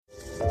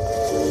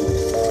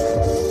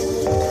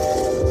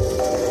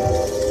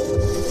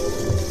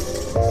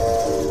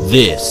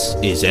This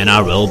is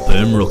NRL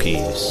Boom Rookies.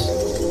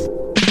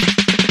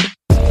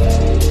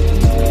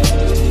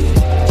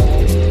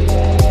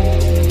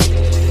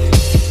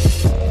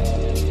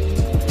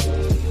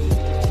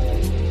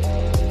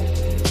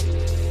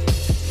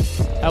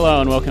 Hello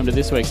and welcome to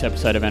this week's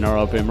episode of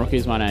NRL Boom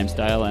Rookies. My name's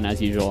Dale and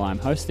as usual I'm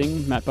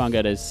hosting. Matt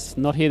Bungard is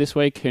not here this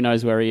week. Who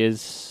knows where he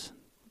is?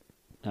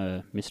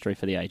 Mystery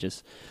for the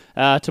ages.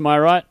 To my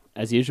right,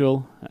 as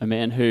usual, a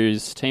man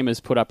whose team has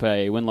put up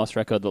a win-loss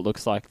record that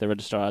looks like the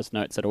registrar's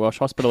notes at a Welsh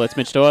hospital. It's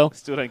Mitch Doyle.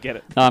 Still don't get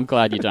it. No, I'm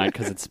glad you don't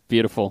because it's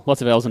beautiful.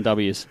 Lots of L's and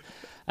W's.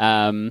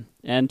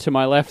 And to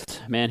my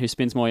left, a man who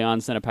spins more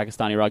yarns than a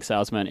Pakistani rug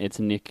salesman, it's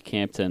Nick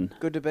Campton.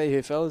 Good to be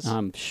here, fellas.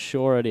 I'm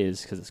sure it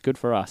is because it's good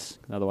for us.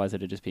 Otherwise,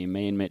 it'd just be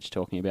me and Mitch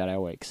talking about our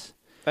weeks.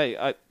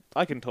 Hey,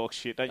 I can talk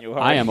shit, don't you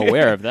worry. I am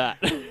aware of that.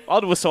 I'll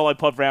do a solo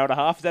pod for an hour and a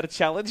half. Is that a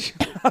challenge?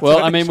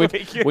 Well, I mean,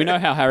 we know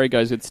how Harry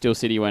goes with Steel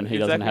City when he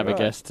doesn't Exactly have a right.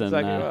 guest, and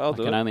Exactly right. I'll I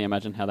do can it. only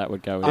imagine how that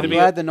would go. I'm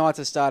glad the Knights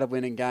have started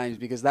winning games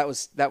because that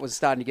was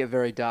starting to get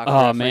very dark. Oh,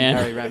 around man.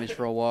 Harry Ramage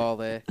for a while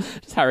there.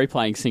 Just Harry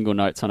playing single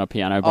notes on a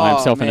piano by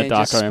himself in a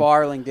dark just room.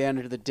 spiraling down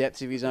into the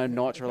depths of his own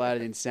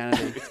notch-related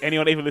insanity.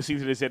 Anyone even listening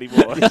to this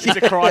anymore? It's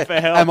a cry for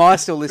help. Am I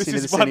still listening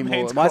to This this is one anymore?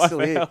 man's Am I cry still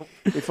for here? help.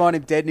 We find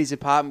him dead in his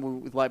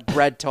apartment with like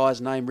Brad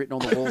Ty's name written on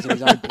the walls in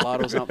his own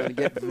blood or something. And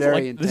get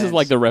very intense. This is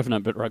like the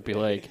Revenant but rugby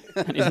league.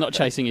 And he's not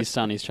chasing his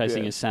son, he's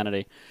chasing his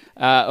sanity.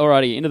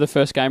 Alrighty, into the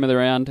first game of the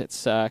round.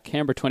 It's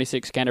Canberra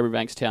 26, Canterbury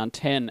Bankstown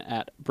 10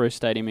 at Bruce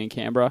Stadium in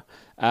Canberra.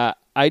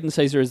 Aidan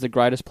Caesar is the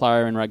greatest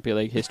player in rugby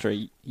league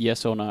history,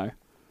 yes or no?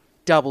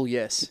 double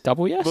yes.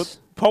 Double yes? But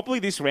probably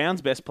this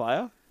round's best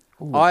player.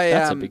 Ooh, I,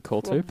 that's a big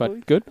call too, probably.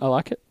 but good, I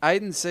like it.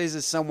 Aidan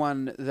Caesar's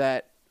someone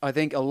that I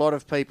think a lot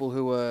of people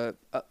who were,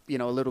 a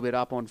little bit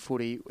up on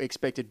footy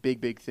expected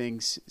big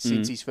things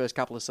since his first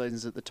couple of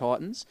seasons at the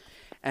Titans.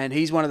 And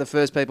he's one of the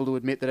first people to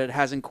admit that it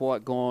hasn't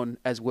quite gone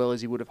as well as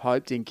he would have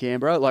hoped in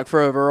Canberra, like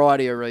for a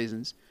variety of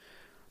reasons.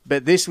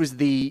 But this was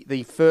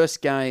the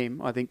first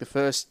game, I think the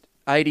first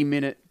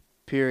 80-minute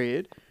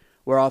period,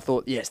 where I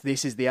thought, yes,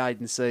 this is the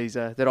Aidan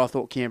Caesar that I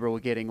thought Canberra were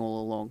getting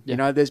all along.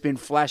 Yeah. There's been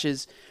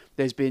flashes.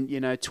 There's been,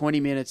 20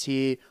 minutes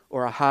here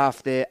or a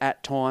half there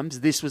at times.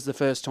 This was the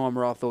first time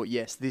where I thought,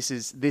 yes, this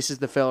is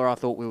the fella I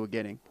thought we were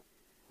getting.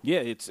 Yeah,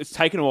 it's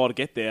taken a while to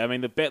get there. I mean,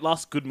 the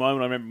last good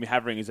moment I remember me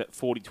having is at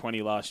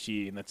 40-20 last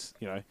year, and that's,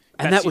 And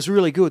that was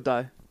really good,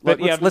 though. But,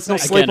 yeah, Let's not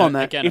again, sleep on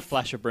that. Again, a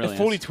flash of brilliance.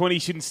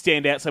 40-20 shouldn't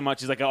stand out so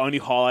much as like I only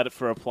highlight it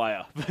for a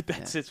player. But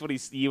that's what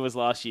his year was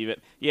last year.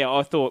 But yeah,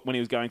 I thought when he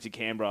was going to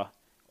Canberra,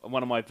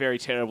 one of my very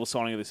terrible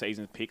signing of the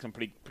season picks. I'm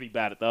pretty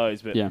bad at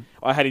those, but Yeah.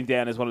 I had him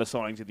down as one of the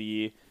signings of the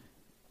year,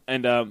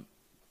 and that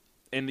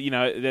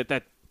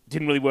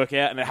didn't really work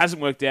out, and it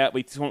hasn't worked out.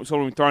 We saw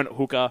him thrown at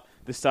hooker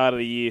the start of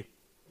the year.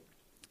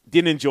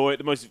 Didn't enjoy it.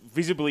 The most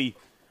visibly,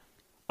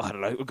 I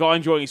don't know, a guy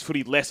enjoying his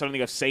footy less I don't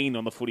think I've seen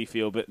on the footy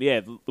field. But yeah,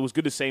 it was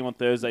good to see him on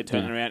Thursday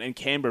turning around, and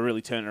Canberra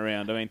really turning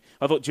around. I mean,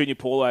 I thought Junior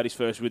Paulo had his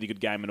first really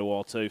good game in a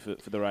while too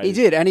for the Raiders.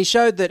 He did, and he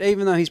showed that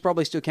even though he's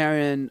probably still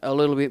carrying a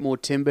little bit more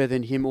timber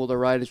than him or the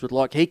Raiders would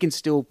like, he can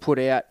still put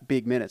out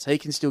big minutes. He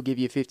can still give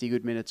you 50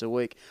 good minutes a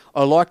week.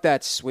 I like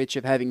that switch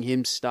of having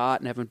him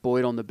start and having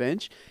Boyd on the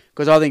bench,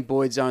 because I think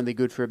Boyd's only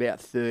good for about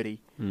 30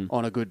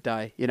 on a good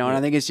day. And I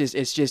think it's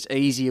just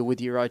easier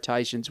with your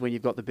rotations when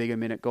you've got the bigger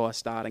minute guy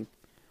starting.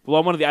 Well,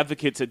 I'm one of the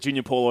advocates that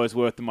Junior Paulo is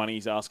worth the money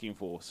he's asking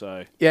for.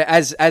 So Yeah,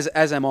 as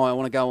am I. I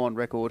want to go on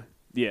record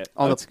yeah,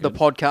 on the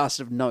podcast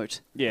of note.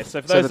 yeah.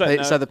 So for So those the, that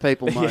know, so the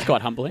people know. It's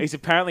quite humbling. he's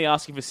apparently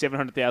asking for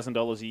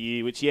 $700,000 a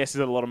year, which yes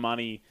is a lot of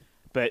money,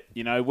 but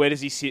where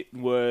does he sit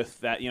worth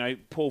that?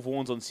 Paul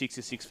Vaughan's on 6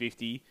 to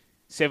 650.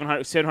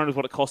 700 is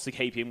what it costs to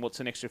keep him.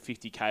 What's an extra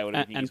 50k? Or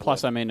And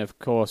plus, I mean, of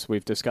course,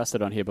 we've discussed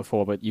it on here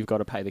before, but you've got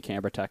to pay the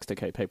Canberra tax to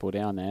keep people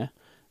down there.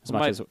 As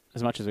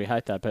much as we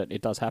hate that, but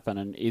it does happen.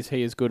 And is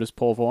he as good as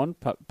Paul Vaughan?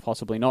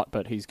 Possibly not,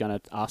 but he's going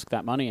to ask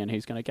that money and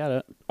he's going to get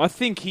it. I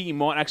think he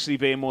might actually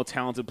be a more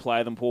talented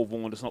player than Paul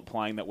Vaughan, just not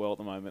playing that well at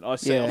the moment. I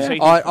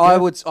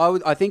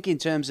think in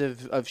terms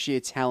of sheer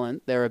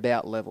talent, they're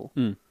about level.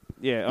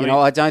 Yeah,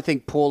 I don't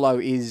think Paulo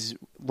is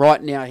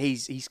right now.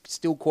 He's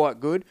still quite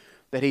good,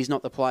 but he's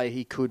not the player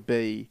he could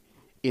be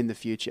in the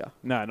future.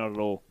 No, not at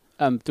all.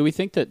 Do we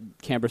think that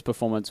Canberra's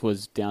performance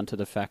was down to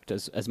the fact,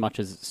 as much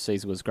as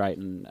Caesar was great,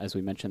 and as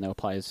we mentioned, there were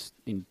players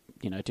in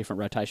different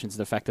rotations,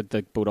 the fact that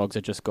the Bulldogs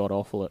are just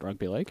god-awful at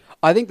rugby league?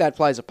 I think that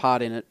plays a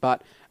part in it,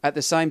 but at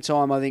the same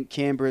time, I think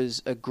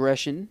Canberra's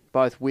aggression,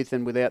 both with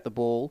and without the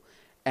ball,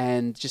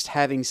 and just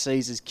having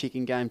Caesar's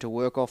kicking game to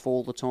work off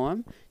all the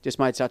time just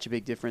made such a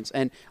big difference.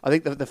 And I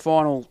think the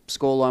final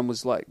scoreline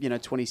was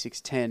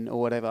 26-10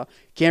 or whatever.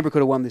 Canberra could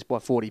have won this by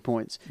 40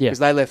 points because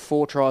they left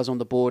 4 tries on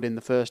the board in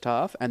the first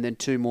half and then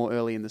 2 more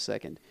early in the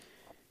second.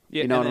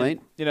 Yeah, you know what I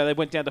mean? They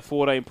went down to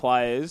 14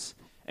 players,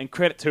 and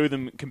credit to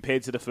them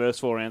compared to the first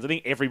 4 rounds. I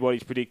think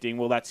everybody's predicting,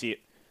 well, that's it.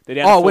 They're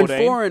down to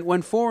 14.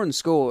 When Foran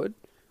scored,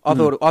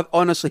 I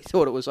honestly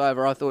thought it was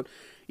over. I thought,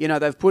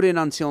 they've put in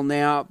until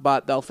now,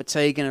 but they'll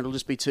fatigue and it'll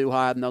just be too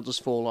hard and they'll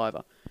just fall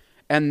over.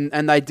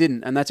 And they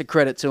didn't, and that's a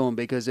credit to them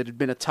because it had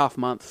been a tough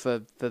month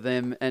for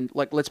them, and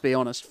let's be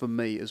honest, for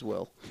me as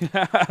well.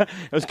 It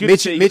was good to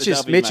see you at the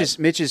W, mate.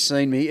 Mitch has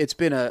seen me. It's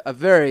been a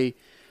very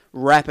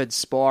rapid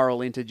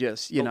spiral into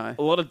just A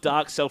lot of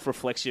dark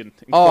self-reflection.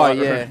 In Oh quiet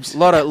yeah, rooms. a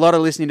lot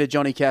of listening to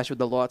Johnny Cash with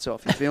the lights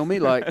off. You feel me?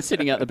 Like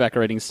Sitting out the back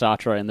reading Star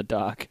Trek in the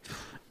dark.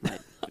 Yeah,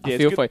 I it's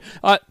feel good.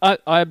 for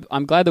you.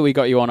 I'm glad that we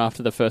got you on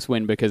after the first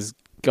win because,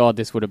 God,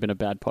 this would have been a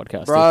bad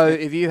podcast. bro,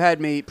 if you had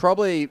me,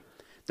 probably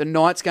the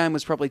Knights game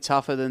was probably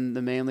tougher than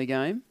the Manly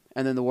game,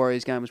 and then the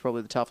Warriors game was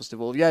probably the toughest of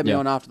all. If you had me Yeah.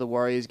 on after the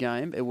Warriors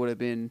game, it would have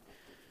been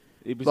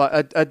It was,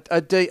 like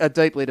a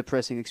deeply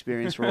depressing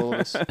experience for all of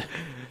us.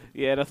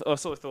 yeah, and I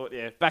sort of thought,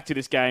 back to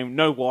this game.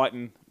 No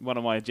Whiten, one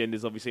of my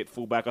agendas, obviously, at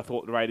fullback. I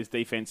thought the Raiders'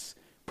 defence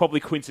probably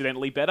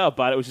coincidentally better,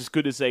 but it was just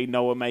good to see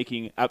Noah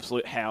making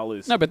absolute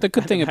howlers. No, but the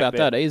good at thing the about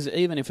back that is,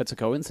 even if it's a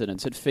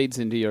coincidence, it feeds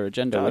into your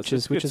agenda, No, which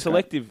it's is it's great.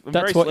 selective. I'm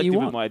That's very what you selective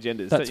want. with my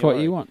agendas. That's don't what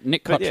worry. you want.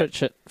 Nick But, yeah.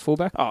 Kotrick at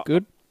fullback, Oh,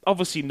 good.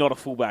 Obviously not a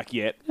fullback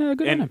yet, Yeah,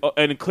 good on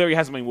and him. Cleary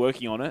hasn't been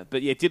working on it.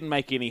 But yeah, didn't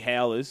make any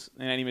howlers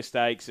and any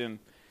mistakes, and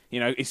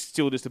he's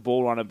still just a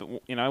ball runner. But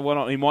why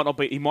not? He might not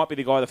be. He might be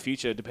the guy of the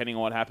future, depending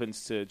on what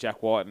happens to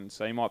Jack Whiten.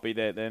 So he might be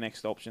their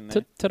next option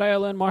there. Today I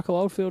learned Michael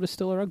Oldfield is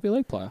still a rugby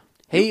league player.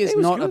 He is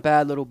was not good. a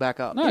bad little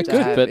backup. No, to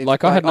good, have. but If-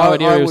 I had no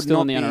idea he was would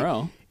still in the not be-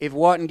 NRL. If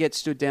Whiten gets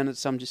stood down at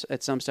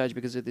some stage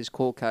because of this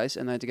court case,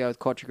 and they had to go with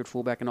Kotrick at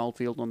fullback and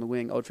Oldfield on the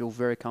wing, I would feel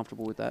very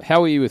comfortable with that.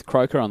 How are you with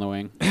Croker on the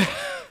wing?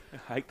 I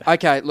hate that.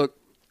 Okay, look,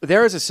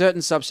 there is a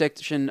certain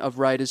subsection of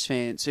Raiders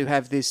fans who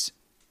have this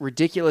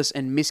ridiculous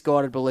and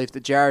misguided belief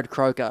that Jared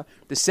Croker,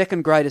 the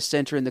second greatest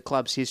centre in the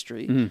club's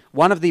history,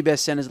 one of the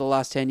best centres of the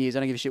last 10 years, I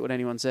don't give a shit what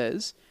anyone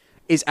says,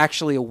 is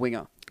actually a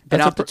winger. And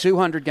That's a after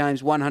 200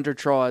 games, 100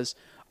 tries,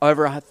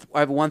 over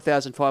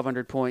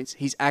 1,500 points,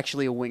 he's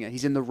actually a winger.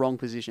 He's in the wrong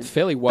position.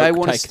 Fairly woke They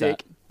want to take that.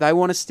 stick. They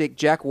want to stick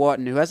Jack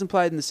Whiten, who hasn't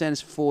played in the centres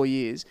for 4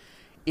 years,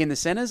 in the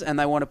centres, and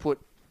they want to put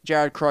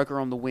Jared Croker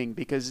on the wing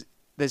because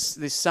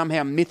there's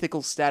somehow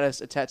mythical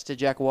status attached to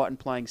Jack Whiten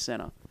playing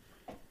centre.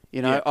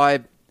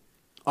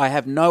 I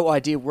have no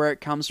idea where it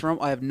comes from.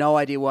 I have no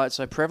idea why it's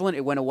so prevalent.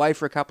 It went away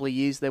for a couple of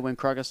years there when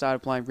Croker started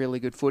playing really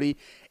good footy.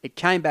 It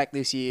came back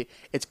this year.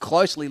 It's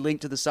closely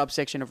linked to the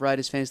subsection of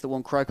Raiders fans that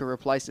want Croker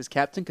replaced as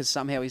captain because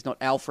somehow he's not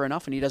alpha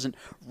enough and he doesn't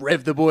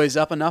rev the boys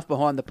up enough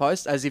behind the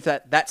post, as if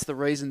that's the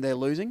reason they're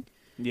losing.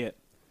 Yeah.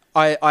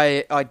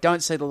 I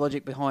don't see the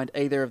logic behind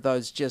either of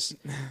those just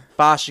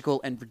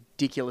farcical and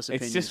ridiculous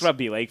opinions. It's just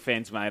rugby league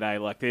fans, mate.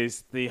 Like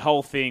there's the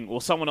whole thing.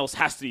 Well, someone else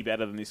has to be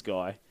better than this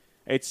guy.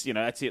 It's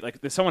that's it. Like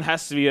someone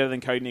has to be better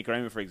than Cody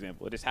Nicarima, for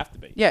example. It just have to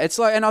be. Yeah, it's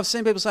like, and I've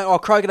seen people saying, "Oh,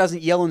 Croker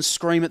doesn't yell and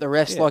scream at the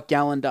refs Yeah. like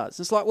Gallen does."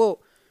 It's like,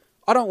 well,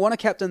 I don't want a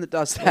captain that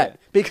does that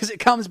because it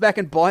comes back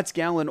and bites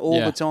Gallen all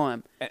Yeah. the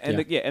time. And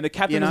the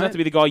captain You know? doesn't have to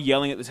be the guy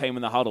yelling at the team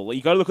in the huddle.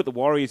 You got to look at the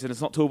Warriors, and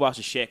it's not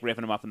Tuivasa Sheck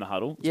revving them up in the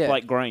huddle. It's Yeah.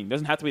 Blake Green.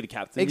 Doesn't have to be the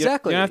captain.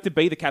 Exactly. You don't have to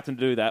be the captain to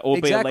do that, or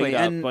Exactly, be a leader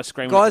and by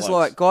screaming guys at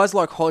blokes.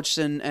 like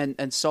Hodgson and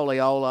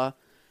Soliola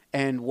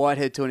and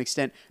Whitehead to an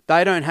extent,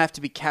 they don't have to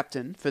be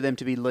captain for them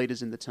to be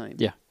leaders in the team.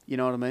 Yeah. You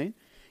know what I mean?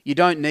 You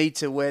don't need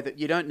to wear that.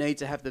 You don't need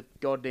to have the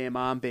goddamn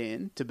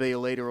armband to be a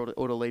leader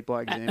or to lead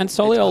by example. And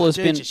Soliola's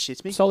It been just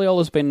shits me.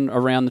 Soliola's been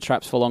around the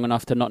traps for long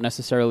enough to not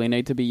necessarily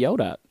need to be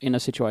yelled at in a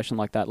situation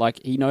like that. Like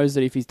he knows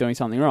that if he's doing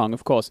something wrong,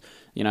 of course,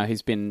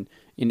 he's been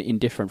in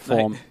different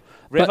form.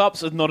 Rev But-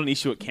 ups is not an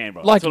issue at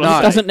Canberra. Like, That's what no, I'm it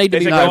saying. doesn't need to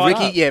There's be- a No, guy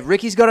Ricky, up. yeah,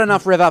 Ricky's got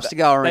enough rev ups to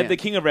go They're around. the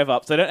king of rev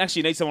ups. They don't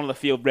actually need someone on the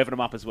field revving them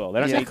up as well. They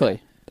don't need Exactly.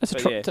 that. That's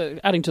But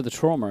adding to the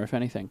trauma, if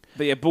anything.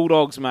 But yeah,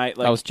 Bulldogs, mate.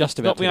 Like, I was just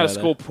about not to being able go to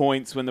there. score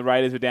points when the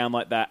Raiders were down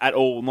like that at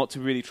all, not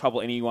to really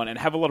trouble anyone, and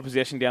have a lot of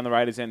possession down the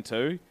Raiders' end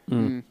too.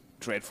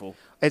 Dreadful.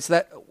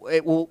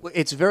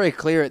 It's very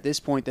clear at this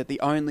point that the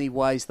only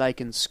ways they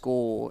can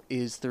score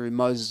is through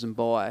Moses and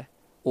Bai,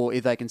 or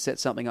if they can set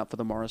something up for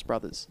the Morris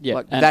brothers. Yeah,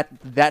 like and-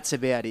 that's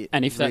about it.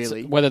 And if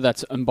really. that's whether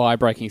that's Mbai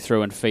breaking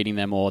through and feeding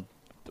them, or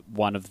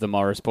one of the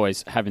Morris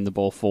boys having the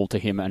ball fall to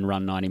him and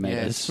run 90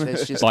 metres,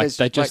 there's just- like there's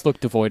they just, just look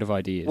devoid of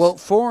ideas. Well,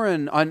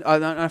 Foran, I know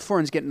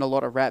Foran's getting a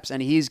lot of raps,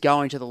 and he is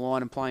going to the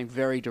line and playing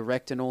very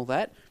direct and all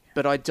that,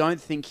 but I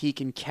don't think he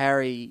can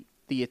carry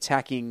the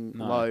attacking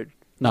load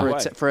No.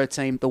 for a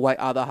team the way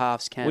other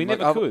halves can. We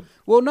never I've- could.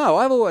 Well, no,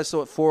 I've always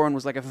thought Foran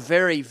was like a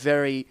very,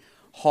 very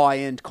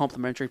high-end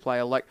complementary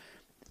player, like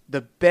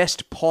the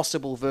best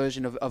possible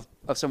version of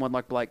someone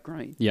like Blake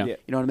Green. yeah. Yeah.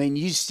 You know what I mean?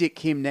 You stick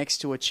him next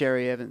to a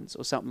Cherry Evans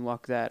or something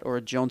like that, or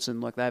a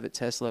Johnson like they have at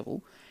test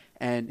level,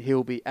 and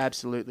he'll be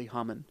absolutely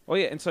humming. Oh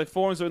yeah, and so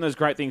Foran's doing those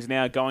great things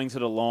now, going to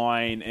the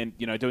line and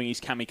doing his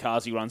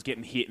kamikaze runs,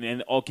 getting hit, and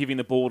then giving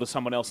the ball to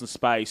someone else in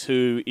space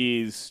who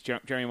is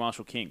Jeremy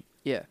Marshall King.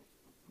 Yeah,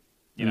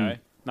 You know,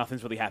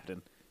 nothing's really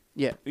happening.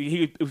 yeah.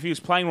 If he was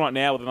playing right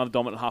now with another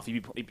dominant half,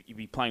 he'd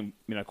be playing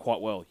quite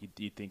well.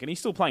 You'd think, and he's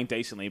still playing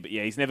decently. But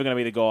yeah, he's never going to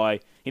be the guy.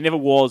 He never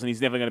was, and he's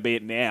never going to be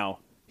it now.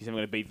 He's never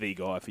going to be the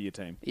guy for your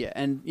team. Yeah,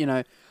 and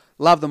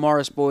Love the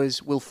Morris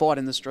boys. We'll fight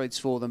in the streets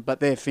for them, but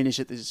they're finishers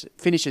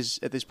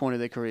at this point of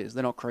their careers.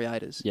 They're not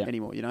creators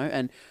anymore, you know.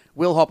 And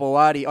Will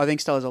Hopewadi, I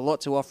think, still has a lot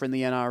to offer in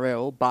the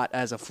NRL, but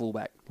as a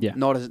fullback,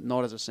 not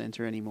as a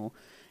centre anymore,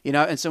 you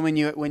know. And so when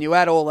you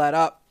add all that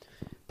up,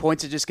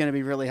 points are just going to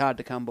be really hard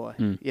to come by,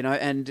 you know.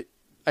 And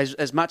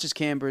as much as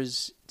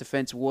Canberra's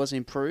defence was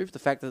improved, the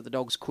fact that the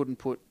Dogs couldn't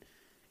put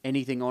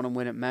anything on them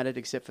when it mattered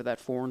except for that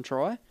foreign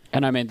try.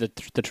 And I mean the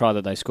try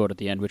that they scored at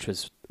the end, which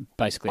was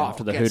basically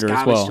after the it's hooter as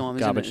garbage well. time,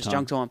 Garbage It's time.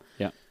 junk time.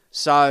 Yeah.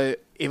 So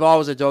if I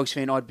was a Dogs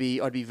fan, I'd be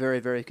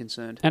very, very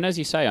concerned. And as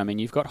you say, I mean,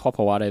 you've got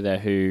Hopewadi there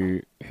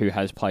who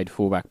has played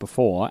fullback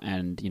before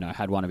and, you know,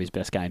 had one of his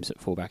best games at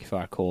fullback, if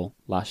I recall,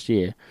 last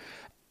year.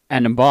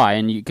 And Mbai,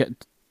 and you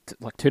get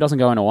like 2 doesn't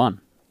go into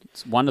 1.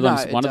 It's one of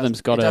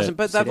them's got to.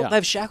 But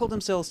they've shackled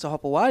themselves to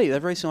Hopewadi.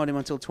 They've re-signed him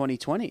until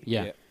 2020.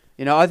 Yeah.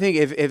 You know, I think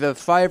if a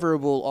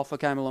favourable offer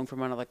came along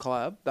from another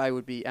club, they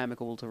would be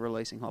amicable to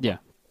releasing Hopper. Yeah.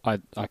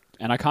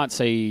 I can't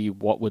see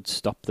what would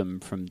stop them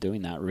from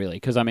doing that, really.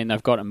 Because, I mean,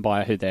 they've got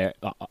Mbai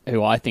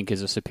who I think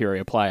is a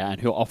superior player and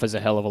who offers a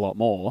hell of a lot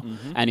more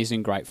and is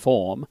in great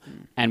form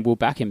and will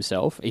back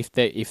himself.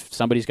 If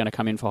somebody's going to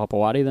come in for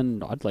Hopewadi,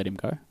 then I'd let him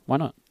go. Why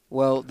not?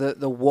 Well,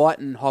 the White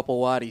and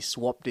Hopewadi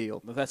swap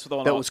deal That's the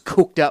one that was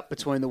cooked up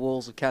between the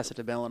walls of Casa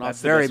de Bell, and I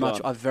That's the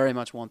best very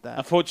much want that.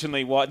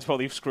 Unfortunately, White's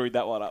probably screwed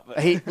that one up.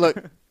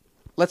 Look,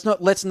 let's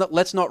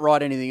not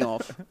write anything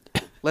off.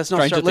 Let's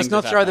not Stranger things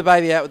have throw the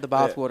baby out with the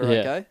bathwater.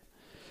 Yeah. Okay.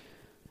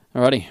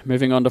 Alrighty,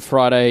 moving on to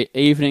Friday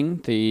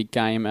evening, the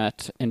game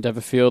at Endeavour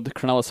Field,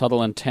 Cronulla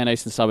Sutherland 10,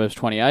 Eastern Suburbs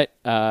 28.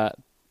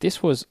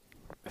 This was,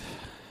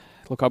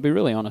 look, I'll be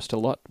really honest, a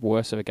lot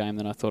worse of a game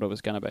than I thought it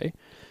was going to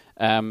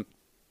be.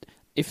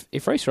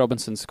 If Reece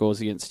Robinson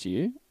scores against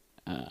you,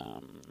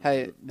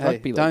 Hey,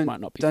 league might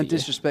not be don't for you.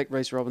 disrespect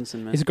Reece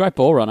Robinson, man. He's a great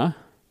ball runner.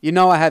 You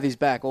know I have his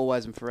back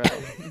always and forever.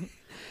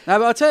 No,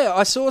 but I'll tell you,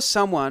 I saw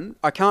someone,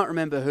 I can't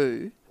remember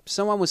who,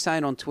 someone was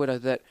saying on Twitter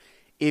that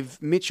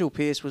if Mitchell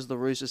Pearce was the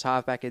Roosters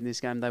halfback in this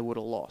game, they would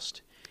have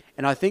lost.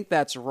 And I think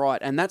that's right.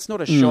 And that's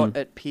not a shot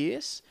at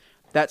Pearce.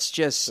 That's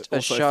just a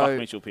Also, show. fuck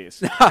Mitchell Pearce.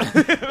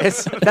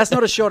 That's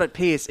not a shot at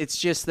Pearce. It's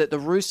just that the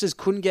Roosters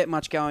couldn't get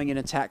much going in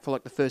attack for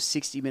like the first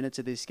 60 minutes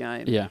of this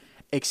game. Yeah.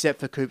 Except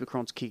for Cooper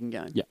Cron's kicking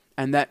game. Yeah.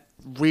 And that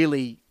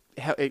really,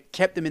 it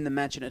kept them in the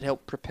match and it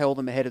helped propel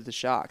them ahead of the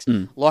Sharks.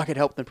 Like it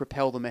helped them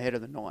propel them ahead of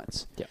the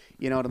Knights. Yeah.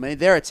 You know what I mean?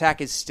 Their attack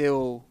is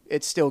still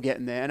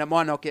getting there. And it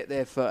might not get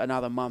there for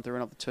another month or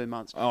another 2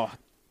 months. Oh,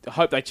 I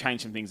hope they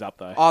change some things up,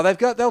 though. Oh,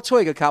 they'll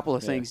tweak a couple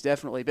of things,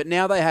 definitely. But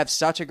now they have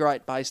such a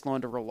great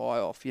baseline to rely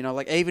off. You know,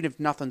 like even if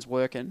nothing's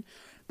working,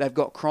 they've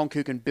got Cronk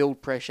who can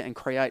build pressure and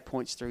create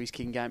points through his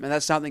kicking game. And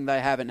that's something they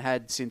haven't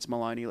had since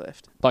Maloney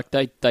left. Like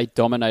they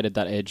dominated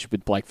that edge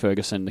with Blake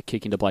Ferguson, the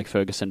kick into Blake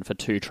Ferguson for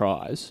 2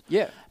 tries.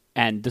 Yeah.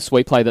 And the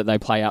sweep play that they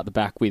play out the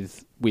back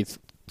with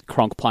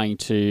Cronk playing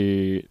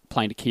to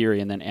Keary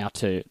and then out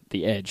to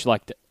the edge.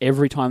 Like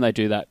every time they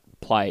do that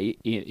play,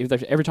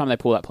 every time they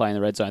pull that play in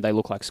the red zone, they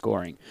look like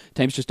scoring.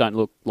 Teams just don't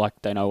look like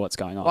they know what's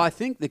going on. Well, I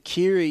think the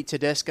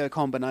Keary-Tedesco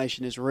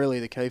combination is really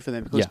the key for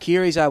them because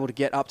Keary's able to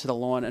get up to the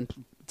line and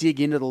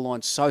dig into the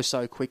line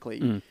so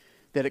quickly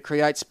that it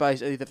creates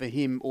space either for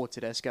him or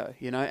Tedesco.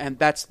 You know, and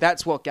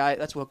that's what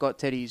got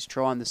Teddy's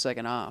try in the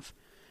second half,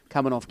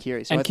 coming off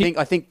Keary. So I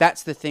think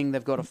that's the thing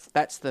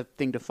that's the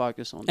thing to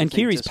focus on. And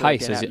Keary's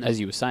pace, as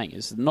you were saying,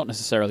 is not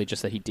necessarily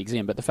just that he digs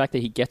in, but the fact that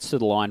he gets to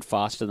the line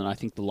faster than I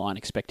think the line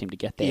expect him to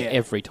get there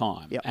every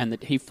time, and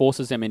that he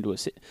forces them into a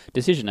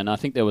decision. And I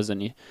think there was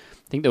an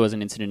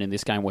incident in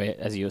this game where,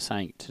 as you were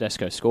saying,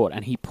 Tedesco scored,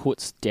 and he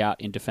puts doubt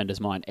in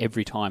defenders' mind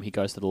every time he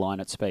goes to the line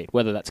at speed,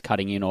 whether that's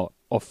cutting in or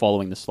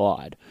following the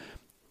slide.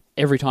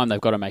 Every time they've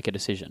got to make a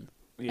decision,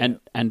 and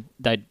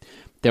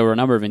there were a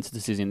number of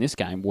instances in this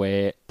game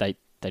where they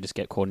just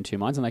get caught in 2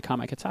 minds and they can't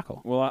make a tackle.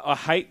 Well, I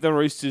hate the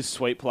Roosters'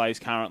 sweep plays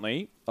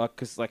currently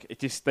because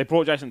they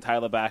brought Jason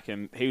Taylor back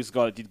and he was the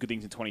guy that did good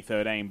things in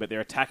 2013, but their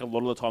attack a lot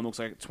of the time looks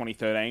like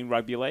 2013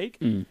 rugby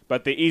league.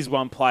 But there is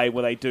one play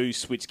where they do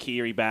switch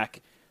Keary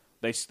back.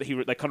 They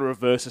kind of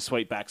reverse the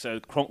sweep back, so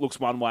Cronk looks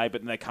one way,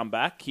 but then they come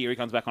back. Keary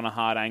comes back on a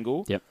hard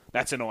angle. Yep.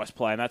 That's a nice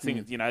play, and that thing,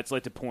 it's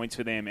led to points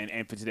for them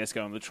and for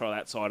Tedesco on the try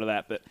that side of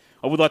that. But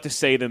I would like to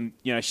see them,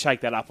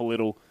 shake that up a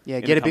little. Yeah,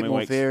 in get the a bit coming more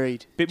weeks.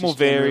 varied. Bit more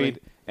varied.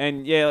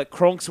 And like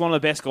Cronk's one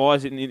of the best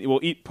guys.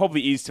 It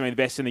probably is to me the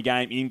best in the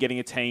game in getting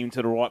a team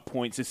to the right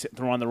points to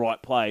run the right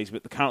plays.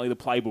 But currently the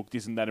playbook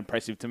isn't that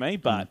impressive to me.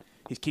 But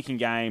his kicking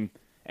game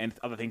and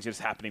other things are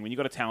just happening. When you've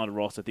got a talented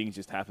roster, things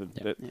just happen.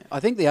 Yep. But I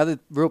think the other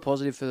real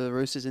positive for the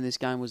Roosters in this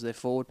game was their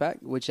forward pack,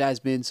 which has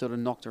been sort of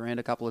knocked around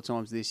a couple of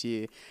times this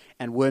year,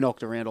 and were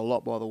knocked around a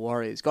lot by the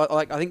Warriors.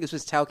 I think this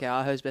was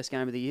Talcaho's best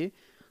game of the year.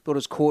 Thought it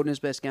was Cordner's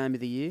best game of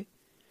the year.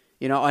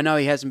 I know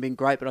he hasn't been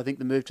great, but I think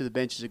the move to the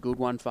bench is a good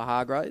one for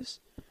Hargraves.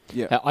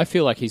 yeah, I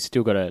feel like he's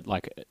still got to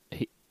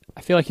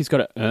I feel like he's got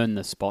to earn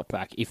the spot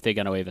back if they're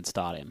going to even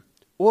start him.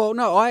 Well,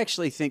 no, I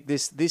actually think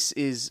this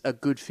is a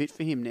good fit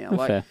for him now.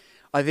 Fair.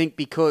 I think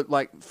because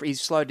he's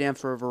slowed down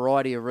for a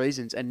variety of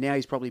reasons, and now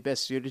he's probably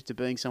best suited to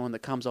being someone that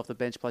comes off the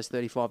bench, plays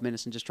 35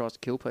 minutes, and just tries to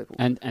kill people.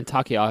 And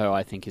Takiaho,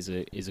 I think, is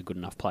a good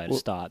enough player to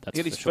start. That's He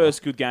had for his sure.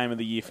 first good game of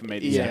the year for me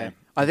this game.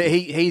 I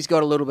think he's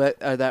got a little bit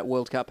of that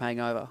World Cup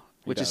hangover,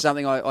 which is does.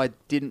 something I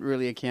didn't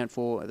really account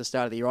for at the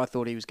start of the year. I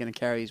thought he was going to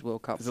carry his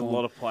World Cup There's a form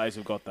lot of players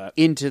who've got that.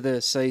 into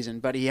the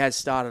season, but he has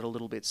started a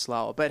little bit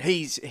slower. But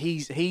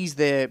he's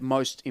their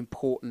most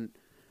important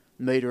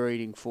meter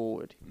eating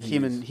forward.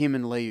 Him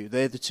and Liu,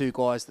 they're the two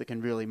guys that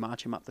can really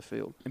march him up the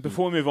field. And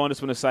before we move on, I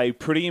just want to say,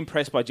 pretty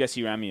impressed by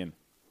Jesse Ramian.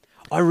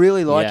 I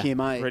really like Yeah. him,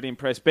 mate. Pretty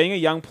impressed. Being a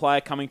young player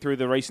coming through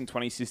the recent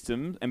 20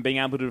 system and being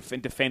able to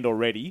defend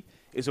already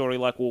is already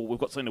like, well, we've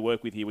got something to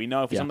work with here. We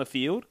know if he's Yeah. on the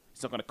field,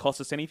 it's not going to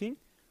cost us anything.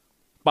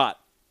 But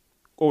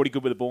already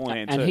good with the ball in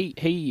hand And too.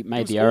 he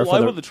made was the error all for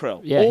over the the trail.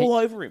 Yeah, All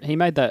over him. He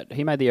made the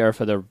error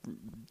for the.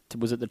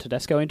 Was it the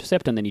Tedesco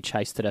intercept, and then he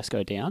chased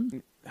Tedesco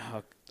down?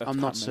 Oh, I'm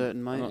not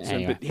certain, mate. I'm not certain,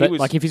 Anyway, but he but was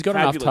like if he's got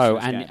enough fabulous toe, for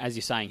this and game. as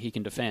you're saying, he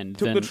can defend.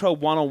 Took then, the trail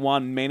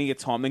one-on-one many a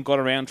time, then got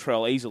around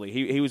trail easily.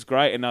 He was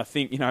great, and I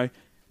think,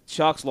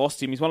 Sharks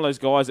lost him. He's one of those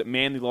guys that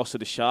Manly lost to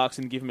the Sharks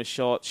and give him a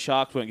shot.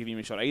 Sharks won't give him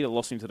a shot either.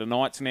 Lost him to the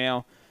Knights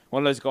now.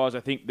 One of those guys,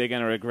 I think they're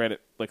going to regret it.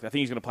 Like, I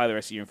think he's going to play the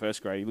rest of the year in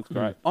first grade. He looks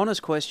great.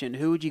 Honest question,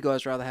 who would you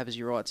guys rather have as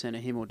your right centre,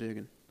 him or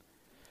Dugan?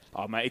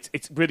 Oh, mate,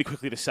 it's really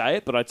quickly to say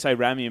it, but I'd say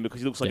Ramian because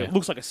he looks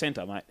like a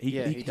centre, mate.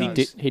 He he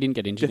does. didn't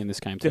get injured in this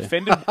game too.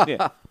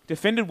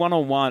 defended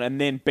one-on-one and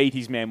then beat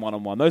his man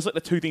one-on-one. Those are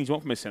like the two things you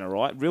want from a centre,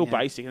 right? Real Yeah.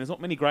 basic, and there's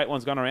not many great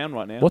ones going around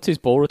right now. What's his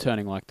ball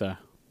returning like though?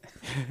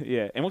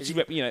 Yeah, and what's his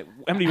rep? How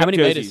many How rep many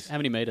jerseys? meters? How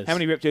many meters? How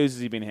many rep jerseys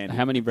has he been handed?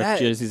 How many rep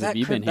jerseys have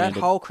you been That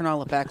handed? whole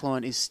Cronulla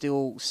backline is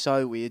still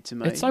so weird to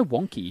me. It's so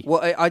wonky.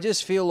 Well, I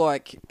just feel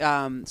like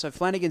so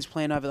Flanagan's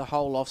plan over the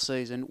whole off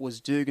season was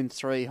Dugan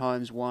 3,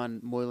 Holmes 1,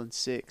 Moylan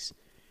 6,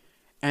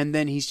 and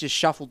then he's just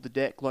shuffled the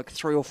deck like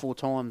 3 or 4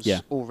 times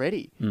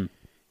already. Mm.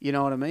 You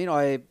know what I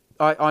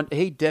mean?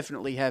 He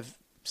definitely have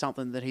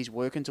something that he's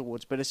working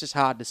towards, but it's just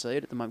hard to see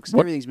it at the moment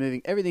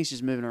because everything's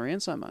just moving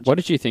around so much. What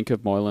did you think of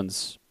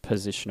Moylan's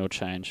positional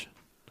change?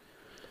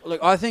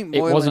 Look, I think It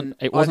Moylan. wasn't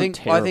I think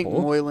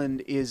terrible. Moylan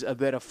is a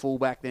better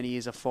fullback than he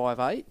is a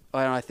 5'8",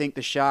 and I think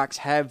the Sharks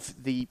have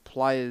the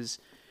players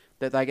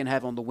that they can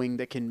have on the wing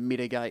that can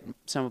mitigate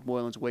some of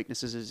Moylan's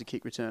weaknesses as a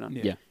kick returner.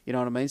 Yeah. You know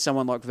what I mean?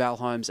 Someone like Val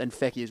Holmes and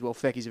Fecky as well.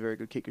 Fecky's a very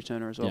good kick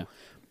returner as well. Yeah.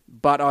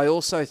 But I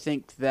also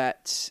think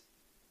that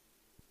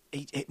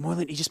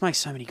Moylan, he just makes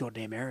so many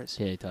goddamn errors.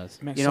 Yeah, he does.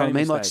 You know what I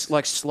mean?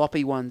 Like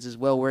sloppy ones as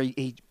well, where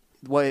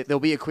where there'll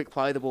be a quick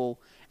play the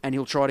ball and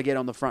he'll try to get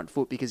on the front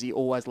foot because he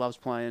always loves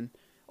playing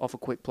off a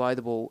quick play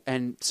the ball,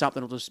 and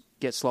something will just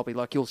get sloppy.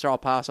 Like he'll throw a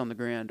pass on the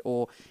ground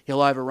or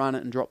he'll overrun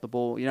it and drop the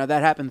ball. You know,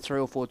 that happened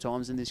 3 or 4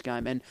 times in this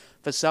game. And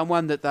for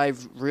someone that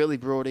they've really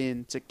brought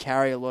in to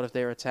carry a lot of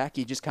their attack,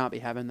 you just can't be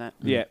having that.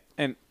 Yeah,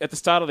 and at the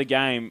start of the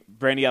game,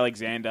 Brandy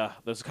Alexander,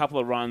 there was a couple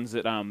of runs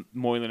that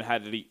Moylan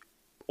had that he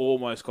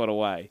almost got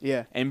away.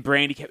 Yeah. And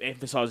Brandy kept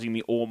emphasising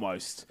the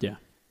almost. Yeah.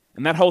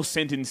 And that whole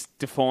sentence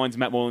defines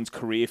Matt Moylan's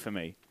career for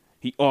me.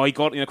 He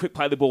got quick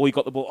play the ball, he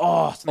got the ball.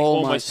 Oh, something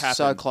almost happened.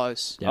 So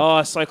close. Yeah.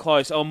 Oh, so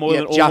close. Oh,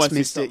 Moylan Just almost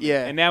missed it,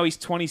 yeah. And now he's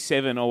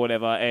 27 or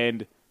whatever,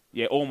 and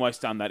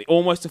almost done that.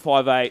 Almost a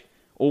 5'8",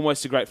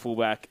 almost a great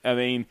fullback. I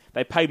mean,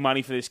 they paid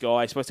money for this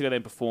guy. He's supposed to go there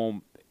and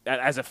perform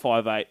as a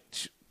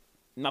 5'8".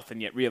 Nothing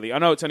yet, really. I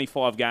know it's only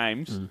 5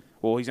 games.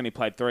 Well, he's only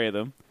played 3 of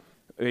them.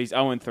 He's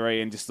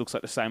 0-3 and just looks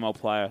like the same old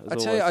player. I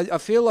tell you, I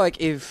feel like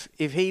if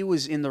he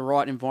was in the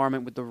right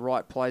environment with the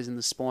right players in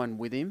the spine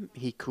with him,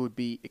 he could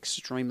be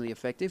extremely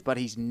effective, but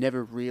he's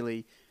never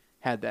really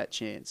had that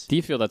chance. Do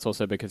you feel that's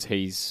also because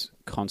he's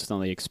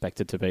constantly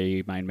expected to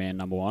be main man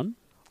number 1?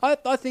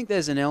 I think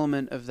there's an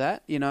element of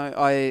that. You know,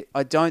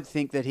 I don't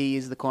think that he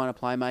is the kind of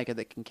playmaker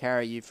that can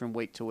carry you from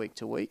week to week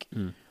to week.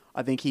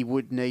 I think he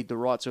would need the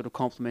right sort of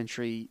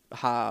complementary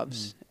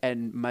halves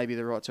and maybe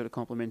the right sort of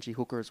complementary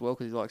hooker as well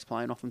because he likes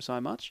playing off them so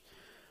much.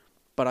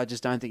 But I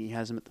just don't think he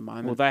has them at the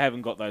moment. Well, they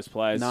haven't got those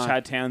players. No.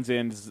 Chad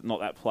Townsend's not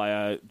that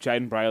player.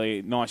 Jaden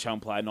Brayley, nice young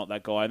player, not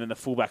that guy. And then the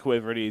fullback,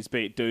 whoever it is,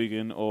 be it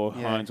Dugan or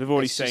Holmes. We've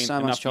already it's just seen so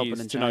much enough chopping years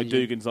and to know changing.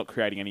 Dugan's not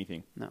creating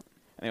anything. No.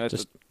 Anyway,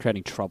 Just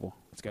creating trouble.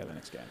 let's go to the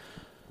next game.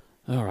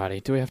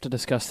 Alrighty, do we have to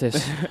discuss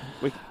this?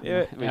 We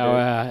do.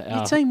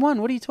 Your team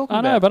won. What are you talking I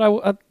about?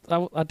 know,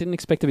 but I didn't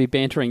expect to be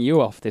bantering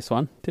you off this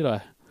one, did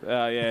I?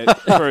 Yeah,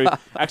 true.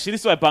 Actually,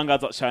 this is why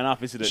Bungard's not showing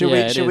up, isn't it? Should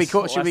Yeah, we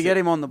it is. get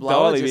him on the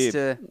blower Dial him just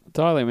to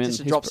Dial him in. just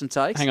to He's drop some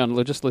takes? Hang on,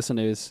 we'll just listen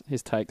to his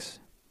takes.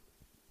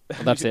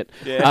 Well, that's it.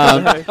 Yeah.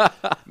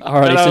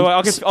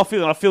 Alrighty,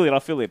 I'll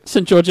fill in.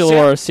 St George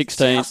Illawarra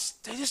 16.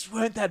 They just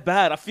weren't that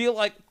bad. I feel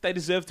like they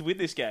deserve to win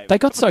this game. They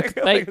got so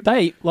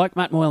they like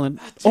Matt Moylan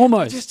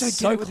almost just don't get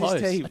so it with this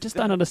close. team. I just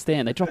don't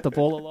understand. They dropped the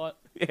ball a lot.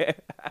 Yeah.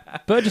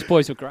 Burgess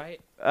boys were great.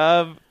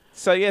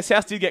 So, yeah,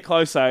 South did get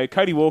close, though.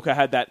 Cody Walker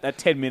had that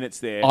 10 minutes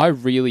there. I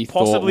really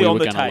thought Possibly we on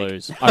were the going to take.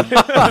 lose.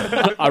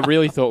 I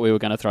really thought we were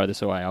going to throw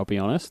this away, I'll be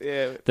honest.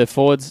 Yeah. The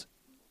forwards,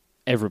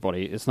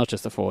 everybody, it's not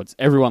just the forwards,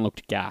 everyone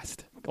looked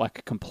gassed,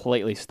 like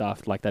completely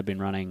stuffed, like they've been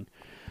running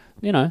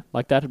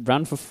like that had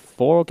run for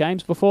 4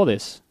 games before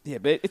this. Yeah,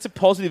 but it's a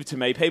positive to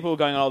me. People are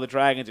going, the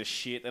Dragons are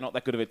shit. They're not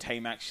that good of a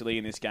team actually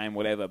in this game,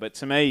 whatever. But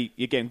to me,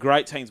 again,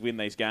 great teams win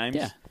these games.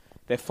 Yeah.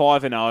 They're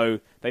 5-0.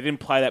 They didn't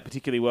play that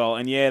particularly well.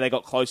 And yeah, they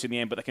got close in the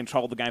end, but they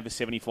controlled the game for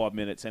 75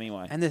 minutes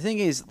anyway. And the thing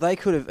is, they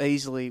could have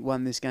easily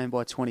won this game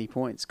by 20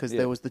 points because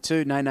there was the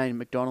 2 Nene and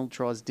McDonald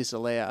tries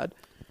disallowed.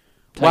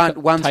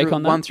 One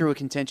through a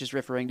contentious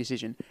refereeing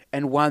decision,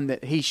 and one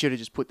that he should have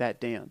just put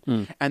that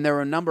down. And there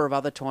were a number of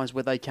other times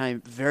where they came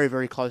very,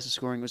 very close to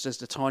scoring. It was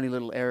just a tiny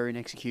little error in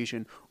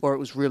execution, or it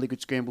was really good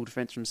scramble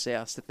defence from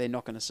South that they're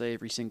not going to see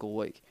every single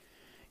week.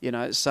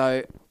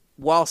 So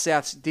while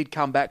South did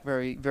come back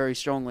very, very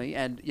strongly,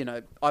 and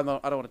I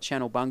don't want to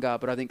channel Bungar,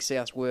 but I think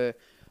South were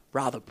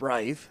rather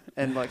brave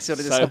and sort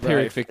of so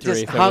Pyrrhic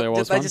victory.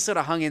 They just sort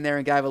of hung in there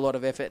and gave a lot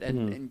of effort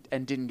and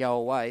didn't go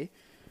away.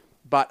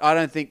 But I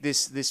don't think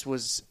this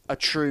was a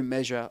true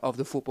measure of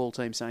the football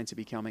team Saints are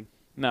becoming.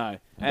 No.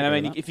 And I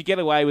mean, if you get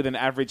away with an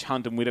average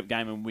Hunt and Widdop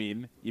game and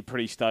win, you're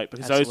pretty stoked.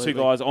 Because Absolutely.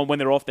 those 2 guys, when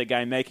they're off their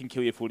game, they can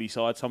kill your footy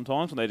side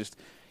sometimes. When they just,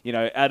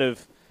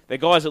 they're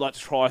guys that like to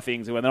try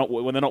things. And when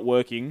they're not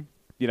working,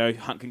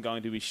 Hunt can go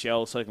into his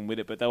shell so he can win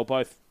it. But they were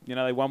both,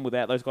 they won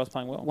without those guys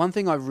playing well. One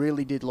thing I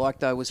really did like,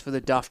 though, was for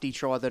the Dufty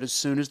try that as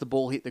soon as the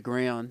ball hit the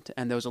ground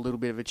and there was a little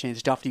bit of a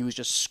chance, Dufty was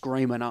just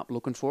screaming up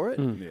looking for it,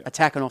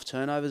 attacking off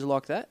turnovers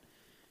like that.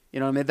 You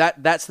know what I mean?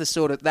 That's the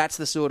sort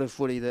of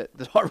footy that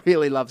I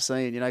really love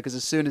seeing. Because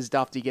as soon as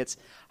Dufty gets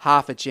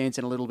half a chance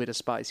and a little bit of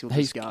space, he'll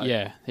just go.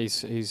 Yeah, he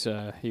was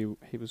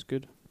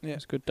good. Yeah. He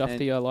was good.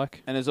 Dufty, I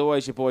like. And as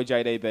always, your boy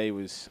JDB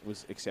was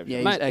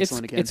exceptional. Yeah, he's Mate,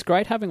 excellent again. It's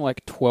great having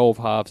 12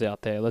 halves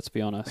out there. Let's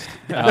be honest.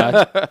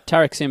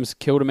 Tarek Sims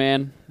killed a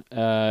man.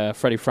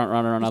 Freddie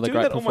Frontrunner, another He's doing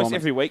great that performance. almost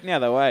every week now,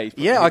 though, eh?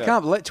 Yeah, I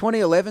can't believe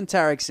 2011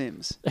 Tarek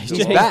Sims.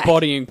 He's back.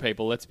 bodying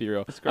people. Let's be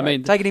real. I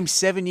mean, Taking him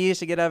 7 years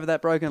to get over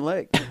that broken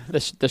leg.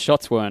 the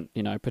shots weren't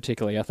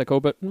particularly ethical,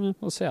 but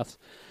well, South.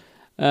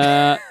 Do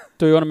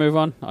we want to move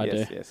on? I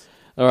do. Yes.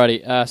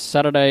 Alrighty.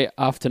 Saturday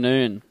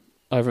afternoon.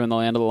 Over in the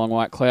land of the long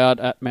white cloud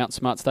at Mount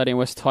Smart Stadium,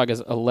 West Tigers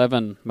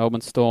 11,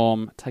 Melbourne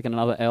Storm taking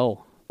another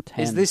L.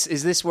 10. Is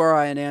this where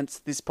I announce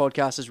this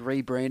podcast is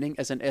rebranding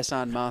as an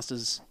Essan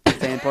Masters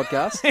fan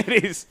podcast?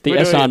 It is. The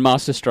Essan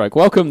Masterstroke.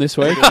 Welcome this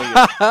week.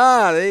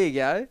 There you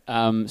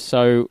go.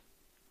 So,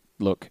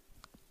 look,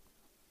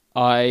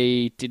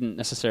 I didn't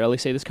necessarily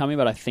see this coming,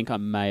 but I think I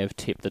may have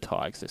tipped the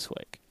Tigers this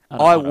week.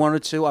 I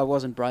wanted to. I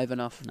wasn't brave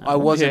enough. No. I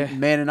wasn't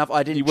man enough.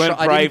 I didn't. You weren't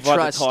brave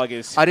like the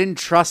Tigers. I didn't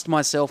trust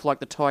myself like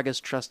the Tigers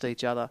trust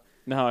each other.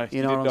 No,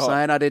 you know what I'm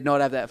saying? I did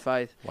not have that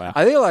faith. Wow.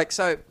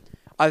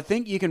 I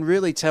think you can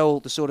really tell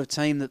the sort of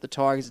team that the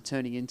Tigers are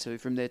turning into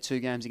from their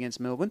 2 games against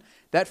Melbourne.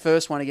 That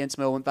first one against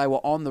Melbourne, they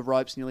were on the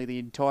ropes nearly the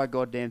entire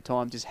goddamn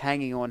time, just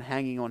hanging on,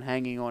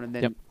 and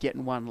then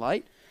getting one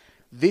late.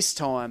 This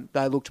time,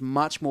 they looked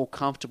much more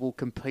comfortable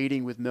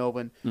competing with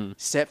Melbourne,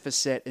 set for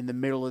set in the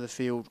middle of the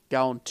field,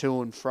 going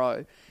to and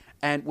fro.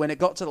 And when it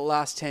got to the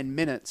last 10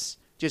 minutes,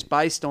 just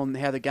based on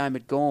how the game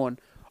had gone,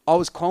 I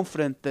was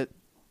confident that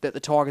the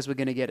Tigers were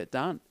going to get it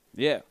done.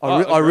 Yeah.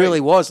 I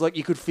really was.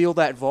 You could feel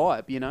that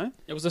vibe,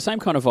 It was the same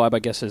kind of vibe, I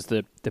guess, as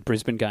the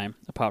Brisbane game,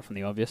 apart from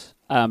the obvious.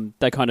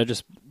 They kind of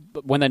just,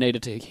 when they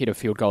needed to hit a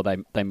field goal,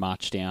 they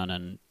marched down,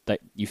 and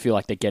you feel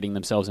like they're getting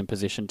themselves in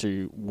position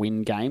to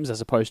win games, as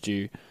opposed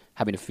to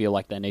having to feel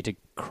like they need to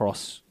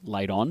cross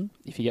late on,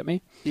 if you get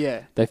me.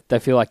 Yeah. They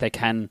feel like they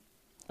can,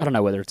 I don't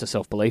know whether it's a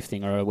self-belief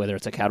thing or whether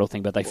it's a cattle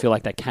thing, but they feel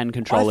like they can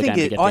control the game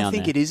to get down there. I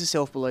think it is a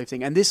self-belief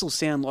thing, and this will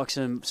sound like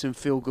some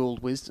Phil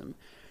Gould wisdom,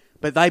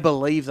 but they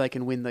believe they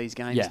can win these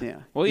games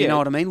now. Well, you know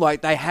what I mean?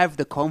 They have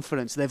the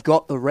confidence. They've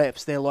got the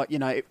reps. They're like,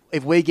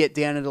 if we get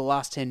down into the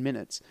last 10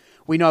 minutes,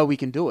 we know we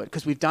can do it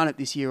because we've done it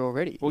this year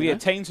already. Well,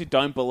 teams who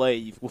don't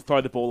believe will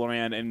throw the ball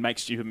around and make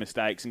stupid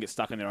mistakes and get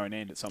stuck in their own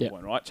end at some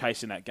point, right?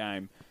 Chasing that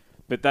game.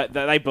 But that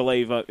they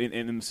believe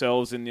in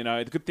themselves, and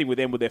the good thing with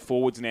them, with their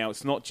forwards now,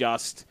 it's not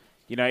just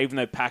even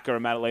though Packer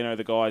and Madaleno are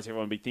the guys,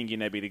 everyone would be thinking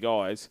they'd be the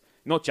guys.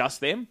 Not just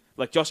them.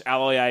 Like Josh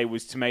Alloye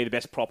was to me the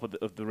best prop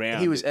of the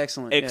round. He was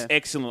excellent.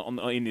 Excellent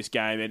in this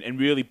game, and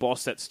really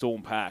bossed that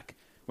Storm pack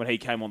when he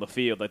came on the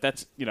field. Like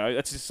that's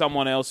just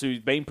someone else who's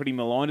been pretty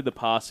maligned in the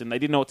past, and they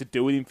didn't know what to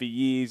do with him for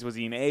years. Was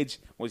he an edge?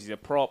 Was he a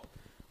prop?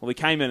 Well, he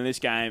came in this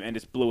game and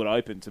just blew it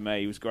open to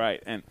me. He was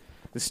great, and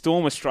the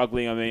Storm are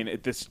struggling. I mean,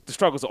 the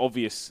struggles are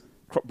obvious.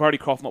 Brodie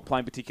Croft not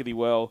playing particularly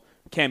well.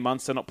 Cam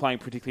Munster not playing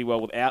particularly well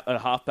without a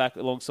halfback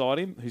alongside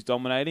him who's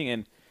dominating.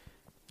 And,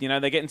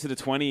 they get into the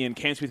 20 and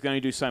Cam Smith can only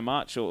do so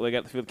much. Or they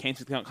get the field, Cam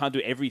Smith can't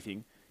do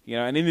everything.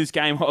 And in this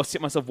game, I see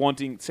myself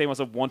wanting Cam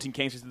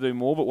Smith to do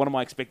more, but what am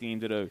I expecting him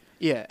to do?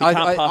 Yeah. He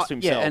can't pass to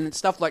himself. Yeah, and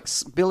stuff like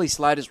Billy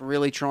Slater's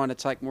really trying to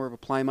take more of a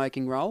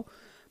playmaking role.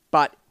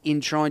 But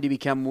in trying to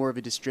become more of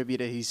a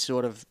distributor, he's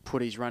sort of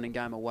put his running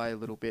game away a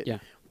little bit. Yeah.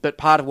 But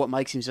part of what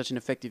makes him such an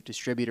effective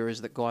distributor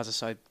is that guys are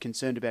so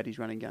concerned about his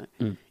running game.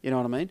 You know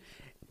what I mean?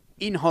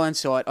 In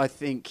hindsight, I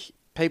think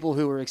people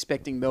who were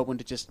expecting Melbourne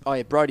to just,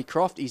 Brodie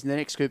Croft, he's the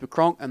next Cooper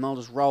Cronk, and they'll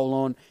just roll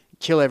on,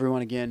 kill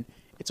everyone again.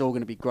 It's all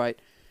going to be great.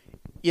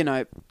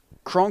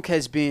 Cronk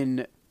has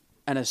been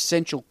an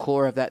essential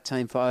core of that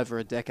team for over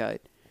a decade.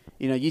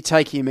 You know, you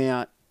take him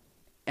out,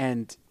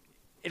 and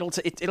it'll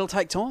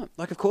take time.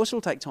 Like, of course,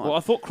 it'll take time. Well, I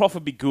thought Croft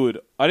would be good.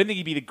 I didn't think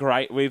he'd be the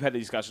great. We've had the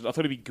discussions. I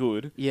thought he'd be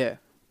good. Yeah.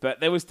 But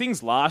there was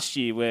things last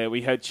year where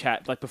we heard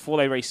chat, like before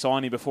they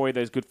re-signed him, before he had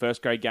those good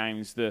first-grade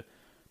games, that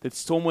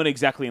Storm weren't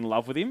exactly in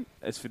love with him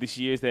as for this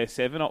year's their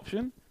 7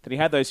 option. That he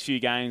had those few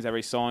games, they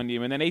re-signed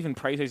him. And then even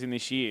pre-season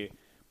this year,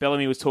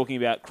 Bellamy was talking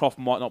about Croft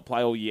might not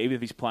play all year, even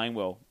if he's playing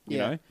well, you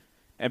know.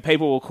 And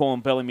people will call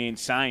him Bellamy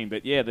insane.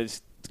 But, yeah,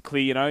 there's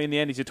clear, you know, in the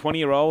end, he's a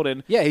 20-year-old.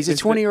 And yeah, he's a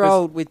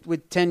 20-year-old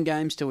with 10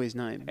 games to his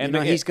name. And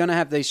he's going to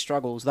have these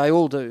struggles. They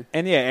all do.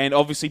 And, yeah, and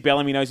obviously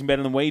Bellamy knows him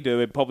better than we do.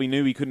 And probably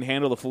knew he couldn't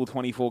handle the full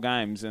 24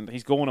 games. And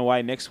he's going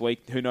away next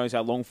week. Who knows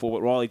how long for.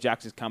 But Riley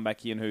Jacks has come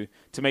back in, who,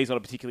 to me, is not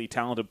a particularly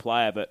talented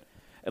player. But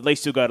at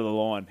least he'll go to the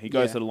line. He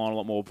goes to the line a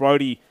lot more.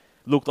 Brodie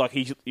looked like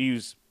he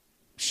was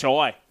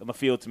shy on the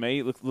field to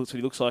me. Looks what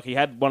he looks like. He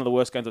had one of the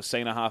worst games I've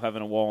seen a half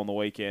having a while on the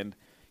weekend,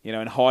 you know,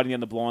 and hiding on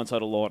the blind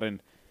side a lot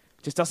and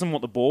just doesn't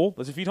want the ball.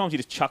 There's a few times he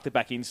just chucked it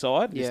back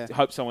inside. Just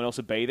hoped someone else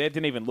would be there.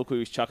 Didn't even look who he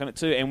was chucking it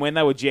to. And when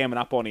they were jamming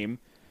up on him,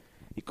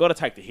 you've got to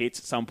take the hits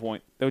at some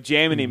point. They were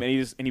jamming him and he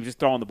was just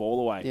throwing the ball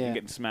away and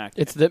getting smacked.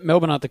 It's that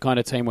Melbourne aren't the kind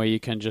of team where you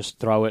can just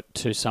throw it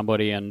to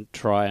somebody and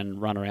try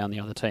and run around the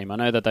other team. I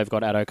know that they've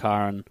got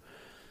Adokar and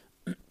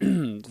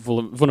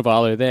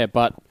Vunivalu there,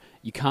 but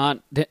you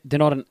can't. They're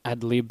not an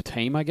ad-lib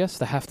team, I guess.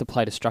 They have to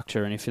play to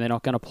structure, and if they're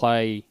not going to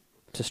play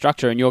to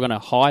structure and you're going to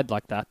hide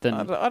like that, then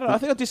I don't know. I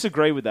think I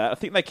disagree with that. I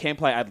think they can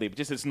play ad-lib,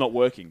 just it's not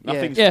working.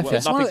 Nothing's fair.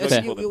 working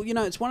for them. You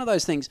know, it's one of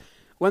those things.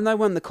 When they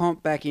won the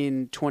comp back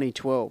in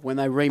 2012, when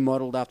they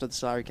remodeled after the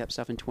salary cap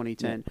stuff in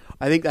 2010,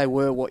 I think they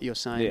were what you're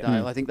saying,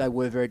 Dale. I think they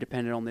were very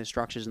dependent on their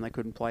structures and they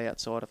couldn't play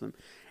outside of them.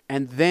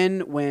 And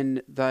then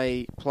when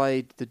they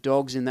played the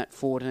Dogs in that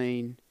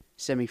 14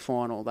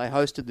 semi-final, they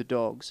hosted the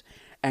Dogs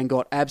and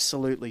got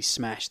absolutely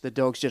smashed. The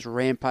Dogs just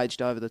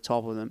rampaged over the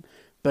top of them,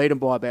 beat them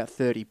by about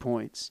 30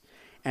 points.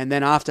 And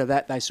then after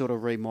that, they sort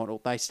of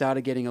remodeled. They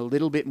started getting a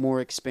little bit more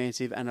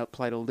expansive and it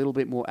played a little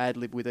bit more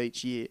ad-lib with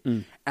each year.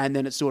 And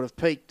then it sort of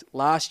peaked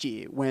last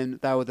year when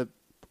they were,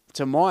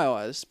 to my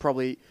eyes,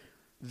 probably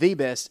the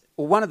best,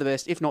 or one of the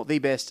best, if not the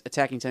best,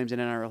 attacking teams in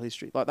NRL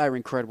history. Like, they were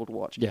incredible to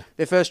watch. Yeah.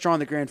 Their first try in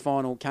the grand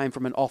final came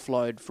from an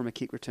offload from a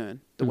kick return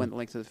that went the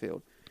length of the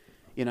field.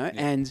 You know,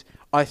 and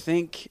I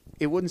think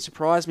it wouldn't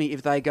surprise me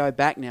if they go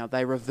back now.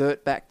 They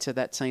revert back to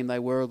that team they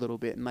were a little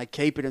bit, and they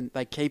keep it in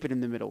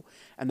the middle,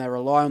 and they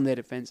rely on their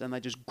defence, and they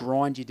just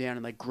grind you down,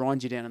 and they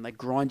grind you down, and they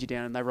grind you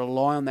down, and they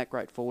rely on that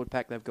great forward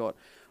pack they've got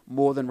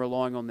more than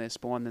relying on their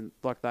spine than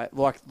like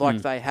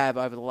they have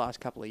over the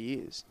last couple of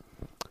years.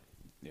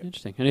 Yeah.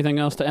 Interesting. Anything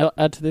else to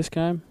add to this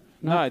game?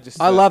 No,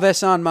 just I love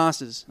Ehsan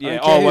Masters. Yeah, I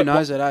don't care who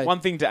knows it. One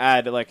thing to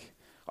add, like,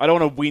 I don't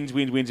want to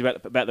whinge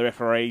about the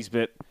referees,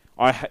 but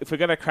if we're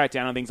going to crack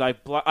down on things, I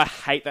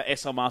hate that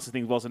SL Masters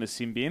thing wasn't a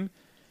sin bin.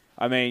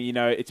 I mean, you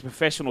know, it's a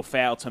professional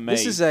foul to me.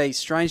 This is a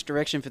strange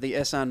direction for the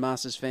Ehsan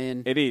Masters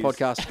fan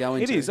podcast to go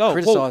into. It is.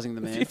 Criticising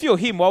the man. If you're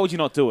him, why would you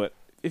not do it?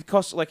 It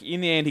cost, like,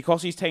 in the end, he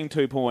cost his team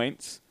 2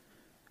 points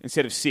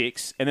instead of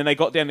 6, and then they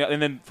got down,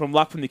 and then from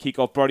luck from the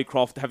kickoff, Brodie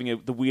Croft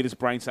having the weirdest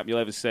brain snap you'll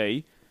ever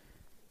see.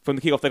 From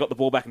the kickoff, they got the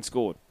ball back and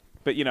scored.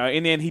 But, you know,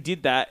 in the end, he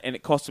did that, and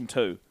it cost him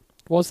 2.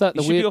 Was that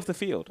he should be off the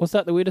field. Was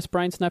that the weirdest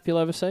brain snap you'll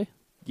ever see?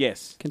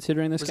 Yes.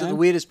 Considering this game? Was it the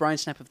weirdest brain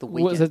snap of the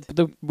weekend? Was it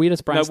the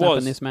weirdest brain snap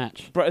in this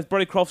match?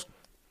 Brodie Croft's...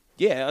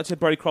 Yeah, I'd say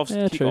Brodie Croft's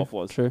kickoff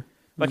was. True.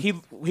 Like, he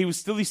was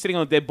still sitting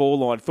on the dead ball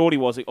line, thought he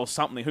was, or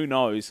something, who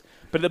knows.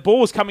 But the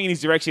ball was coming in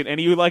his direction, and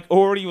he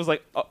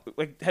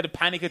had a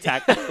panic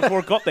attack before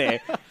it got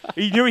there.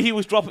 He knew he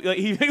was dropping, like,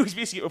 he was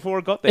missing it before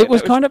it got there. It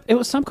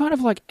was some kind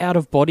of like out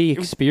of body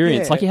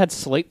experience. Like he had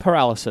sleep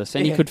paralysis,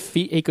 and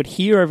he could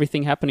hear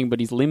everything happening, but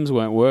his limbs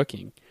weren't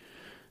working.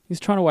 He's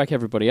trying to wake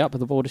everybody up, but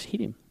the ball just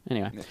hit him.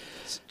 Anyway.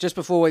 Just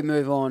before we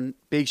move on,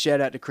 big shout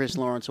out to Chris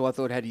Lawrence, who I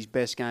thought had his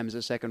best game as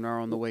a second rower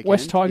on the weekend.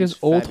 West Tigers'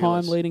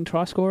 all-time leading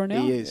try scorer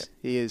now? He is.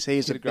 He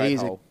is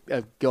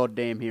a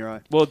goddamn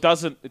hero. Well, it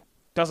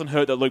doesn't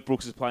hurt that Luke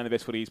Brooks is playing the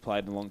best footy he's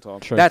played in a long time.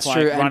 True. That's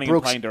true. Running and Brooks,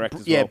 and playing direct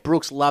as well.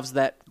 Brooks loves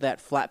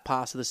that flat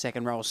pass to the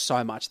second row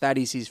so much. That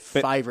is his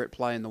favourite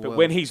play in the world. But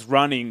when he's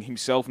running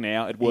himself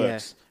now, it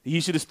works. He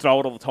used to just throw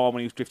it all the time when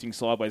he was drifting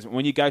sideways.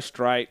 When you go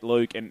straight,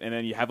 Luke, and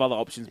then you have other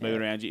options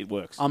moving around you, it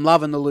works. I'm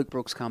loving the Luke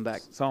Brooks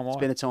comeback. So am I. It's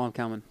been a time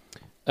coming.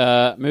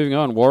 Moving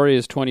on,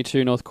 Warriors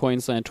 22, North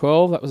Queensland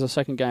 12. That was the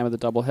second game of the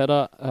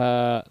doubleheader.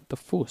 The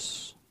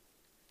Fuss.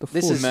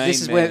 This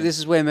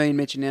is where me and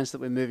Mitch announced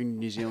that we're moving to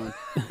New Zealand.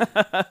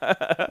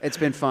 It's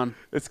been fun.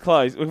 It's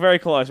close. We're very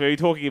close. We're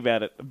talking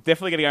about it. I'm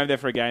definitely going to go over there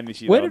for a game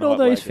this year. Where did all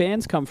those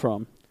fans come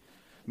from?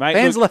 Mate,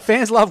 fans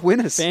love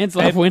winners. Fans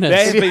love winners.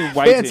 They've been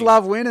waiting. Fans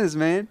love winners,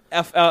 man.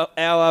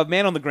 Our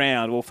man on the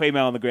ground, or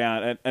female on the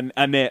ground, and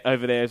Annette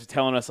over there was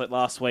telling us like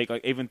last week,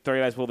 like even 3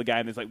 days before the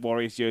game, there's like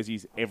Warriors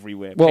jerseys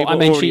everywhere. Well, People I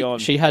mean,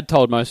 she had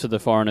told most of the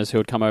foreigners who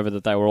had come over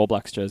that they were All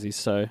Blacks jerseys,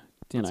 so,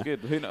 you know. That's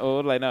good.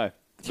 What do they know?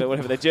 So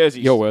whatever, their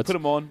jerseys. Your words. Put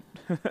them on.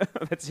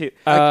 That's it.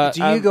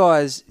 Do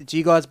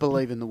you guys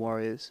believe in the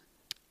Warriors?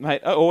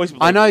 Mate, I always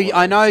believe I know. in the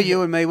I know Warriors.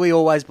 you and me. We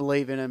always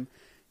believe in them.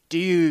 Do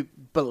you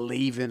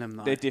believe in them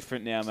though? They're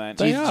different now, man.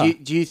 They are.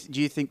 Do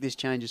you think this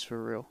changes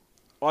for real?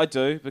 I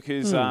do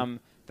because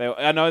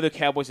I know the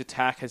Cowboys'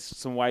 attack has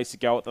some ways to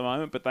go at the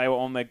moment, but they were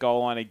on their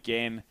goal line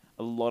again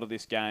a lot of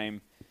this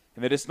game,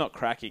 and they're just not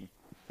cracking.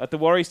 Like the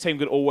Warriors team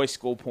could always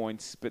score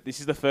points, but this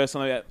is the first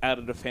time they're out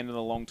of defend in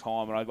a long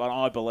time, and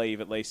I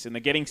believe at least, and they're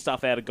getting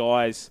stuff out of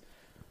guys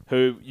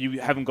who you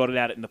haven't got it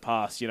out in the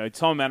past. You know,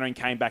 Tom Mannering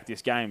came back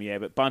this game, yeah,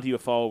 but Bunty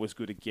Afoa was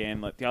good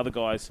again. Like the other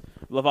guys,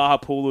 Lavaha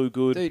Pulu,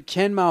 good. Dude,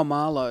 Ken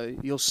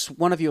Malmalo,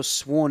 one of your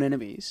sworn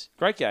enemies,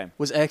 Great game.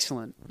 was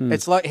excellent.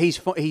 It's like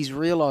he's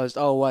realised,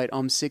 oh wait,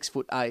 I'm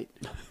 6'8",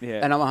 Yeah.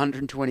 and I'm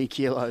 120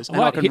 kilos, and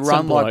might I can hit run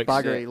some like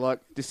blokes, buggery. yeah. Like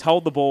Just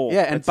hold the ball.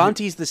 yeah, and That's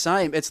Bunty's the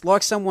same. It's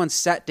like someone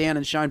sat down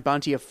and shown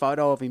Bunty a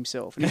photo of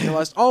himself, and he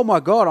realised, oh my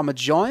god, I'm a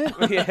giant.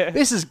 Yeah.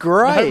 This is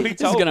Nobody great. This is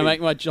told going to me.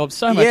 make my job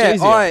so much Yeah,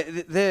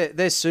 easier.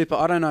 they're super.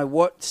 I don't know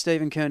what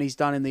Stephen Kearney's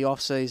done in the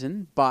off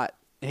season, but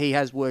he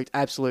has worked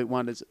absolute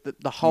wonders.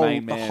 The whole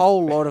Main man.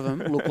 lot of them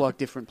look like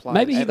different players.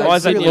 Maybe he And got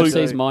Isaac St. Luke-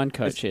 Lucy's mind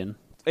coach in.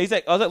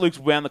 Isaac Luke's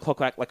round the clock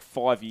back like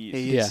 5 years.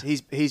 He is. Yeah.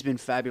 He's been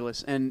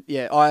fabulous, and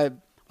yeah,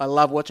 I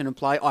love watching him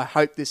play. I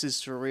hope this is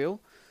surreal,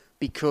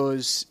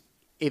 because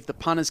if the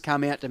punters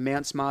come out to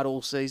Mount Smart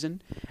all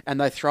season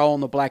and they throw on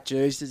the black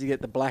jerseys to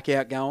get the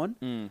blackout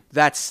going,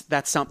 that's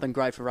something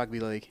great for rugby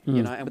league,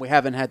 you know. And we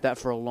haven't had that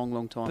for a long,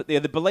 long time. But yeah,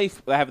 the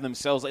belief they have in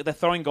themselves, like they're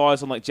throwing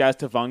guys on like Jazz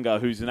Tavunga,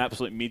 who's an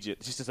absolute midget,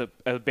 just as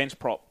a bench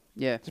prop.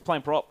 Yeah. Just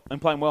playing prop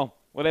and playing well.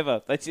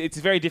 Whatever. It's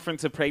very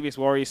different to previous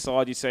Warriors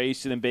side. You say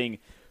used to them being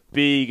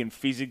big and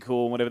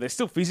physical and whatever. They're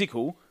still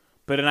physical,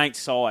 but it ain't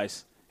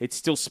size. It's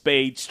still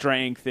speed,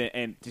 strength,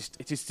 and just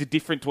it's just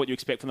different to what you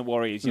expect from the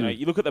Warriors. You know,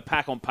 you look at the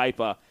pack on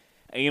paper,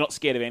 and you're not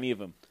scared of any of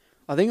them.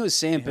 I think it was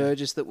Sam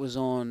Burgess that was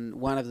on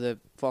one of the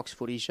Fox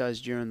Footy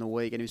shows during the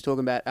week, and he was talking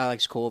about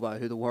Alex Corvo,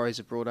 who the Warriors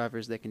have brought over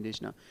as their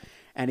conditioner.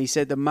 And he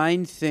said the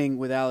main thing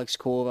with Alex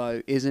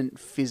Corvo isn't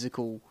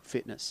physical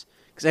fitness,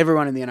 because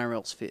everyone in the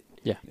NRL's fit.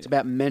 Yeah. It's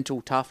about mental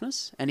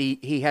toughness, and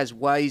he has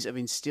ways of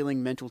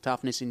instilling mental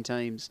toughness in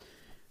teams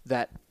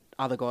that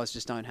other guys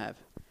just don't have.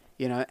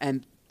 You know,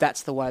 and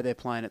that's the way they're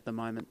playing at the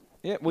moment.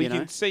 Yeah, well, you know?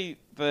 can see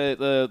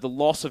the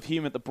loss of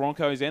him at the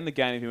Broncos and the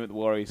gain of him at the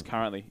Warriors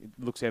currently.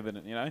 It looks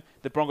evident, you know.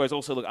 The Broncos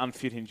also look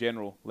unfit in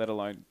general, let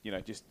alone, you know,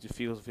 just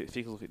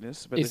physical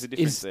fitness. But there's a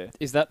difference there.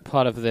 Is that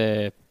part of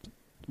their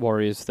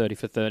Warriors 30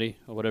 for 30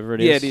 or whatever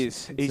it is? Yeah, it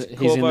is. He's in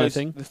Corvo's- that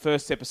thing? The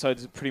first episode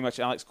is pretty much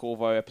Alex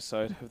Corvo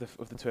episode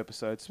of the two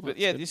episodes. But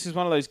yeah, this is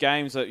one of those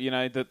games that, you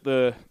know,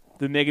 the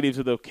negatives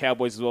of the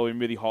Cowboys as well have been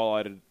really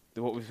highlighted.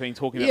 What we've been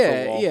talking about for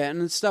a while. Yeah,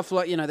 and stuff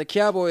like, you know, the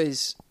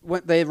Cowboys,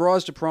 their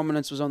rise to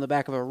prominence was on the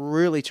back of a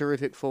really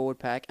terrific forward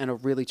pack and a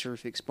really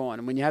terrific spine.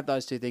 And when you have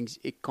those two things,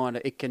 it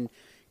can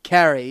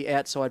carry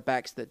outside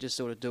backs that just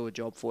sort of do a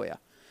job for you.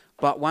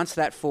 But once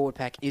that forward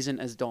pack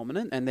isn't as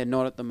dominant, and they're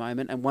not at the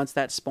moment, and once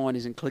that spine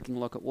isn't clicking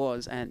like it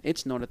was, and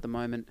it's not at the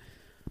moment,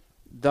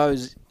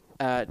 those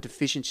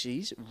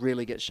deficiencies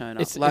really get shown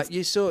up.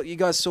 You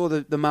guys saw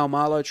the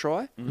Malmalo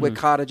try, where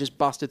Carter just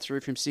busted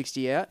through from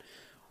 60 out.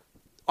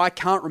 I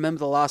can't remember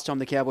the last time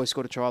the Cowboys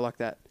scored a try like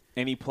that.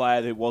 Any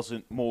player that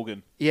wasn't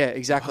Morgan. Yeah,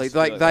 exactly.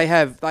 Busted They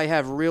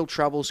have real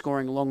trouble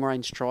scoring long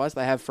range tries.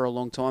 They have for a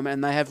long time,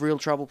 and they have real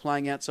trouble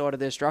playing outside of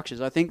their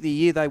structures. I think the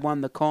year they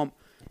won the comp,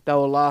 they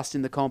were last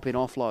in the comp in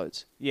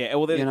offloads. Yeah,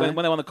 well, You know?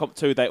 when they won the comp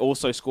too, they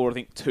also scored, I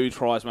think, 2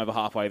 tries from over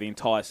halfway the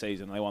entire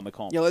season. They won the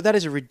comp. Yeah, that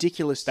is a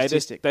ridiculous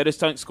statistic. They just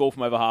don't score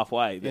from over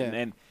halfway. Yeah.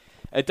 And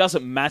it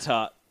doesn't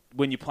matter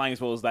when you're playing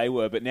as well as they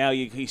were, but now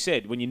you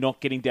said when you're not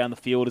getting down the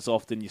field as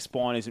often, your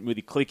spine isn't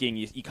really clicking,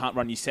 you can't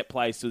run your set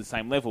plays to the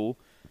same level,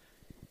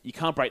 you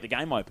can't break the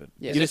game open.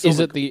 Yeah. Is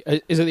it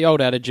the old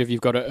adage of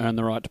you've got to earn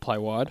the right to play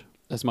wide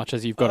as much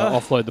as you've got to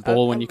offload the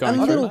ball when you're going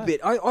a through? little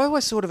bit. I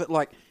always thought of it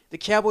like the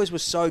Cowboys were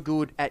so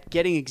good at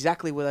getting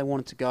exactly where they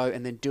wanted to go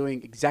and then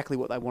doing exactly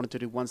what they wanted to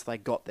do once they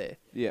got there.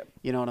 Yeah.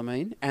 You know what I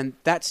mean? And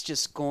that's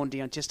just gone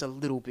down just a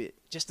little bit.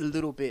 Just a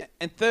little bit.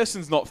 And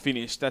Thurston's not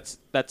finished. That's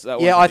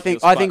Yeah, I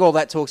think all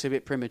that talk's a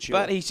bit premature.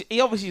 But he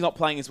obviously is not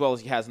playing as well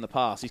as he has in the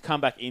past. He's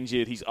come back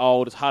injured. He's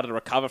old. It's harder to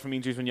recover from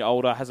injuries when you're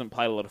older. Hasn't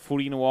played a lot of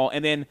footy in a while.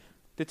 And then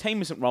the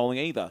team isn't rolling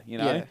either. You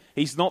know, Yeah.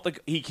 he's not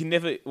he can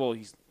never. Well,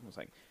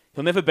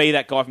 he'll never be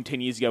that guy from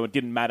 10 years ago. It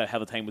didn't matter how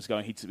the team was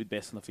going. He'd be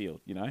best on the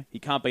field. You know, he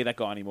can't be that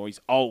guy anymore. He's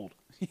old.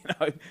 You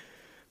know.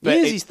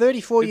 He's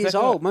 34 years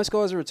Exactly old. right. Most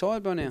guys are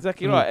retired by now.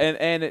 Exactly right.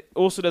 And it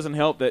also doesn't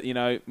help that, you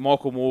know,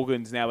 Michael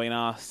Morgan's now been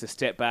asked to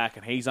step back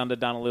and he's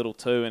underdone a little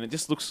too. And it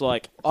just looks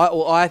like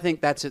I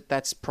think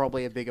that's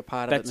probably a bigger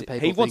part of it than people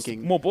he wants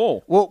thinking. more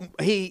ball. Well,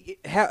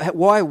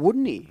 why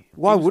wouldn't he?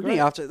 Why was wouldn't he?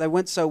 great. After they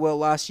went so well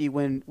last year,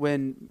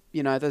 when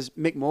you know, there's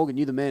Mick Morgan,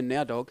 you the man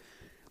now, dog.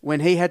 When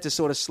he had to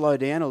sort of slow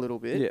down a little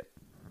bit, Yeah.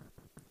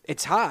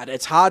 it's hard.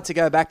 It's hard to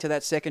go back to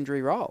that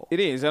secondary role. It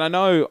is, and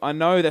I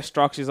know their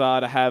structures are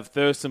to have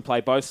Thurston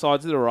play both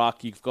sides of the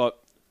ruck. You've got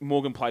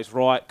Morgan plays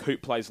right,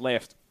 Coop plays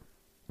left.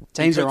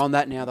 Teams are on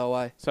that now, though,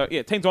 eh? So,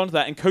 yeah, teams are onto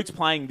that. And Coote's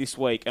playing this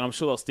week, and I'm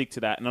sure they'll stick to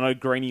that. And I know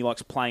Greeny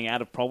likes playing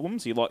out of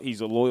problems.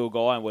 He's a loyal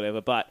guy and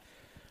whatever. But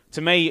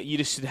to me, you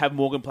just should have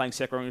Morgan playing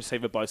second row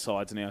receiver both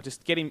sides now.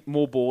 Just get him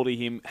more ball to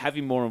him, have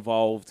him more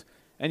involved.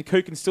 And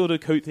Coote can still do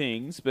Coote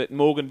things, but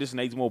Morgan just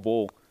needs more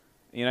ball.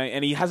 You know,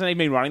 and he hasn't even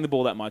been running the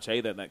ball that much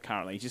either. That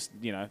currently, just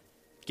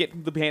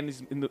get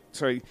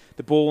the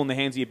ball in the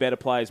hands of your better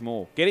players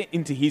more. Get it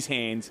into his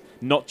hands,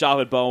 not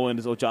Jarvid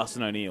Bowen's or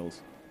Justin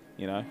O'Neill's.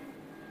 You know,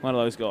 one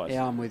of those guys.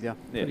 Yeah, I'm with you.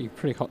 Yeah.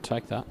 Pretty hot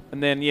take that.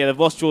 And then they've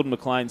lost Jordan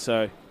McLean,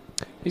 so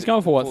he's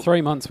going for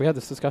 3 months. We had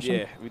this discussion.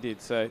 yeah, we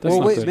did. So That's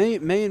not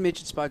good. me and Mitch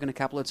had spoken a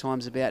couple of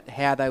times about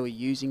how they were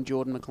using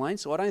Jordan McLean,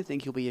 so I don't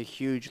think he'll be a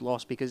huge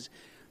loss because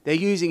they're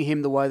using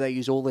him the way they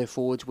use all their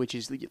forwards, which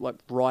is like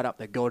right up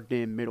the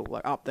goddamn middle,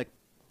 like up the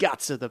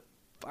guts of the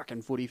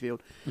fucking footy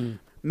field.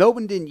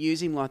 Melbourne didn't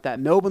use him like that.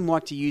 Melbourne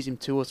liked to use him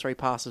 2 or 3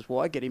 passes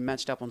wide, get him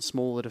matched up on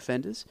smaller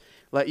defenders.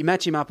 Like you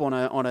match him up on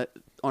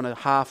a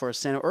half or a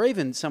centre, or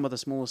even some of the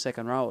smaller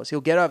second rowers.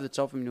 He'll get over the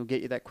top of him and he'll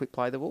get you that quick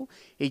play the ball.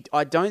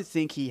 I don't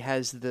think he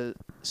has the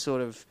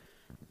sort of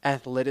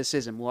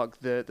athleticism, like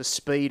the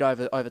speed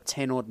over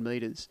 10 odd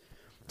metres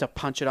to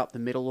punch it up the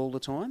middle all the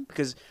time.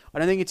 Because I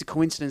don't think it's a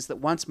coincidence that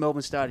once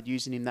Melbourne started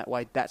using him that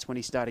way, that's when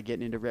he started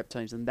getting into rep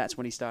teams, and that's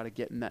when he started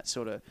getting that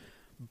sort of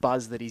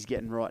buzz that he's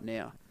getting right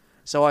now.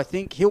 So I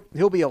think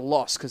he'll be a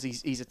loss because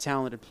he's a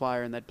talented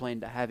player and they'd plan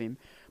to have him,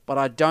 but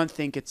I don't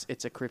think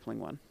it's a crippling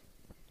one.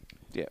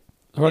 yeah.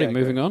 Alrighty, Yeah,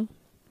 moving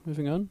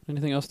on.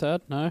 Anything else to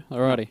add? No?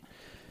 Alrighty.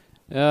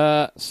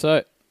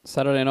 So,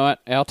 Saturday night,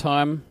 our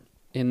time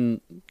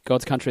in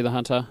God's Country, the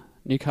Hunter.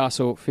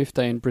 Newcastle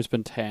 15,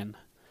 Brisbane 10.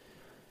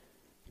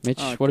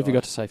 Mitch, what have you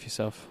got to say for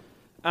yourself?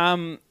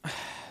 I'm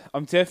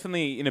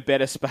definitely in a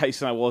better space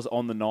than I was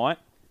on the night.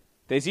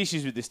 There's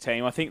issues with this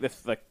team. I think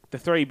the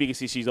 3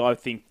 biggest issues I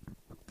think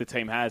the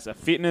team has are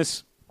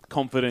fitness,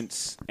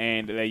 confidence,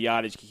 and their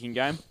yardage kicking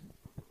game.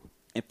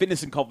 And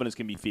fitness and confidence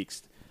can be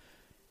fixed.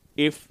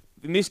 If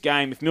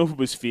Milford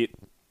was fit,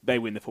 they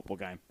win the football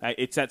game.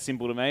 It's that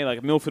simple to me.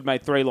 Like Milford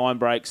made 3 line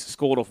breaks,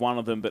 scored off one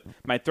of them, but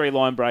made 3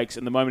 line breaks,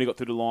 and the moment he got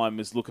through the line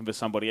was looking for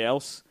somebody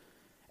else,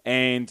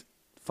 and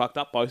fucked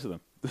up both of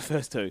them, the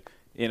first 2.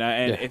 You know,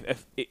 and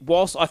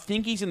whilst I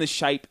think he's in the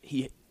shape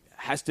he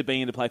has to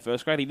be in to play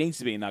first grade, he needs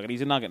to be a Nugget.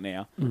 He's a Nugget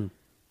now.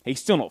 He's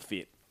still not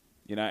fit.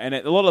 You know, and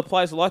a lot of the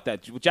players are like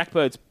that. Jack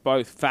Bird's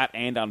both fat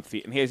and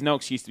unfit, and he has no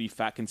excuse to be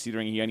fat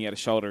considering he only had a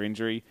shoulder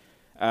injury.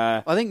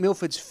 I think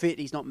Milford's fit.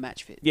 He's not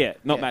match fit. Yeah,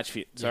 match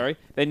fit, sorry.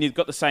 Yeah. Then you've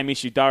got the same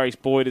issue. Darius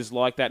Boyd is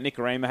like that.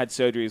 Nicarima had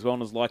surgery as well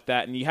and was like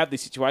that. And you have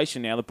this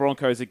situation now. The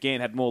Broncos, again,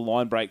 had more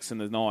line breaks than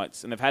the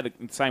Knights. And they've had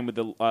the same with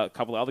the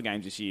couple of other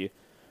games this year.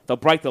 They'll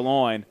break the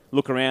line,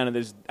 look around, and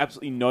there's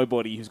absolutely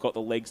nobody who's got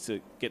the legs to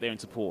get there and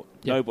support.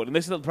 Yep. Nobody.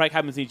 Unless the break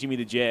happens near Jimmy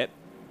the Jet,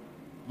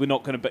 we're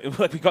not going to...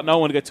 we've got no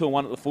one to go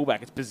 2-1 at the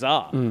fullback. It's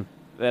bizarre.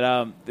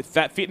 That the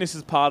fitness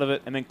is part of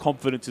it, and then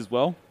confidence as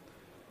well.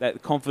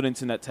 That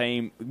confidence in that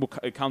team,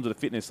 it comes with the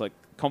fitness, like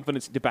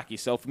confidence to back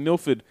yourself.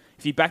 Milford,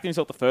 if he backed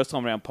himself the first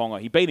time around Ponga,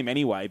 he beat him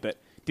anyway, but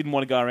didn't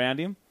want to go around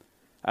him.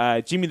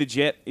 Jimmy the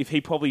Jet, if he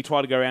probably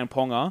tried to go around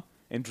Ponga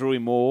and drew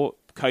him more,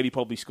 Cody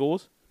probably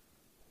scores.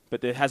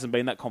 But there hasn't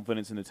been that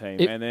confidence in the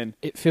team.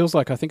 It feels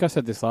like, I think I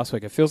said this last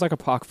week, it feels like a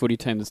park footy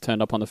team that's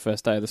turned up on the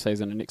first day of the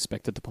season and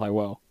expected to play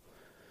well.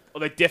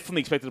 Well, they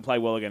definitely expected to play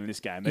well again in this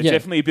game. There's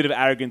definitely a bit of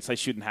arrogance they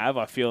shouldn't have,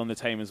 I feel, in the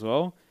team as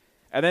well.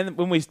 And then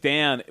when we're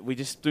down, we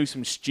just do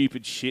some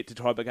stupid shit to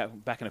try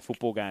back in a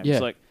football game. Yeah.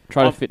 It's like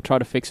try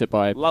to fix it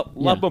by... Love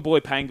my boy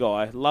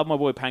Pangai.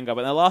 But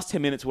in the last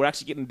 10 minutes, we're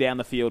actually getting down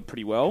the field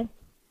pretty well.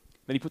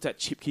 Then he puts that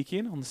chip kick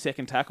in on the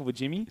second tackle with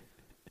Jimmy.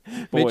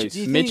 Boys.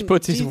 Mitch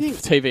puts his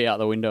TV out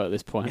the window at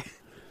this point.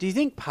 Do you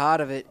think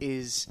part of it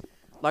is,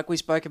 like we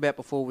spoke about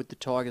before with the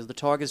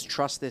Tigers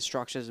trust their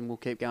structures and will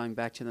keep going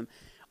back to them.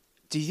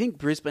 Do you think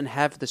Brisbane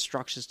have the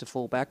structures to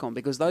fall back on?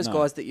 Because those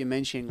guys that you're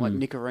mentioning, like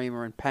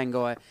Nicarima and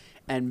Pangai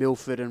and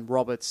Milford and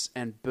Roberts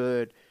and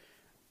Bird,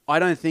 I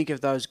don't think of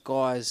those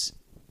guys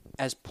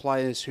as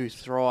players who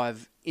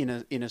thrive in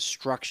a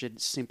structured,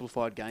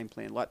 simplified game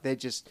plan. Like they're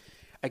just,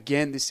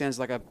 again, this sounds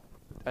like a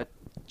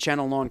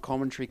Channel 9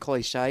 commentary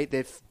cliche.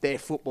 They're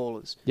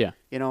footballers. Yeah.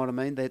 You know what I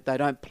mean? They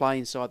don't play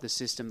inside the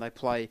system. They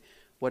play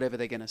whatever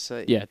they're going to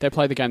see. Yeah, they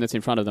play the game that's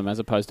in front of them as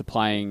opposed to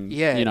playing,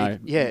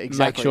 exactly.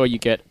 Make sure you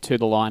get to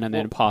the line and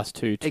then pass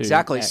to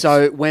exactly. X.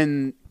 So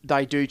when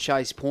they do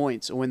chase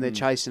points or when they're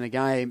chasing a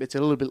game, it's a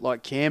little bit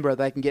like Canberra.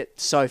 They can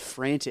get so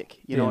frantic,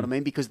 you know what I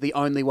mean? Because the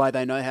only way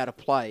they know how to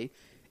play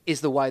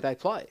is the way they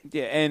play.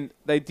 Yeah, and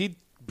they did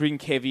bring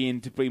Kevy in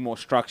to be more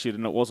structured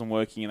and it wasn't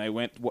working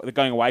and they're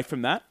going away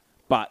from that.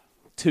 But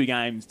 2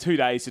 days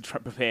to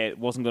prepare, it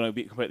wasn't going to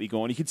be completely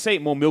gone. You could see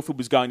it more. Milford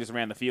was going just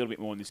around the field a bit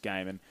more in this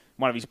game, and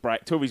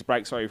two of his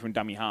breaks from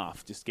dummy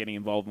half, just getting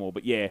involved more.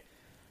 But yeah,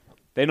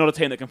 they're not a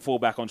team that can fall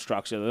back on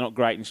structure. They're not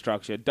great in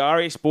structure.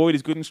 Darius Boyd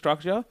is good in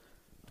structure.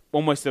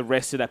 Almost the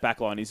rest of that back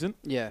line isn't.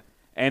 Yeah.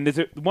 And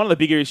there's one of the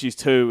bigger issues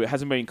too. It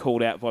hasn't been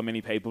called out by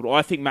many people. But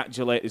I think Matt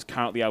Gillette is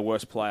currently our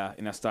worst player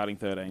in our starting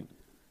 13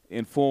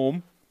 in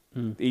form.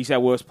 He's our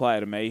worst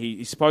player to me.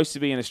 He's supposed to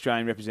be an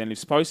Australian representative,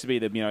 supposed to be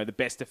the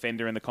best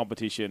defender in the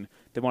competition,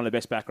 one of the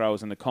best back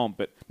rowers in the comp.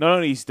 But not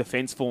only is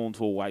defence fallen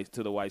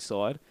to the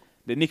wayside,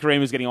 that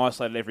Nikorima's getting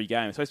isolated every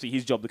game. It's supposed to be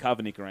his job to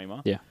cover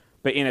Nikorima. Yeah.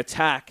 But in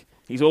attack,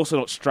 he's also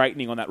not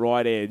straightening on that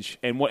right edge.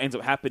 And what ends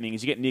up happening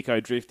is you get Nico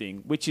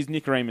drifting, which is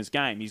Nikorima's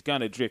game. He's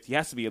going to drift. He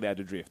has to be allowed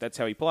to drift. That's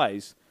how he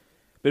plays.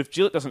 But if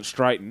Gillett doesn't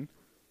straighten,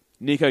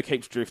 Nico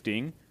keeps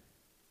drifting,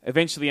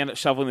 eventually end up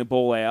shoveling the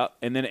ball out,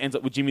 and then it ends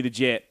up with Jimmy the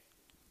Jet,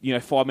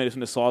 5 metres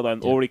from the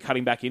sideline, already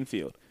cutting back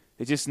infield.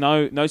 There's just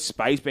no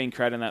space being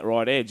created on that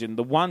right edge. And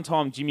the one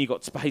time Jimmy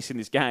got space in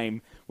this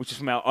game, which is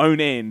from our own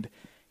end,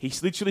 he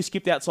literally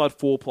skipped outside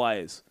 4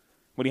 players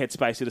when he had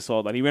space at the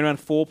sideline. He went around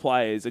 4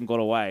 players and got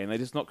away, and they're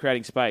just not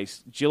creating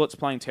space. Gillett's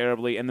playing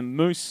terribly, and the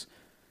Moose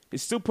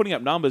is still putting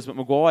up numbers, but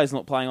Maguire's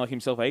not playing like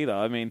himself either.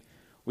 I mean,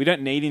 we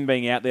don't need him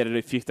being out there to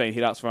do 15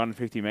 hit-ups for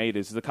 150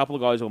 metres. There's a couple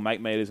of guys who will make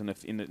metres in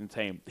the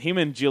team. Him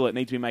and Gillett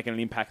need to be making an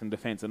impact in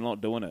defence, and they're not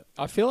doing it.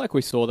 I feel like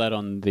we saw that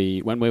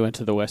when we went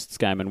to the Wests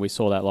game and we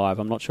saw that live.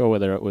 I'm not sure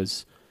whether it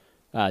was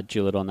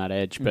Gillett on that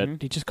edge,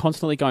 but he's just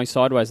constantly going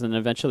sideways, and then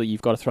eventually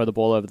you've got to throw the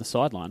ball over the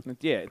sideline.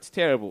 Yeah, it's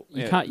terrible.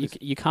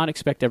 You can't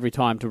expect every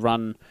time to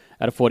run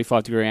at a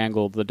 45-degree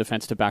angle the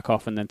defence to back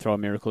off and then throw a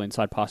miracle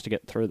inside pass to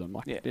get through them.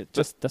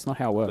 That's not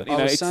how it works. But,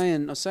 I was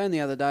saying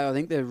the other day, I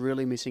think they're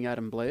really missing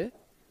Adam Blair.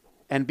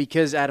 And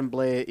because Adam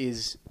Blair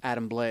is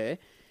Adam Blair,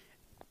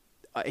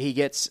 he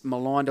gets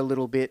maligned a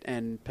little bit,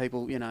 and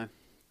people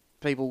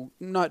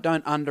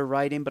don't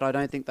underrate him, but I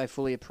don't think they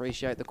fully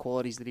appreciate the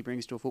qualities that he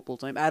brings to a football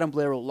team. Adam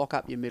Blair will lock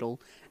up your middle.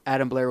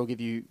 Adam Blair will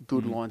give you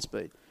good line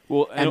speed.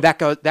 Well, and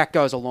that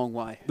goes a long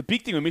way. The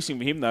big thing we're missing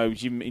with him, though,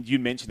 you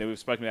mentioned that we've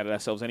spoken about it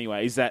ourselves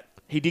anyway, is that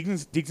he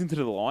digs into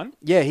the line.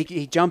 Yeah,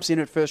 he jumps in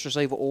at first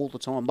receiver all the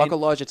time, like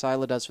Elijah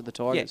Taylor does for the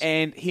Tigers. Yeah,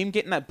 and him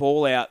getting that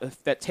ball out,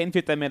 that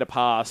 10-15 metre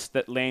pass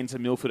that lands a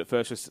Milford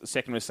at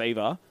second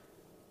receiver,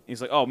 he's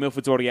like, oh,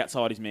 Milford's already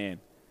outside his man.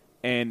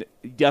 And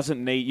you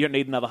don't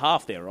need another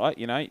half there, right?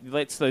 He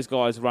lets those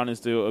guys, runners,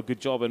 do a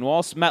good job. And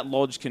whilst Matt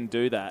Lodge can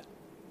do that,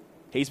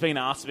 he's been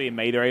asked to be a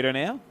meter eater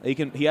now.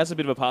 He has a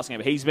bit of a passing game,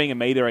 but he's being a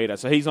meter eater,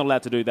 so he's not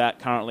allowed to do that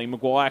currently.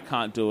 Maguire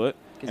can't do it.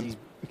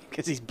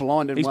 Because he's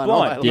blind in he's one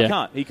blind.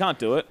 eye. He can't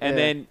do it. And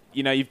then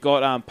you've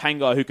got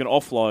Pangai who can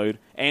offload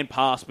and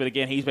pass, but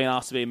again he's been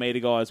asked to be a meter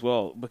guy as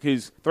well.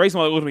 Because the reason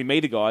why they want to be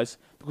meter guys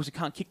because he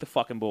can't kick the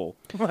fucking ball.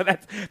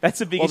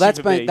 that's a big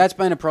issue for me. That's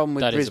been a problem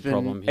with that Brisbane. Is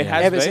a problem, yeah. It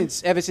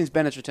has ever since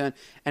Bennett's return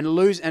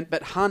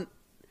but Hunt,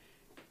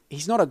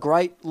 he's not a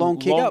great long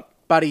kicker,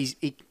 but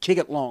he kick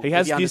it long. He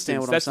has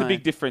distance. That's the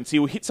big difference. He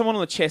will hit someone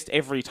on the chest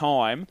every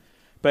time.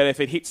 But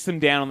if it hits them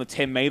down on the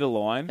 10-metre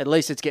line... At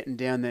least it's getting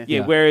down there.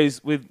 Yeah,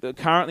 whereas with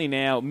currently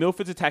now,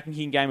 Milford's attacking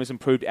kicking game has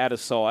improved out of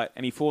sight,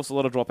 and he forced a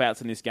lot of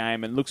dropouts in this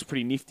game and looks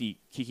pretty nifty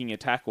kicking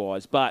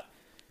attack-wise. But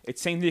it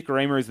seems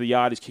Nikorima is the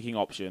yardage kicking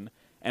option,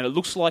 and it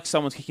looks like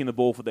someone's kicking the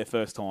ball for their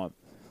first time.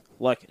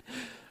 Like,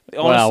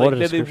 honestly,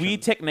 there's a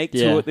weird technique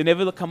to it. They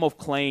never come off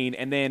clean,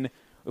 and then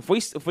if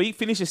we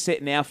finish a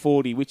set now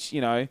 40, which,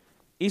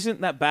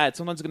 isn't that bad.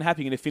 Sometimes it's going to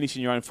happen. You're going to finish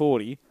in your own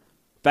 40.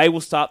 They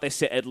will start their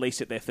set at least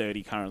at their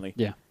 30 currently.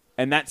 Yeah.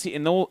 And that's it.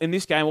 In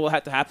this game, all that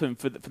had to happen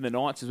for the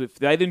Knights is if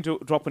they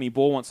didn't drop any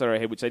ball once they were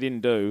ahead, which they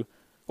didn't do,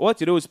 all they had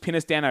to do was pin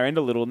us down our end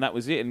a little, and that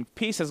was it. And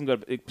Pearce hasn't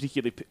got a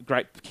particularly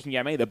great kicking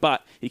game either,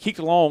 but he kicked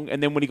long,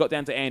 and then when he got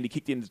down to end, he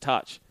kicked into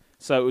touch.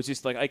 So it was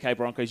just like, okay,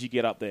 Broncos, you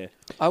get up there.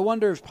 I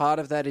wonder if part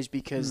of that is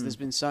because there's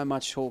been so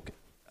much talk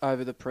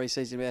over the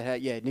preseason about how,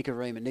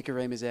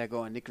 Nikorima's our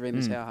guy,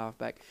 Nikorima's our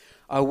halfback.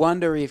 I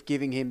wonder if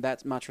giving him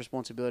that much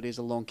responsibility as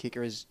a long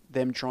kicker is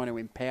them trying to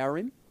empower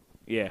him.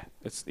 Yeah,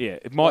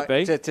 it might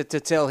be to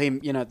tell him,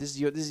 this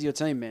is your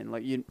team, man.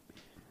 Like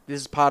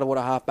this is part of what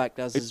a halfback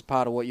does. This is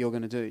part of what you're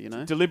going to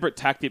do. Deliberate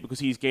tactic because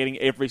he's getting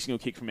every single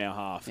kick from our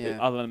half,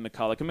 other than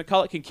McCulloch. And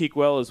McCulloch can kick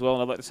well as well,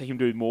 and I'd like to see him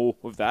do more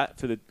with that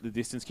for the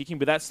distance kicking.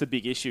 But that's the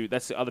big issue.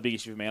 That's the other big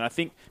issue for me. And I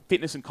think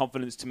fitness and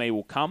confidence to me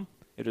will come.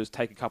 It'll just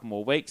take a couple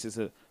more weeks. There's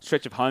a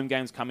stretch of home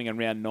games coming in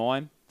round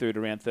 9 through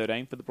to round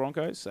 13 for the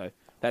Broncos, so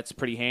that's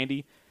pretty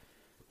handy.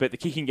 But the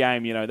kicking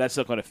game, that's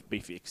not going to be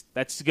fixed.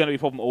 That's going to be a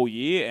problem all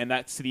year, and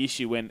that's the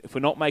issue if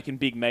we're not making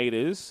big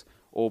meters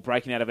or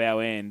breaking out of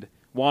our end,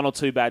 1 or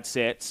 2 bad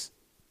sets,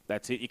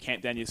 that's it. You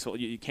camp down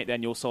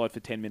your side for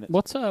 10 minutes.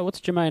 What's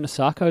Jermaine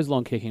Asako's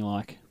long kicking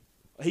like?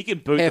 He can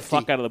boot the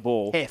fuck out of the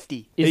ball.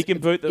 Hefty. He can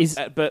boot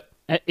but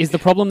is the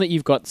problem that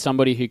you've got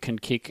somebody who can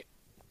kick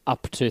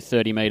up to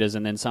 30 metres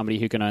and then somebody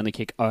who can only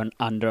kick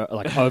under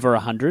over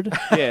 100?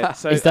 Yeah.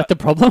 So is that the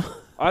problem?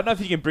 I don't know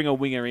if you can bring a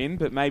winger in,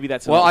 but maybe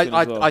that's an well. option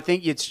as well. I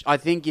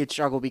think you'd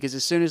struggle because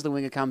as soon as the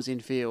winger comes in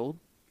field,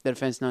 the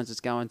defence knows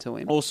it's going to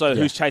him. Also,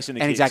 who's chasing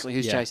the kicks? Exactly,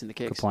 who's chasing the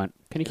kicks. Good point.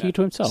 Can he kick it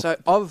to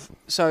himself?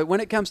 So when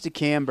it comes to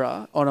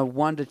Canberra, on a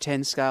 1 to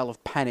 10 scale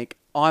of panic,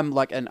 I'm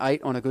like an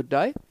 8 on a good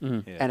day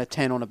and a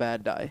 10 on a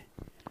bad day.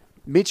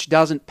 Mitch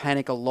doesn't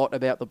panic a lot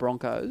about the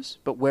Broncos,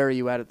 but where are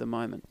you at the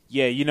moment?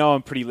 Yeah,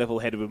 I'm pretty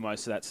level-headed with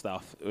most of that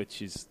stuff,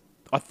 which is...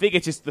 I think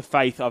it's just the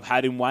faith I've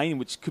had in Wayne,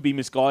 which could be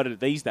misguided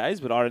these days,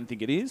 but I don't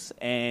think it is.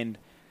 And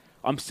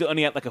I'm still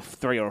only at like a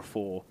 3 or a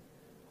 4.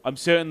 I'm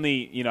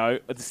certainly,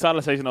 at the start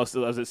of the season, I was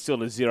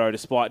still at a 0,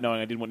 despite knowing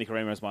I didn't want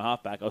Nikorima as my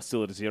halfback. I was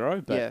still at a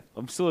 0, but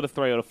I'm still at a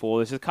 3 or a 4.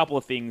 There's a couple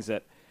of things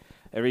that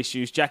are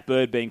issues. Jack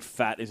Bird being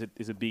fat is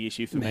a big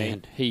issue for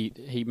me.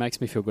 He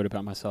makes me feel good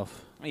about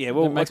myself. Yeah,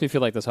 well, it makes me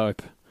feel like there's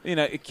hope.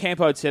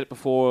 Campo had said it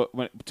before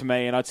to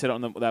me, and I'd said it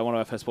on one of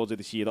our first pods of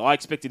this year, that I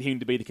expected him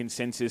to be the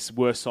consensus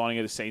worst signing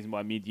of the season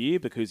by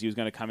mid-year because he was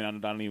going to come in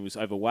underdone and he was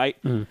overweight.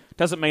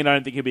 Doesn't mean I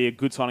don't think he'll be a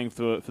good signing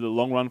for the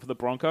long run for the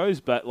Broncos,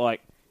 but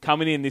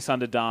coming in this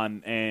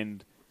underdone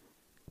and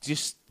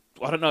just,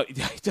 I don't know, he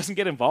doesn't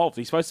get involved.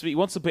 He wants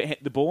to put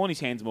the ball in his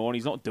hands more, and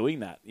he's not doing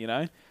that,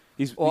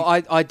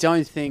 I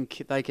don't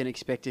think they can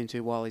expect him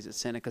to while he's at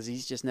centre because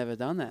he's just never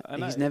done that.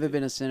 He's never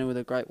been a centre with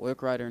a great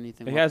work rate or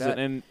anything like that.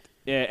 He hasn't,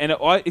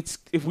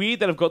 it's weird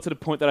that I've got to the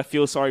point that I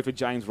feel sorry for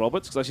James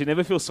Roberts because I should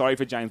never feel sorry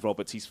for James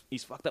Roberts.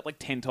 He's fucked up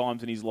 10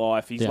 times in his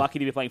life. He's lucky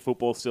to be playing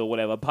football still,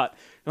 whatever. But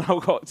when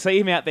I see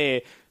him out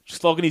there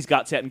slogging his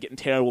guts out and getting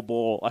terrible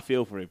ball, I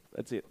feel for him.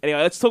 That's it.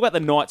 Anyway, let's talk about the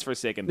Knights for a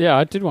second. Yeah,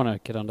 I did want to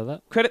get under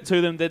that. Credit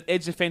to them. The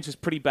edge defence was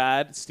pretty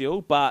bad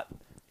still, but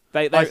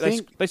they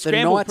the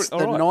scrambled.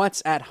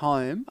 Knights at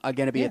home are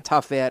going to be a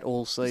tough out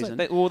all season.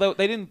 They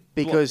didn't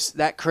because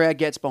that crowd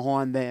gets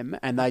behind them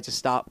and they just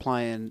start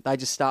playing. They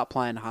just start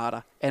playing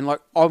harder. And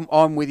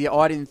I'm with you.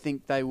 I didn't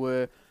think they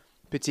were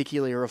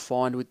particularly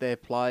refined with their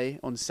play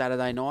on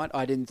Saturday night.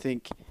 I didn't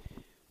think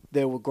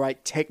there were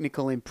great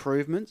technical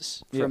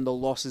improvements from the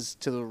losses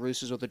to the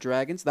Roosters or the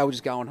Dragons. They were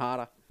just going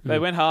harder. They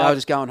went hard. They were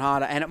just going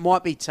harder, and it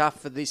might be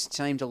tough for this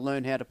team to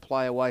learn how to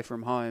play away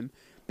from home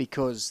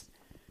because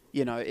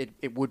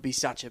it would be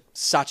such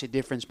a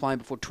difference playing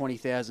before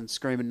 20,000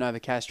 screaming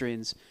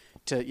Novocastrians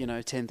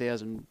to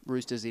 10,000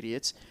 Roosters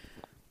idiots.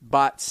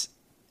 But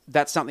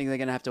that's something they're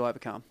going to have to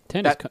overcome.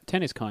 10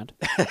 is kind.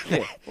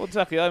 Yeah, well,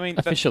 exactly. I mean,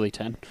 officially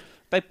 10.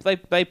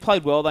 They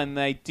played well, then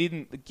they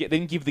didn't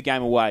give the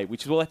game away,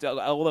 which is all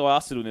they were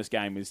asked to do in this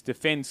game is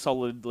defend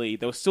solidly.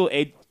 There were still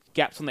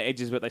gaps on the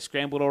edges, but they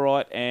scrambled all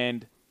right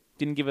and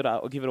didn't give it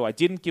away.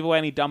 Didn't give away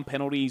any dumb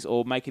penalties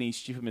or make any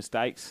stupid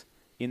mistakes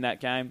in that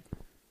game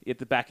at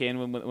the back end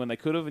when they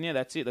could have. And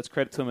that's it. That's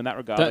credit to them in that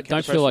regard.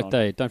 Don't feel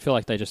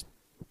like they just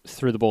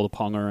threw the ball to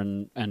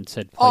Ponga and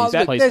said,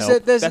 please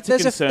help. There's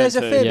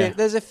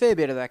a fair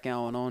bit of that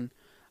going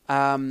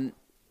on.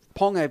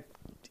 Ponga,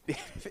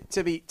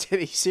 to be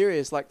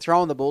serious,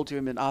 throwing the ball to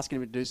him and asking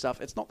him to do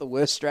stuff, it's not the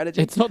worst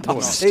strategy. It's not the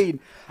worst.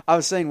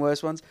 I've seen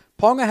worse ones.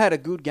 Ponga had a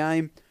good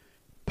game.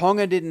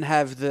 Ponga didn't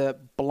have the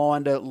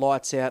blinder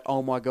lights out,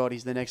 oh my God,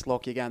 he's the next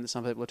Lockyer game that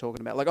some people are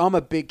talking about. I'm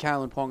a big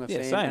Kalen Ponga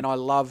fan, same. and I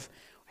love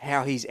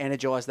how he's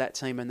energised that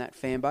team and that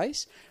fan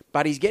base.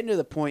 But he's getting to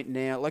the point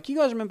now, you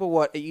guys remember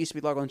what it used to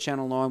be like on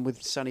Channel 9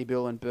 with Sonny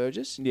Bill and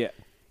Burgess? Yeah.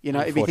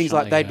 It'd be things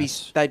like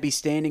they'd be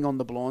standing on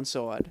the blind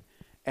side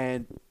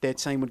and their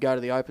team would go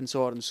to the open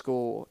side and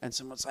score, and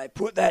someone would say,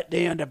 put that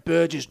down to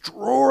Burgess,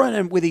 drawing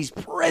him with his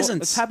presence.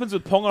 This happens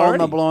with Ponga on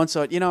the blind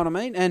side. You know what I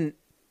mean? And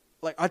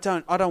I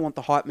don't want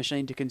the hype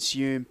machine to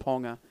consume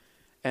Ponga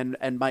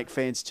and make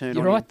fans turn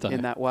on him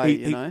in that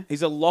way.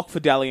 He's a lock for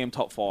Dally M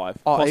top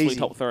 5, possibly easy.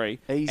 top 3,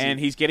 easy. And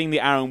he's getting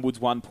the Aaron Woods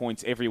 1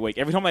 points every week.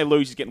 Every time they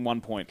lose, he's getting 1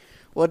 point.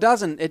 Well, it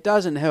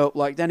doesn't help.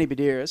 Danny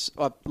Badiris,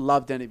 I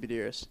love Danny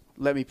Badiris.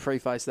 Let me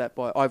preface that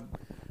by I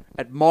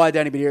admire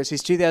Danny Badiris.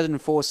 His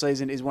 2004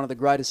 season is one of the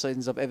greatest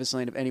seasons I've ever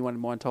seen of anyone in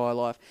my entire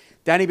life.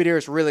 Danny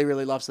Badiris really,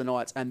 really loves the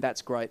Knights, and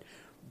that's great.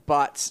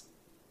 But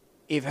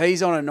if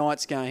he's on a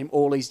Knights game,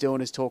 all he's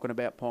doing is talking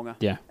about Ponga.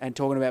 Yeah. And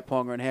talking about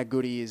Ponga and how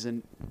good he is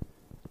and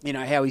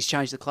how he's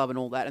changed the club and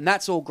all that. And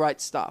that's all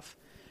great stuff.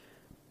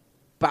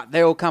 But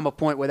there will come a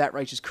point where that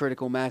reaches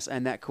critical mass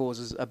and that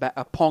causes a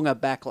Ponga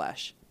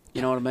backlash.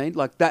 You know what I mean?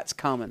 That's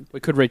coming. We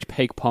could reach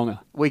peak Ponga.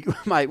 We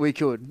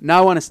could.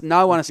 No one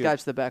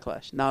escapes the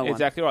backlash. No one.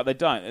 Exactly right. They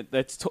don't.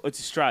 It's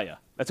Australia.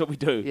 That's what we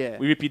do. Yeah.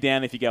 We rip you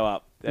down if you go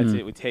up. That's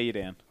it. We tear you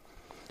down.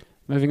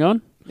 Moving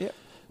on? Yep.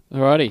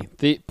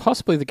 Alrighty.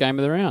 Possibly the game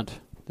of the round.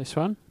 This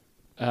one.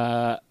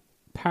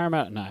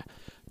 Parramatta, no.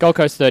 Gold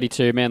Coast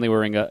 32, Manly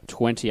Warringah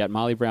 20 at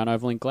Marley Brown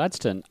Oval in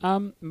Gladstone.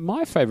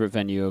 My favourite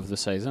venue of the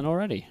season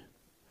already.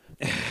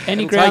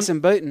 Any ground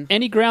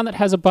that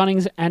has a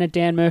Bunnings and a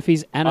Dan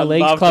Murphy's and a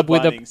Leagues Club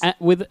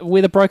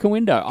with a broken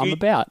window, I'm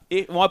about.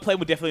 My plan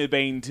would definitely have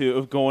been to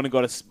have gone and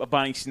got a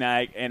Bunnings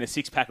snag and a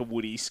 6-pack of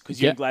Woodies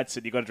because you're in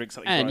Gladstone, you've got to drink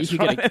something. And gross, you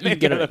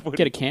can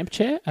get a camp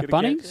chair at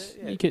Bunnings.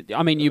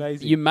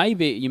 You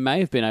may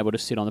have been able to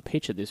sit on the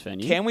pitch at this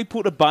venue. Can we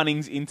put a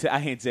Bunnings into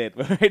ANZ?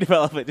 We're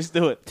redevelop it. Just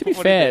do it. To be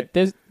fair,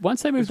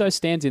 once they move those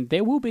stands in,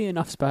 there will be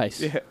enough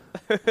space. Yeah,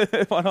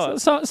 why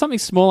not? So, something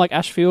small like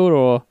Ashfield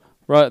or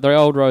the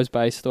old Rose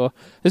Bay store.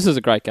 This is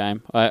a great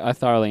game. I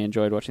thoroughly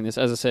enjoyed watching this.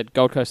 As I said,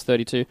 Gold Coast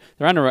 32.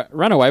 They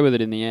ran away with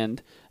it in the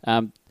end.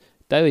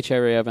 Daly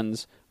Cherry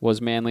Evans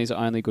was Manly's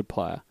only good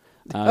player.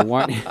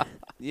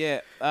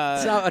 Yeah.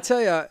 So I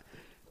tell you,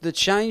 the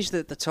change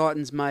that the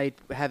Titans made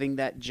having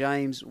that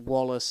James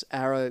Wallace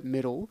arrow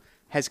middle,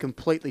 has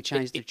completely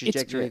changed the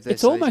trajectory of their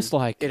It's season. almost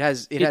like it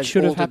has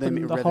should have altered them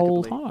happened the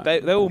whole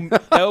irrevocably. time.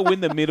 They'll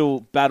win the middle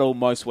battle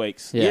most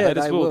weeks. Yeah. They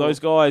just they will. will. Those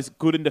guys,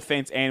 good in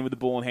defence and with the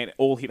ball in hand,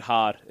 all hit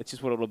hard. It's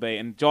just what it'll be.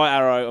 And Jai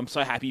Arrow, I'm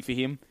so happy for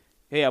him.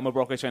 Yeah, I'm a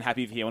Broncos fan,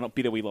 happy for him. I'm not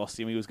bitter we lost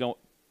him.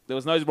 There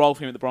was no role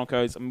for him at the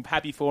Broncos. I'm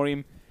happy for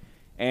him.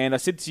 And I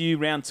said to you,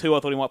 round 2, I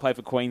thought he might play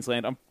for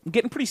Queensland. I'm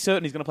getting pretty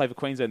certain he's going to play for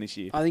Queensland this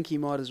year. I think he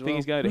might as I well. think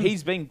he's going to.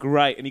 He's been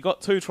great, and he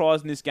got 2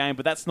 tries in this game,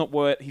 but that's not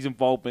where his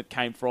involvement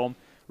came from.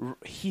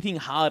 Hitting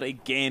hard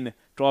again,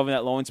 driving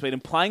that line speed,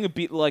 and playing a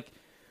bit like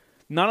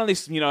none of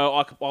this.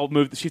 I'll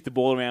shift the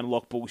ball around and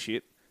lock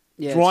bullshit.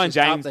 Yeah, Ryan it's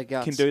just up James their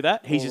guts can do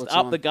that. He's all just the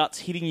up time. the guts,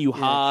 hitting you Yeah.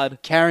 hard,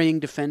 Carrying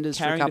defenders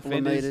carrying for a couple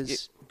defenders, of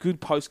metres. good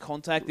post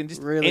contact, and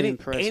just Really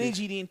impressive.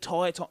 energy the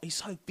entire time. He's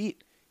so fit.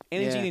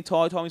 Energy Yeah. the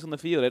entire time he's on the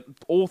field.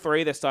 All 3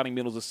 of their starting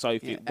middles are so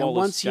fit. Yeah. And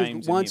Wallace,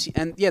 James,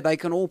 they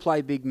can all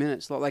play big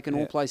minutes. Like they can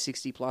all play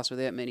 60 plus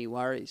without many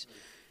worries.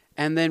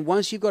 And then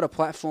once you've got a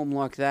platform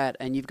like that,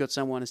 and you've got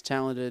someone as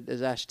talented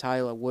as Ash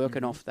Taylor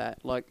working off that,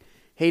 like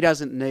he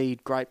doesn't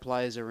need great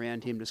players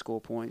around him to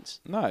score points.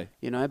 No.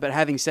 But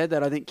having said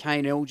that, I think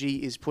Kane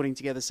Elgey is putting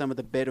together some of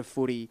the better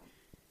footy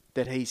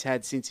that he's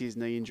had since his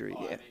knee injury.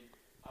 Yeah.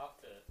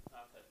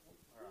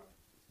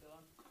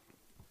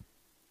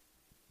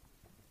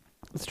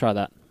 Let's try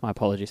that. My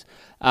apologies.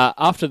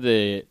 After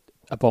the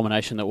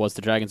abomination that was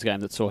the Dragons game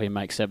that saw him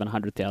make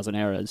 700,000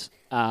 errors,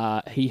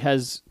 he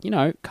has,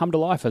 come to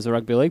life as a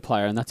rugby league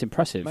player, and that's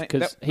impressive Mate,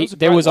 because that was a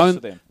there great was loss for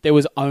them. there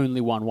was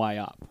only one way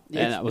up,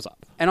 Yeah. and that was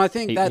up. And I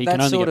think He that can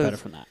only sort get better of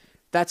from that.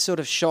 that sort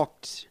of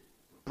shocked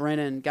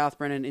Garth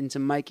Brennan into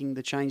making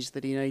the changes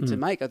that he needed to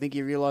make. I think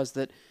he realised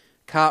that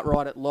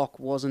Cartwright at lock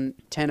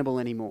wasn't tenable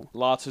anymore.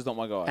 Lart's not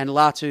my guy. And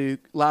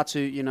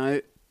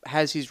Latu,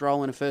 has his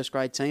role in a first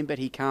grade team, but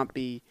he can't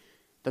be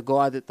the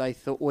guy that they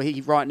thought. Well, he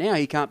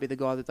can't be the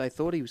guy that they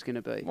thought he was going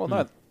to be. Well,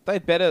 no, they're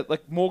better.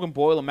 Like Morgan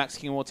Boyle and Max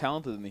King are more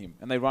talented than him,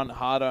 and they run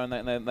harder, and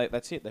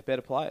that's it. They're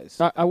better players.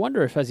 I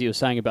wonder if, as you were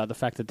saying about the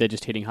fact that they're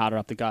just hitting harder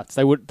up the guts,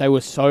 they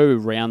were so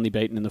roundly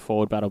beaten in the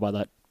forward battle by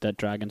that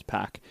Dragons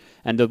pack.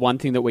 And the one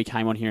thing that we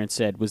came on here and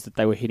said was that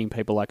they were hitting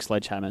people like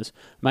sledgehammers.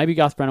 Maybe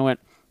Garth Brennan went,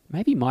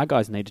 maybe my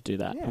guys need to do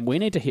that, and we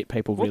need to hit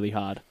people really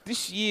hard.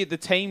 This year, the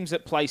teams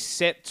that play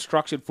set,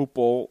 structured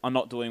football are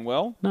not doing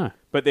well. No.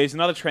 But there's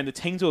another trend. The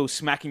teams who are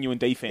smacking you in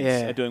defence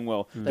are doing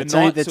well. The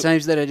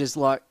teams that are just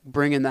like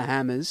bringing the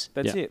hammers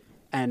That's Yeah. it.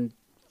 and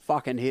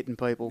fucking hitting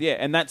people. Yeah,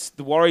 and that's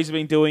the Warriors have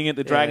been doing it.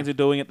 The Dragons are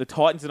doing it. The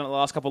Titans did it the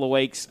last couple of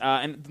weeks,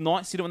 and the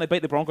Knights did it when they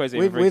beat the Broncos.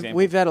 Even, for example.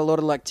 We've had a lot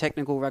of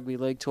technical rugby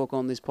league talk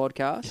on this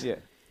podcast. Yeah.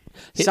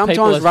 Hit people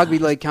Sometimes as- rugby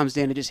league comes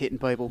down to just hitting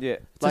people. Yeah.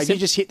 Like you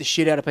just hit the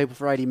shit out of people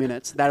for 80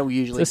 minutes. That'll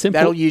usually It's a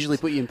put you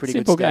in pretty good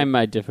simple stead. game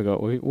made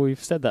difficult.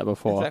 We've said that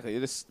before. Exactly,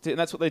 and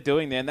that's what they're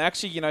doing there. And they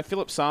actually,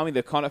 Philip Sami,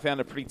 they've kind of found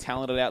a pretty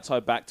talented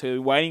outside back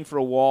too, waiting for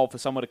a while for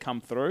someone to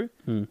come through.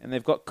 And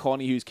they've got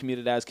Connie, who's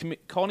committed as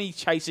Connie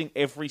chasing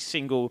every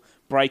single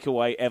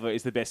breakaway ever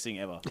is the best thing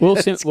ever. Will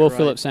great.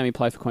 Philip Sammy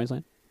play for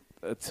Queensland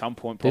At some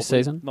point, this probably.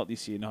 season? Not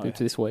this year, no.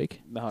 this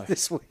week? No.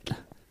 this week.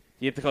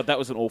 Yeah, because that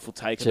was an awful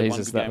take. and they won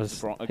Jesus, the that game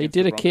was. against He the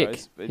did a Broncos. kick.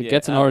 But He yeah,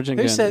 gets an Origin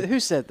Who gun. said that? Who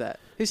said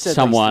these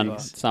Someone.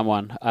 things? I'm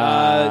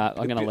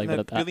going to leave it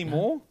at that. Billy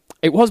Moore?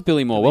 It was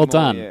Billy Moore. Well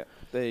done. Yeah.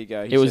 There you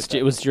go. He It was. said that.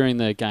 It was during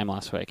the game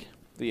last week.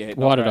 Yeah,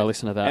 Why not did I great.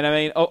 listen to that? And I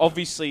mean,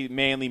 obviously,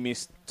 Manly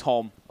missed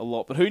Tom a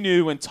lot. But who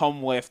knew when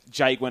Tom left,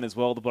 Jake went as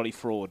well, the bloody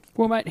fraud.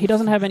 Well, mate, he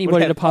doesn't have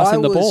anybody to pass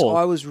him the ball.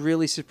 I was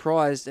really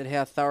surprised at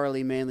how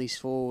thoroughly Manly's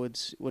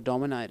forwards were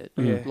dominated.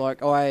 Yeah.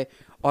 Like I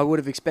would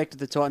have expected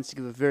the Titans to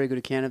give a very good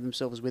account of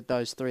themselves with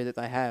those three that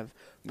they have.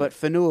 But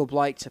Fanua,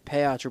 Blake,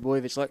 Tapau,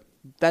 Trebojevic,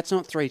 that's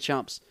not 3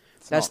 chumps.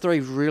 That's not.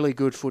 3 really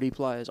good footy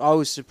players. I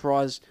was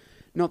surprised,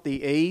 not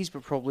the ease,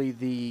 but probably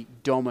the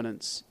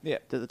dominance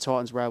that the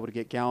Titans were able to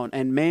get going.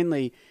 And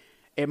Manly,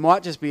 it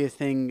might just be a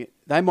thing.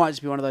 They might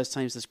just be one of those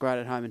teams that's great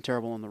at home and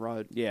terrible on the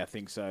road. Yeah, I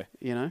think so.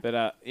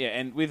 But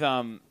and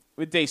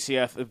with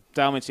DCF,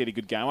 Dale Mincy had a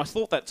good game. I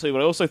thought that too, but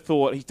I also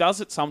thought he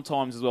does it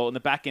sometimes as well in the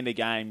back end of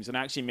games. And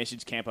I actually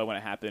messaged Campo when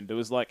it happened. It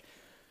was like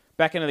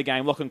back end of the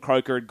game, Lachlan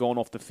Croker had gone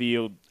off the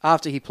field.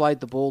 after he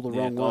played the ball the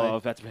wrong way. I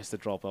was about to press the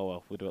drop. Oh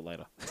well, we'll do it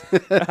later.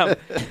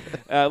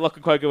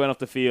 Lachlan Croker went off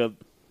the field.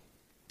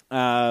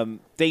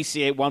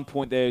 DC at one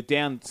point they're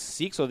down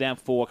 6 or down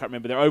 4, I can't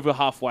remember. They're over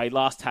halfway.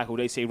 Last tackle,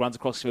 DC runs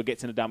across the field,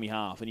 gets in a dummy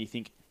half, and you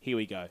think, here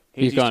we go.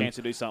 Here's his chance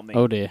to do something.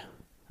 Oh dear.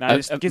 No,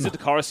 just gives it to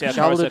Coruscant.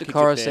 Shouldered to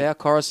Coruscant.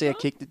 Coruscant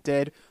kicked it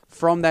dead.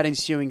 From that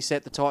ensuing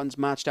set, the Titans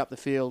marched up the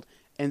field,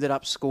 ended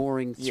up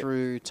scoring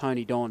through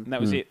Tony Don, And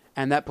that was it.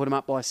 and that put him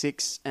up by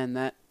 6. And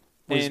that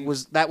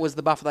was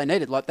the buffer they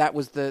needed. Like that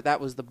was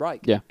the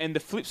break. Yeah. And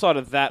the flip side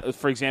of that,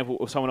 for example,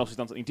 if someone else has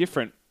done something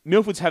different,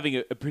 Milford's having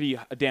a pretty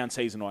down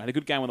season, right? Had a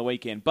good game on the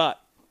weekend,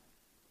 but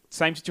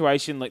same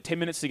situation, like 10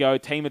 minutes to go,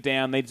 team are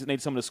down, need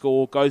someone to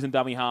score, goes in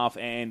dummy half,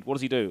 and what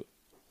does he do?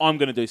 I'm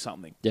going to do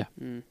something. Yeah.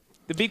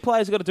 The big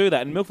players have got to do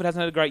that, and Milford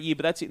hasn't had a great year,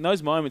 but that's it. In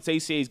those moments,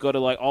 ECE's got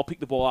to, I'll pick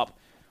the ball up.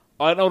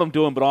 I don't know what I'm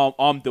doing, but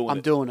I'm doing it.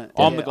 I'm doing it.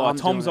 I'm Yeah, the guy. I'm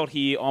Tom's doing not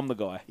here. I'm the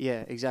guy.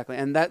 Yeah, exactly.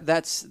 And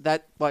that's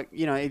like,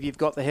 you know, if you've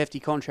got the hefty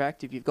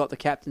contract, if you've got the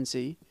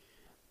captaincy,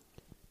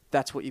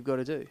 that's what you've got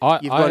to do.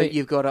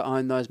 You've got to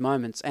own those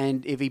moments.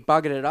 And if he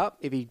buggered it up,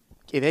 if he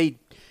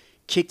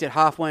kicked it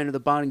halfway into the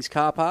Bunnings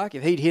car park,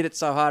 if he'd hit it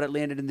so hard it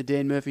landed in the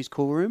Dan Murphy's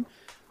cool room,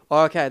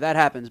 okay, that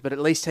happens. But at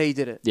least he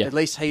did it. Yeah. At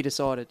least he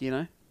decided, you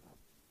know.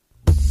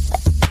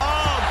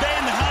 Oh,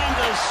 Ben Hunt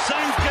is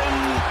sunken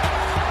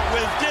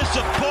with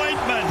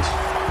disappointment.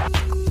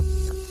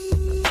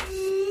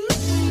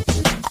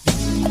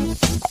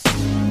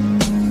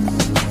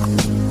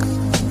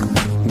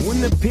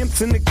 When the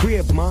pimp's in the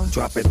crib, ma,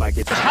 drop it like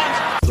it's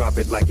hot. Drop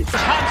it like it's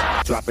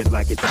hot. Drop it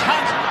like it's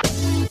hot.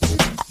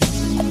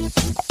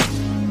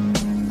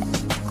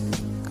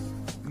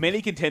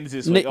 Many contenders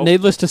this week.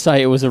 Needless to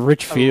say, it was a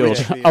rich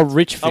field. A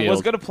rich field. I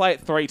was going to play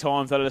it 3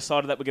 times, but I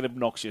decided that would get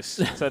obnoxious.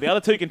 So the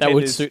other 2 contenders... that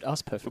would suit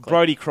us perfectly.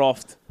 Brodie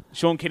Croft,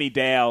 Sean Kenny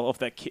Dow off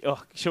that...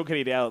 Sean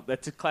Kenny Dow,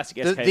 that's a classic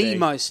SKD. The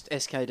most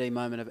SKD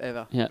moment of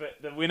ever. Yeah.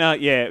 But the winner,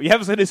 yeah, we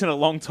haven't seen this in a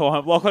long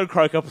time. Lachlan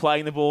Croker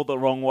playing the ball the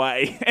wrong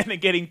way and then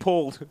getting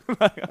pulled.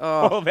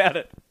 All about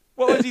it.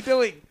 What was he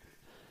doing?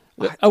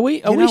 Are we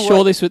know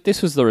sure what?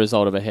 this was the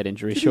result of a head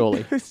injury?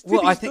 Surely.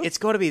 Well, I think it's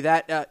got to be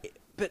that.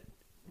 But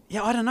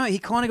yeah, I don't know. He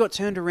kind of got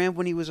turned around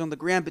when he was on the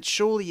ground, but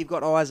surely you've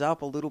got eyes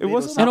up a little bit.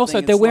 wasn't- And also,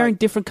 they're It's wearing like-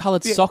 different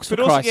coloured socks, for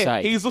But also, Christ's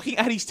sake. he was looking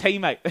at his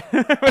teammate.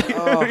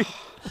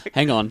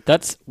 Hang on.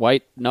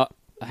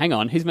 Hang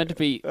on. He's meant to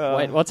be...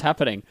 wait, what's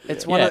happening?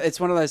 It's Yeah. it's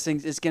one of those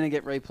things. It's going to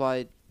get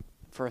replayed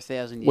for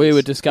 1,000 years. We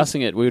were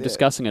discussing it. We were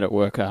discussing it at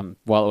work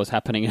while it was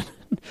happening. And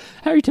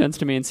Harry turns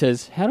to me and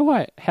says, "How do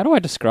I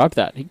describe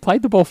that? He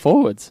played the ball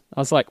forwards." I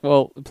was like,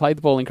 "Well, played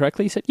the ball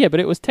incorrectly." He said, "Yeah, but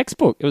it was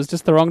textbook. It was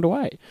just the wrong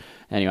way."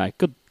 Anyway,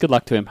 good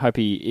luck to him. Hope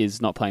he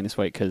is not playing this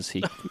week because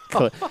he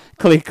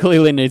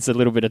clearly needs a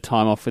little bit of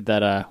time off with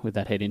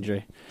that head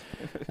injury.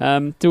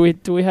 Do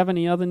we have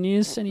any other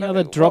news? Any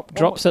other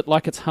drops at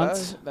like it's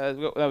Hunts? No,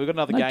 we've got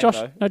another No, game, Josh.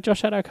 though. No,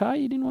 Josh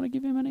Adokar. You didn't want to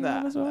give him any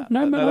love as well.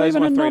 No, Not those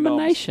even are a my 3 noms.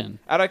 nomination.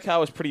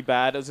 Adokar was pretty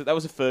bad. That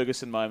was a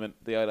Ferguson moment,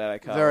 the old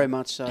Adokar. Very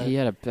much so. He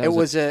had It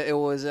was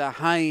a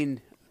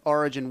Hayne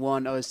Origin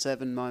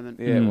 107 moment.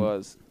 Yeah, it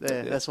was.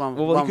 There, that's one.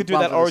 Well, one you could do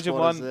one that for the Origin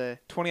spotters 1 there.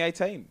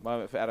 2018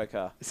 moment for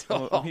Adokar.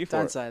 I'm here for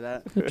Don't it. say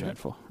that.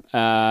 Dreadful.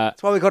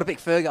 That's why we got to pick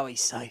Fergo.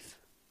 He's safe.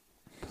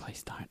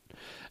 Please don't.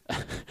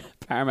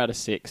 Parramatta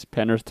 6,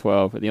 Penrith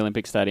 12 at the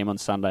Olympic Stadium on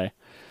Sunday.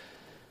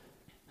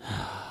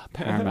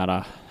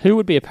 Parramatta. Who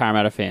would be a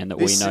Parramatta fan that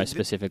we know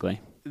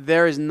specifically?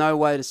 There is no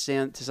way to say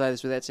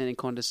this without sounding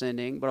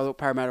condescending, but I thought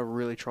Parramatta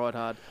really tried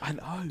hard. I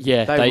know.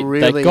 Yeah, They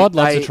they God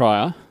loves a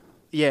trier.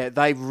 Yeah,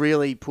 they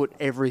really put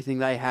everything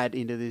they had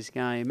into this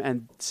game,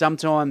 and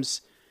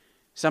sometimes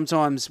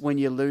when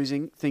you're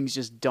losing, things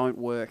just don't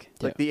work.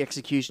 Like the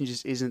execution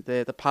just isn't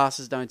there. The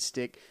passes don't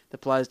stick. The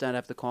players don't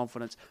have the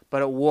confidence.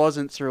 But it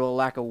wasn't through a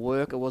lack of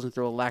work. It wasn't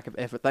through a lack of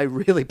effort. They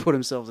really put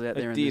themselves out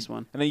there in this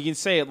one. And then you can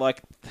see it,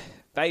 like,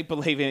 they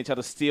believe in each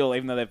other still,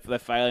 even though they're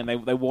failing.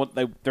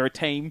 They're a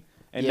team.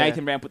 And Yeah.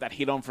 Nathan Brown put that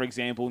hit on, for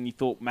example, and you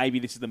thought maybe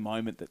this is the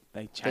moment that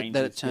they change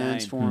that it this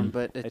turns game. for them,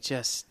 but it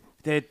just...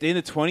 They're in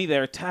the 20,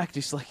 their attack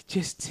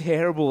just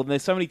terrible. And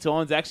there's so many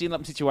times they actually end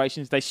up in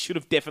situations they should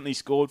have definitely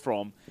scored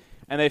from,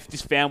 and they've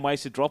just found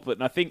ways to drop it.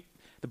 And I think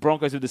the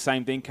Broncos do the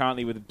same thing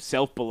currently with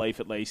self-belief,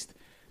 at least.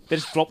 They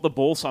just drop the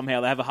ball somehow.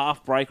 They have a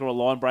half break or a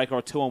line break or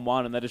a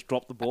 2-on-1, and they just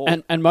drop the ball.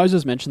 And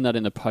Moses mentioned that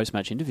in the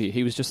post-match interview.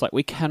 He was just like,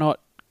 we cannot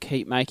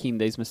keep making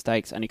these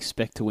mistakes and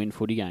expect to win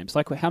footy games.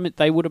 Like, how many,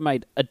 they would have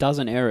made a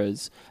dozen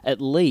errors at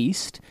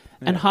least,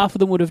 and half of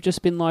them would have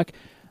just been like,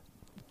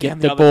 get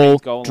the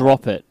ball,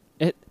 drop it.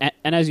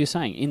 And as you're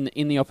saying,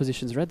 in the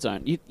opposition's red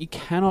zone, you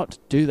cannot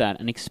do that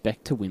and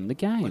expect to win the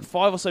game. With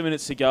 5 or so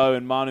minutes to go,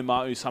 and Manu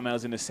Ma'u somehow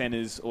is in the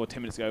centres, or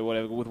 10 minutes ago,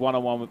 whatever, with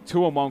 1-on-1, with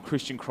 2-on-1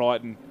 Christian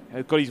Crichton,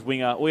 has got his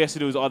winger. All he has to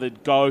do is either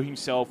go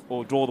himself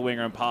or draw the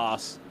winger and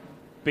pass.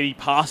 But he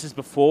passes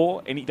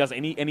before, and he does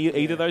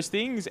either of those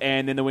things,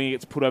 and then the winger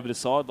gets put over the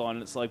sideline,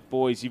 and it's like,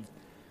 boys,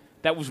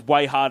 that was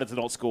way harder to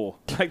not score.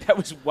 Like, that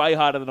was way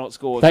harder to not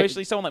score.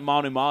 Especially someone like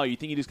Manu Ma'u, you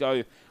think you just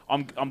go,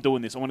 I'm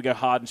doing this. I want to go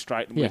hard and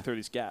straight and move through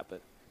this gap.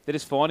 But they're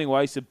just finding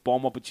ways to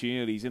bomb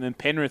opportunities. And then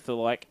Penrith are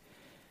like,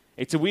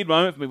 it's a weird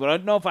moment for me, but I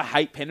don't know if I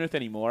hate Penrith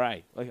anymore,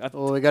 eh?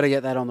 Well, we got to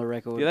get that on the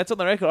record. Yeah, that's on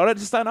the record. I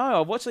just don't know.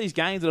 I watch these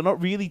games and I'm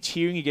not really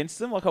cheering against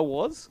them like I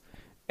was.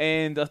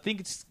 And I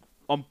think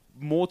I'm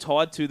more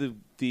tied to the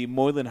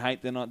Moylan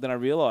hate than I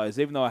realised,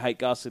 even though I hate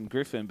Gus and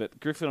Griffin. But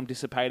Griffin I'm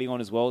dissipating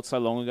on as well. It's so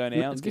long ago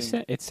now.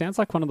 It sounds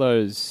like one of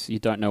those you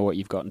don't know what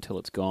you've got until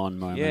it's gone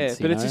moments. Yeah,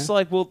 but it's just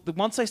like, well,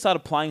 once they started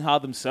playing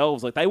hard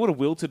themselves, like they would have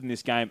wilted in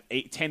this game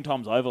 10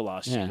 times over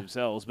last year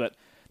themselves. But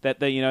that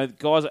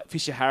guys like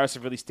Fisher Harris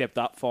have really stepped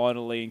up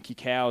finally, and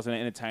Kikau is an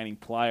entertaining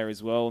player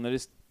as well. And they're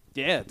just,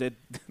 they're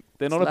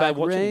not a bad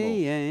watch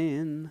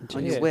anymore.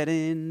 On your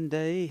wedding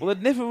day. Well,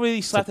 they've never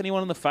really slapped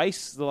anyone in the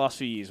face the last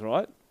few years,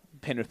 right?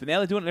 Penrith, but now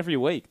they're doing it every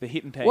week. They're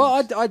hitting teams.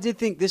 Well, I did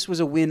think this was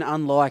a win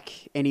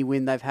unlike any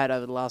win they've had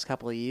over the last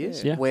couple of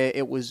years, Yeah. where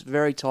it was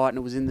very tight and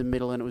it was in the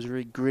middle and it was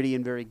very gritty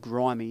and very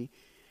grimy.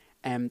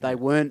 and they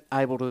weren't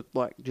able to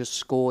just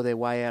score their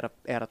way out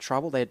of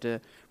trouble. They had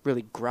to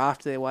really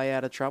graft their way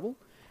out of trouble.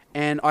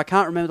 And I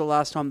can't remember the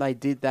last time they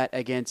did that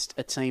against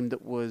a team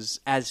that was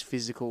as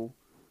physical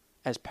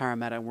as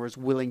Parramatta and were as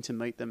willing to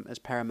meet them as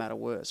Parramatta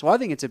were. So I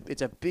think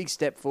it's a big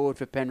step forward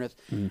for Penrith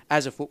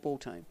as a football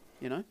team.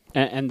 You know,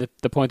 and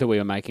the point that we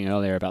were making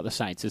earlier about the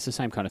Saints, it's the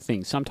same kind of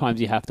thing.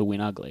 Sometimes you have to win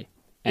ugly.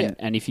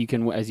 And if you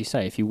can, as you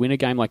say, if you win a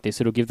game like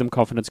this, it'll give them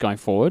confidence going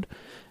forward,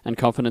 and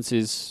confidence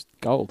is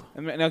gold.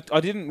 And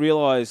I didn't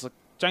realise,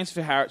 James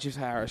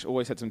Harris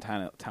always had some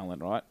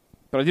talent, right?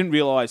 But I didn't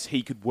realise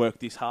he could work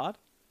this hard.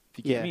 If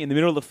you get me, in the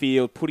middle of the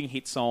field, putting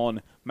hits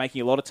on,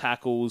 making a lot of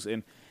tackles,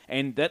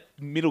 and that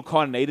middle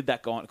kind of needed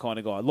that kind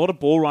of guy. A lot of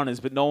ball runners,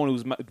 but no one who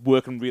was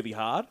working really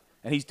hard.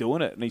 And he's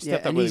doing it, and he's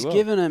stepped up really well.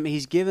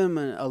 He's given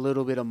him a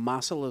little bit of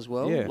muscle as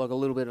well, like a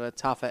little bit of a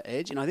tougher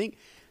edge. And I think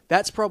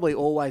that's probably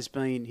always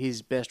been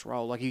his best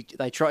role. Like he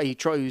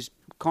was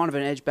kind of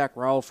an edge back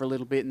role for a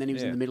little bit, and then he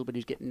was in the middle, but he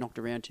was getting knocked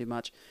around too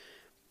much.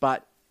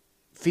 But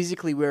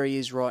physically, where he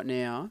is right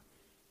now,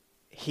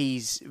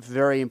 he's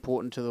very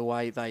important to the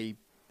way they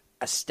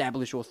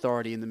establish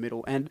authority in the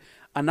middle. And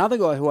another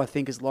guy who I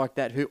think is like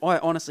that, who I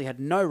honestly had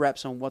no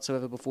raps on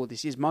whatsoever before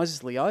this, is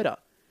Moses Leota.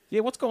 Yeah,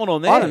 what's going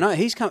on there? I don't know.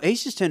 He's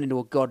just turned into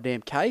a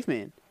goddamn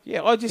caveman.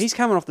 Yeah, he's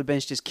coming off the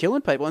bench just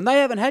killing people, and they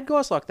haven't had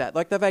guys like that.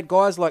 Like they've had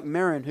guys like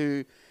Merrin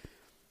who,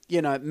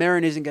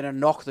 Merrin isn't going to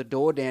knock the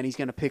door down; he's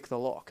going to pick the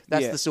lock.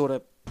 That's the sort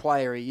of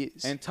player he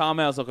is. And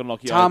Tarmow's not going to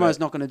knock you over. Tarmow's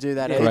not going to do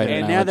that either.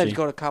 And now they've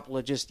got a couple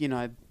of just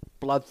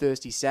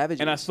bloodthirsty savages.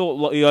 And I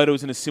thought Leota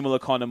was in a similar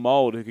kind of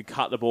mould who could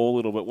cut the ball a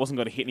little bit, wasn't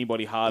going to hit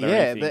anybody hard or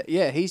anything.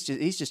 He's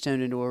just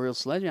turned into a real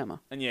sledgehammer.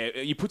 And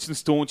you put some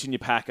staunch in your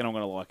pack, and I'm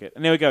going to like it.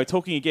 And there we go.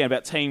 Talking again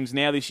about teams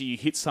now this year, you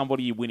hit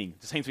somebody, you're winning.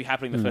 It seems to be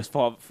happening the first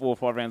 4 or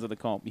 5 rounds of the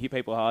comp. You hit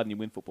people hard, and you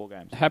win football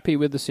games. Happy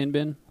with the sin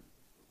bin?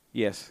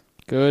 Yes.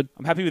 Good.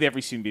 I'm happy with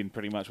every sin bin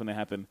pretty much when they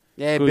happen.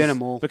 Yeah, bin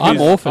them all. I'm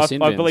all for sin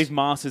bins. I believe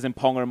Masters and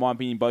Ponga, in my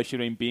opinion, both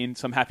should have been bin.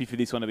 So I'm happy for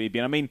this one to be a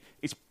bin. I mean,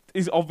 it's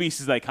as obvious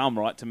as they come,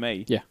 right, to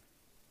me. Yeah.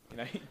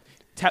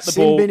 Tap the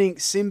ball.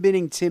 Sin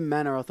binning Tim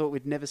Manor. I thought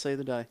we'd never see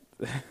the day.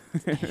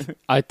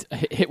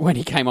 When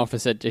he came off, I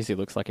said, "Geez, he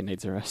looks like he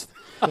needs a rest."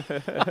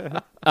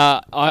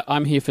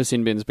 I'm here for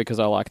sin bins because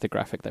I like the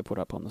graphic they put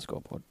up on the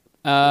scoreboard.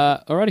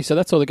 Alrighty, so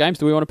that's all the games.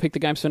 Do we want to pick the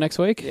games for next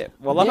week? Yeah.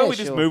 Well, I hope we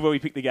just move where we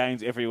pick the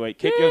games every week.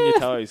 Keep you on your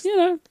toes.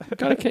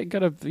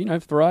 Gotta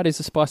variety is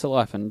the spice of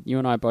life, and you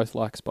and I both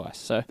like spice.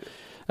 So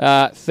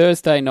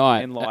Thursday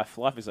night. In life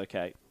is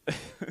okay.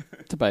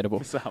 Debatable.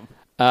 For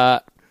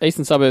some.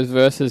 Eastern Suburbs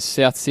versus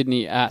South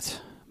Sydney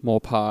at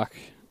Moore Park.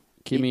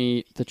 Give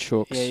me the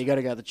Chooks. Yeah, you got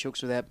to go the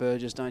Chooks without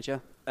Burgess, don't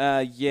you?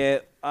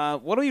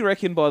 What do you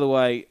reckon, by the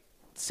way?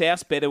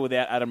 South's better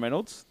without Adam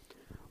Reynolds?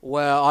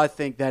 Well, I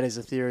think that is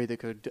a theory that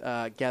could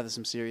gather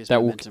some serious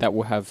momentum. That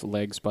will have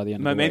legs by the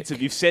end of the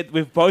week. You've said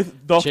we've both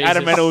knocked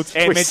Adam Reynolds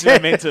and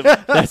mentioned momentum.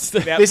 This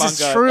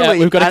is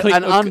truly an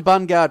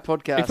unbungard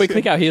podcast. If we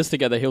click our heels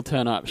together, he'll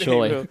turn up,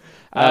 surely.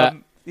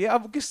 I'm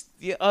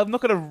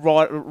not going to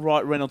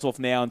write Reynolds off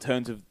now in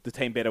terms of the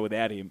team better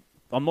without him.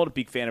 I'm not a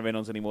big fan of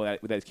Reynolds anymore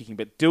without his kicking,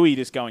 but Dewey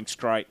just going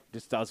straight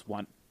does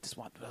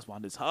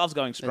wonders. Halves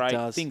going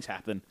straight, things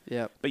happen.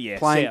 Yeah, but yeah,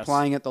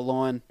 playing at the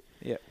line.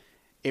 Yeah,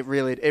 it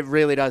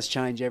really does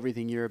change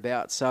everything you're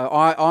about. So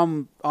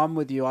I'm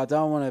with you. I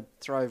don't want to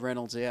throw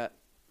Reynolds out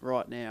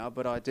right now,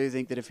 but I do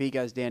think that if he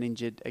goes down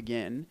injured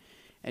again,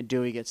 and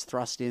Dewey gets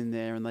thrust in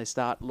there, and they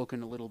start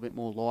looking a little bit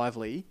more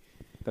lively,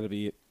 that'll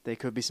be it. There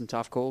could be some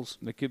tough calls.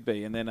 There could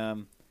be, and then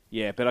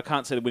but I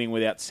can't see the winning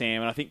without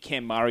Sam, and I think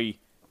Cam Murray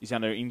is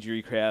under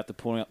injury crowd after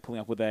pulling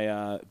up with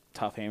a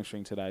tough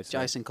hamstring today. So.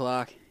 Jason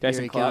Clark.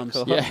 Jason Clark.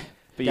 Comes. Yeah.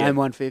 Game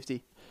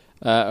 150.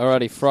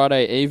 Alrighty,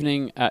 Friday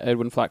evening at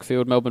Edwin Flack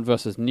Field, Melbourne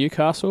versus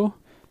Newcastle.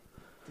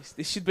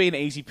 This should be an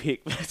easy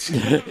pick.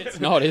 It's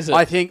not, is it?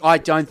 I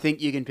don't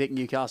think you can pick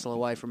Newcastle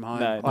away from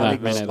home.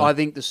 I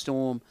think the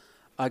Storm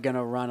are going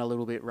to run a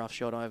little bit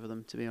roughshod over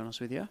them, to be honest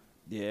with you.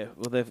 Yeah,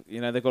 well,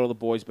 they've got all the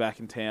boys back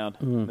in town.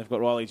 They've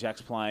got Riley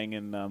Jacks playing,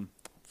 and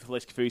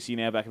Felice Kafusi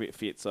now back a bit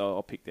fit, so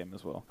I'll pick them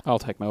as well. I'll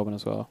take Melbourne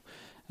as well.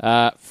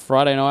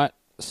 Friday night,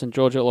 St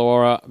George at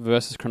Illawarra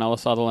versus Cronulla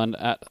Sutherland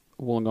at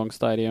Wollongong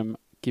Stadium.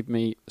 Give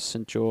me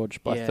St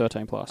George by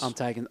 13 plus. I'm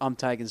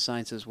taking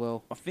Saints as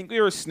well. I think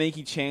we're a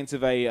sneaky chance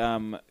of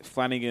a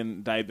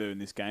Flanagan debut in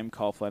this game,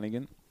 Kyle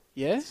Flanagan.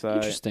 Yeah, so,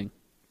 interesting.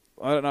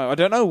 I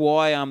don't know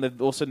why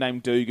they've also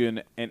named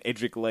Dugan and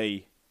Edric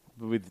Lee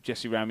with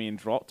Jesse Ramian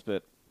dropped,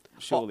 but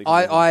surely.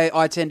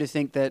 I tend to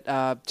think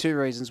that 2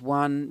 reasons.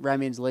 One,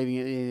 Ramian's leaving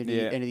at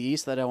the end of the year,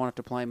 so they don't want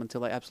to play him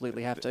until they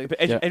absolutely have to.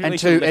 And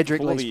 2,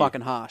 Edric Lee's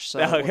fucking harsh. So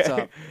what's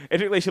up?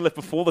 Edric Lee should have left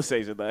before the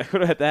season, though.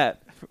 What about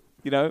that?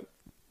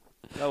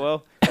 Oh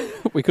well.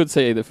 We could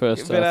see the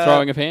first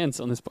throwing of hands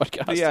on this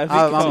podcast. Yeah,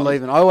 I'm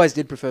leaving. I always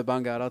did prefer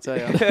Bungard, I'll tell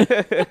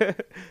you.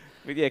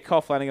 But yeah,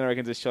 Kyle Flanagan, I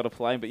reckon, is a shot of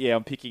plame. But yeah,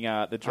 I'm picking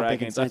the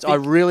Dragons. I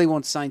really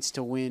want Saints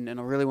to win, and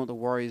I really want the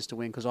Warriors to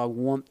win because I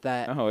want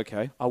that. Oh,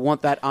 okay. I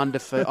want that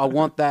undefeated. I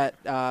want that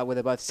where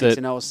they're both 6-0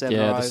 or 7-0.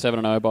 Yeah, the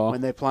 7-0 bar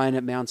when they're playing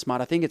at Mount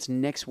Smart. I think it's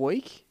next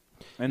week.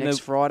 And next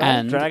the Friday.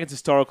 and- Dragons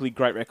historically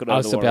great record I over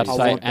was the about Warriors.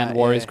 to I say, want and that,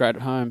 Warriors yeah. great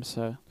at home.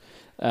 So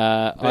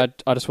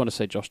I just want to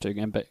see Josh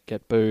Dugan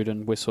get booed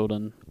and whistled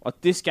and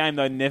This game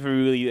though, never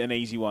really an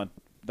easy one.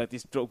 Like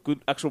this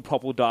good actual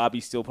proper derby,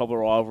 still proper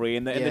rivalry,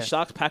 and the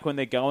Sharks pack when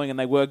they're going, and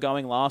they were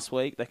going last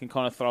week. They can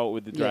kind of throw it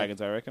with the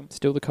Dragons, I reckon.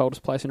 still the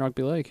coldest place in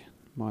rugby league,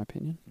 in my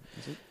opinion.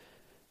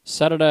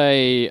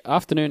 Saturday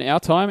afternoon, our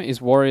time, is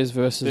Warriors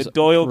versus The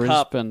Doyle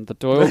Cup. Brisbane. The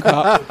Doyle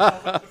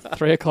Cup,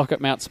 3 o'clock at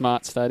Mount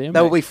Smart Stadium.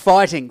 They will be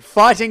fighting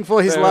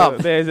for his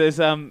love.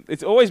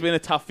 It's always been a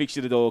tough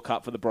fixture, the Doyle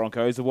Cup for the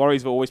Broncos. The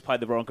Warriors have always played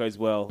the Broncos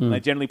well. And they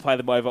generally play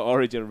them over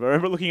Origin. I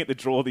remember looking at the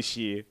draw this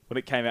year when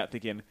it came out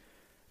thinking,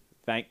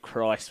 thank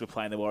Christ we're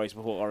playing the Warriors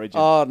before Origin.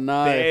 Oh,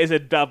 no. There's a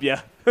W.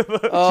 Oh,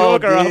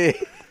 Chalk her up. dear.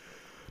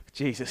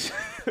 Jesus.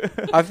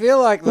 I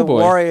feel like the boy.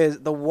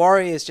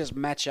 Warriors just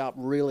match up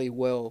really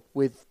well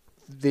with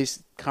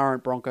this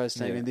current Broncos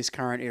team in this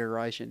current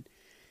iteration.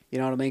 You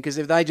know what I mean? Because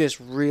if they just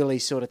really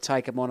sort of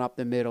take them on up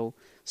the middle,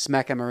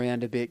 smack them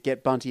around a bit,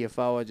 get Bunty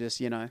Afoa just,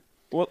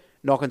 Well,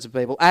 knocking some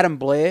people. Adam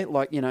Blair,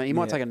 he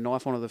might take a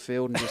knife onto the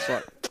field and just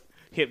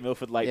hit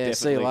Milford late, yeah,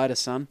 definitely. see you later,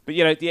 son. But,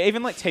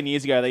 even like 10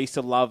 years ago, they used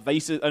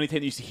to only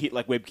hit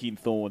like Webke and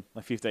Thorne,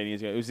 like 15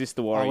 years ago. It was just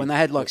the Warriors. Oh, when they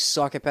had like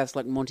psychopaths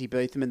like Monty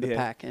Beetham in the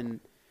pack and...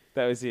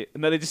 That was it.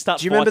 And then they just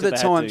start Do you remember fights the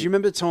if they had time? to. Do you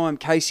remember the time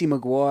Casey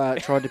Maguire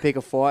tried to pick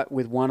a fight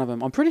with one of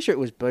them? I'm pretty sure it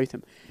was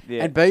Beetham.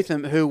 Yeah. And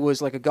Beetham, who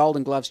was like a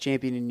Golden Gloves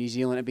champion in New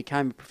Zealand and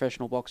became a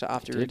professional boxer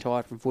after he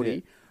retired from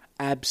footy,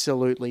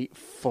 absolutely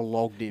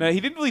flogged him. No, he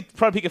didn't really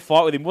try to pick a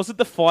fight with him. Was it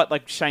the fight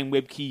like Shane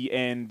Webke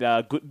and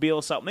Gutbiel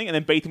or something? And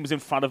then Beetham was in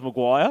front of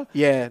Maguire.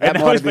 Yeah, that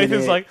and might now have been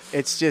Beetham's it. like,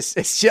 it's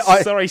just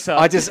sorry, son.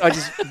 I just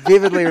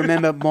vividly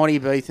remember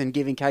Monty Beetham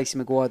giving Casey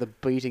Maguire the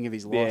beating of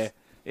his yeah. life.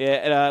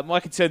 Yeah, and my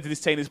concern to this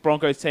team, this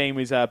Broncos team,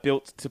 is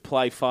built to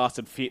play fast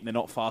and fit, and they're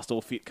not fast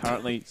or fit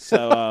currently.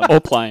 So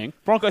or playing.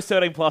 Broncos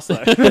 13 plus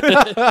though.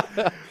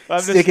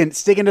 I'm just-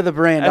 Sticking to the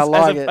brand. I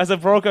like it. As a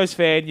Broncos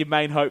fan, your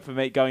main hope for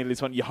me going into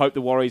this one, you hope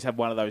the Warriors have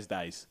one of those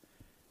days.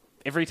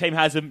 Every team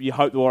has them. You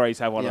hope the Warriors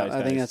have one of those I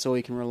days. think that's all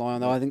you can rely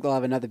on. Though I think they'll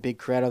have another big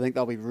crowd. I think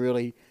they'll be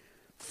really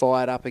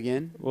fired up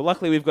again. Well,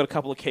 luckily we've got a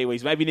couple of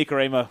Kiwis. Maybe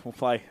Nicarima will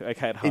play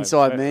okay at home.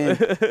 Inside man.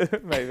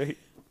 Maybe.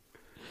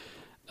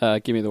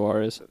 Give me the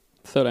Warriors.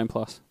 13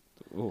 plus.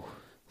 Ooh.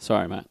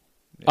 Sorry, mate.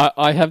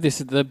 I have this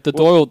the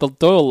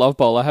Doyle Love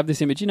Bowl. I have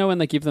this image. You know when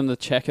they give them the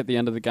check at the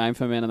end of the game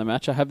for man of the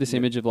match? I have this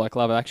image of like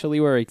Love Actually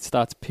where he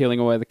starts peeling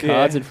away the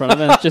cards in front of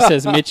them. It just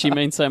says, "Mitch, you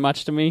mean so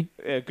much to me."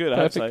 Yeah, good. I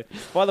hope so.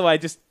 Perfect. By the way,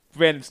 just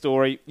random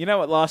story. You know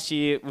what? Last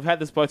year we've had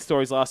both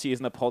stories last year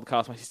in the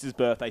podcast. My sister's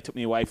birthday took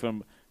me away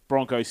from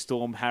Broncos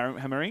Storm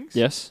hammerings.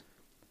 Yes.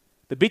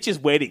 The bitch's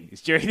wedding is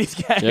during this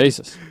game.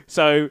 Jesus.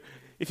 So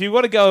if you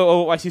want to go,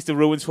 oh, my sister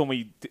ruins for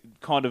me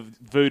kind of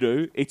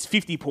voodoo, it's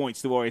 50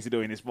 points the Warriors are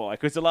doing this by.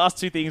 Because the last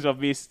two things I've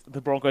missed,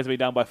 the Broncos have been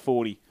done by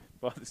 40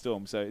 by the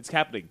Storm. So it's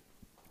happening.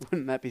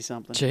 Wouldn't that be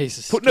something?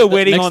 Jesus. Putting a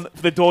wedding Next- on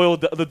the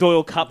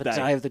Doyle Cup The day.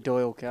 day of the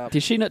Doyle Cup.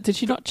 Did she not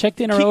check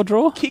the NRL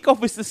draw?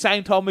 Kickoff is the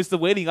same time as the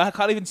wedding. I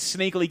can't even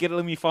sneakily get it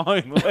on my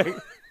phone. Like,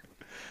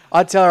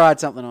 I'd tell her I had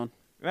something on.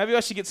 maybe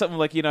I should get something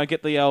like,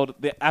 get the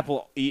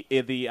Apple the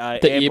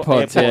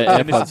earpods, yeah,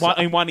 and this AirPods.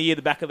 in one ear,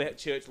 the back of the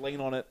church,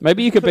 lean on it.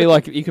 Maybe you could be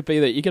like you get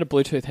a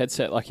Bluetooth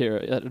headset like you're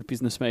at a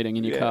business meeting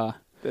in your car.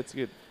 That's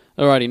good.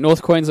 Alrighty,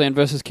 North Queensland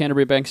versus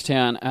Canterbury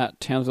Bankstown at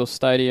Townsville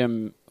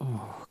Stadium.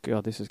 Oh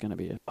god, this is going to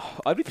be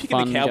I'd be picking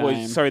Fun the Cowboys.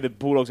 game. Sorry, the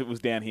Bulldogs. It was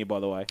down here, by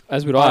the way.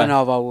 as would I I. don't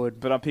know if I would.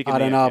 But I'm picking. I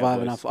don't the know if I have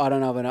Cowboys. enough. I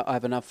don't know if I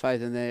have enough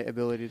faith in their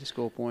ability to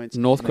score points.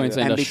 North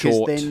Queensland and are because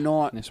short. they're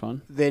not, in this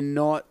one. they're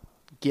not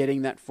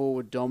getting that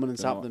forward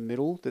dominance They're up not. the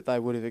middle that they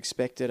would have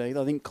expected either.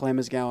 I think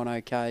Clemmer's going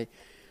okay.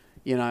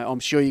 I'm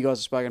sure you guys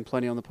have spoken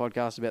plenty on the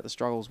podcast about the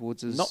struggles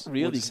Woods is. Not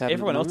really. Woods is having at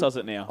the Everyone else moment. does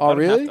it now. Oh, I don't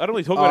really? have to- I don't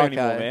really talk about it Okay.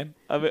 anymore, man.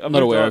 I'm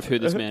not aware of who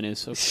this man is,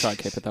 so try and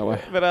keep it that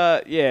way.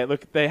 But yeah,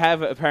 look, they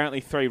have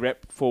apparently 3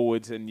 rep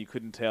forwards, and you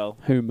couldn't tell.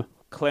 Whom?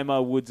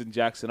 Clemmer, Woods, and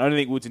Jackson. I don't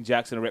think Woods and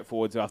Jackson are rep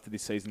forwards after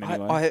this season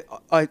anyway.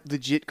 I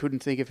legit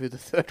couldn't think of who the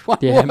third one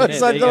Yeah,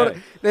 was. yeah, I there thought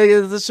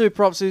you the two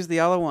props. Who's the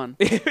other one?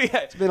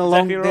 It's Been a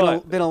long,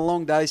 been a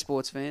long day,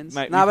 sports fans.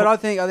 Mate, no, we but pro-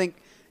 I think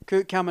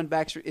Coot coming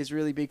back is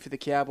really big for the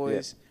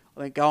Cowboys.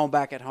 I think going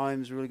back at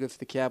home is really good for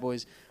the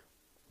Cowboys.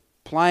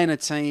 Playing a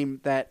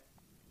team that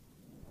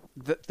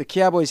the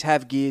Cowboys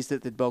have gears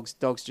that the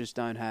dogs just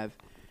don't have.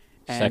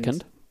 And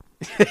Second?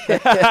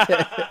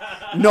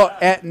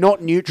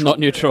 not neutral. Not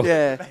neutral.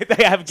 Yeah.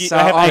 they have. So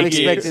they have I'm eight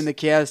expecting years. the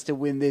Cows to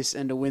win this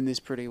and to win this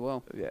pretty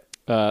well.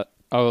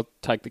 I'll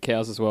take the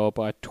Cows as well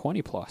by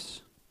 20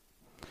 plus.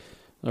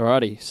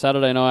 Alrighty,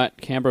 Saturday night,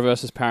 Canberra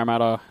versus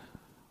Parramatta.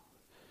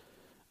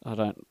 I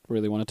don't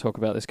really want to talk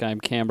about this game.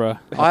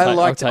 Canberra. I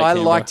like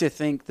Canberra. to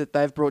think that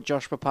they've brought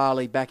Josh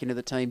Papali back into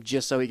the team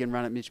just so he can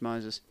run at Mitch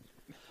Moses.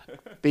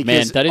 Because,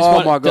 Man, that is oh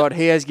one- my God,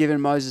 he has given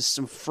Moses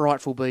some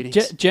frightful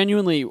beatings.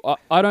 Genuinely,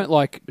 I don't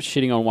like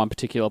shitting on one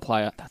particular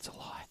player. That's a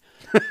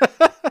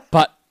lie.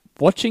 But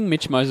watching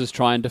Mitch Moses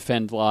try and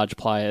defend large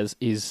players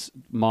is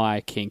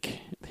my kink.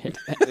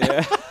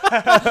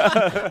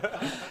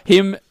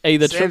 Him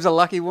either Sam's a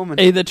lucky woman.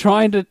 either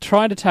trying to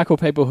tackle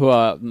people who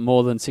are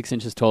more than 6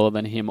 inches taller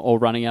than him, or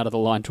running out of the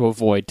line to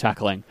avoid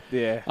tackling.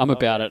 Yeah. I'm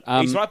about it.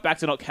 He's right back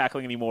to not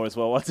tackling anymore as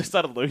well. Once he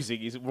started losing,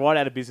 he's right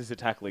out of business at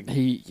tackling.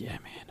 Man,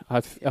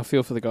 I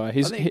feel for the guy. I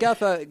think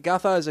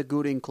Gutho is a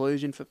good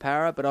inclusion for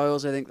Para, but I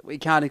also think that we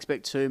can't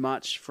expect too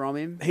much from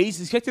him. He's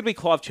expected to be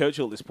Clive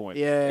Churchill at this point.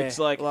 Yeah, It's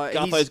like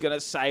Gutho's going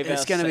to save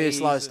us. It's going to be a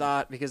slow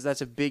start because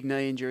that's a big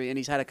knee injury, and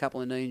he's had a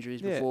couple of knee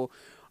injuries before.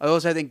 I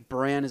also think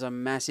Brown is a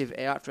massive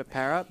out for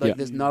Para.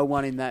 There's no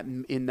one in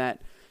that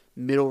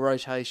middle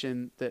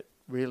rotation that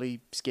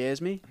really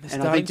scares me.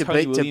 And I think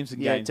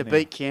to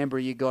beat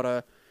Canberra, you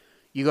gotta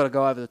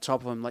go over the top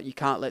of them. Like, you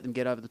can't let them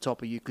get over the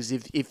top of you, because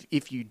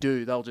if you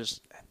do, they'll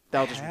just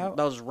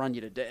run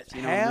you to death.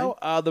 You know How what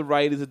are the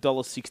Raiders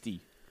 $1.60?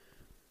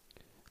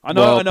 I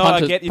know. I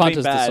get you being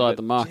punters bad, decide but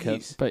the market,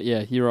 geez. but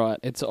yeah, you're right.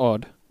 It's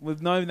odd. With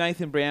no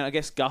Nathan Brown, I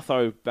guess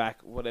Gutho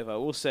back, whatever.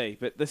 We'll see.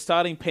 But they're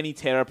starting Penny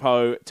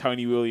Terapo,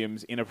 Tony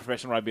Williams in a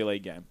professional rugby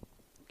league game.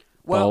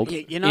 Well, Bold.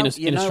 you know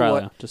in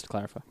Australia, what? just to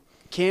clarify.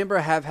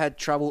 Canberra have had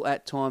trouble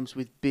at times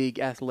with big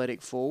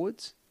athletic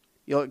forwards.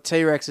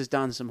 T-Rex has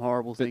done some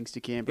horrible things to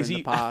Canberra Is in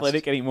he the past.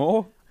 athletic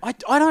anymore? I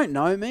don't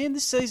know, man.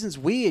 This season's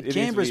weird. It is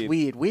Canberra's weird.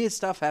 weird. Weird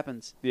stuff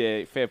happens.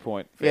 Yeah, fair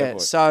point. Fair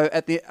point. So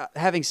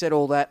having said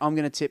all that, I'm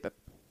going to tip a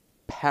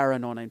Para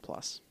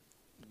 19+.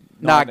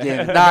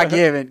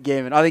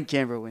 Gavin. I think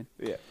Canberra win.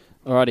 Yeah.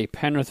 Alrighty,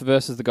 Penrith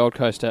versus the Gold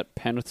Coast at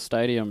Penrith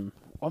Stadium.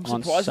 I'm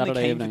on surprisingly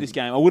Saturday keen evening. for this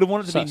game. I would have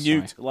wanted to be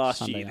Sorry, nuked last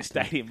Sunday year in the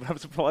afternoon. stadium, but I'm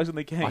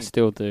surprisingly keen. I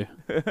still do.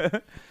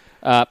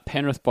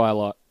 Penrith by a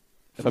lot.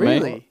 For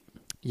Really? me,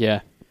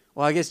 yeah.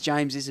 Well, I guess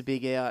James is a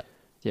big out.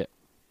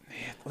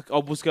 Look, I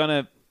was going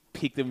to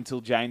pick them until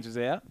James was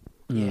out.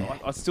 Yeah.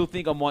 I still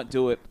think I might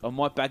do it. I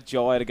might back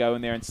Jai to go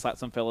in there and slap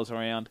some fellas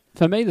around.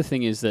 For me, the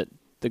thing is that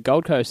the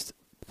Gold Coast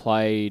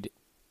played,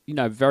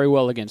 very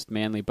well against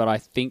Manly, but I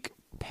think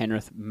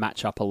Penrith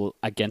match up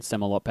against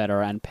them a lot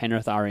better, and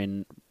Penrith are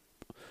in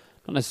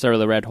not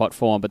necessarily red hot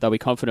form, but they'll be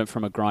confident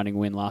from a grinding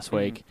win last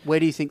week.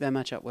 Where do you think they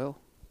match up well?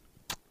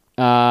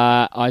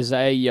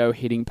 Isaiah Yeo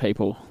hitting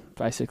people,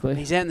 basically.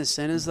 He's out in the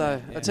centres,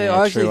 though. I tell you, Yeah,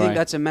 I actually true, think eh?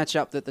 that's a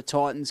matchup that the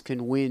Titans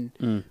can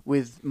win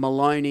with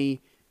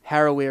Maloney,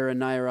 Harawira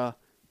Naira,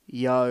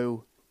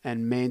 Yeo,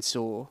 and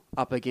Mansour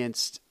up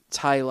against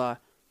Taylor,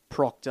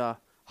 Proctor,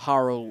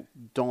 Hurrell,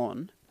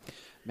 Don.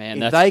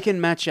 Man, If they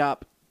can match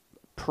up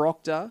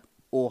Proctor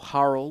or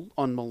Hurrell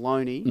on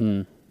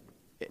Maloney,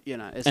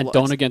 and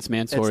Don against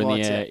Mansour in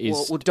the air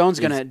is Don's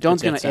is going a death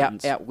to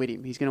sentence. outwit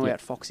him. He's going to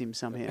outfox him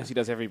somehow. As he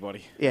does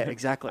everybody. Yeah,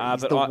 exactly.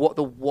 He's but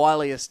the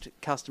wiliest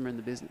customer in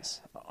the business.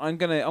 I'm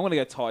gonna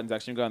go Titans,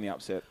 actually. I'm going the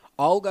upset.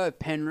 I'll go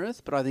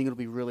Penrith, but I think it'll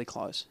be really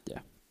close. Yeah.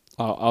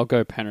 I'll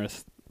go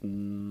Penrith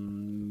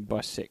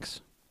by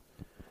 6.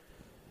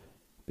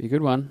 Be a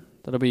good one.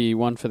 That'll be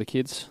one for the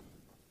kids.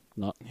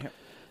 Not. Yep.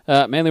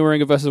 Manly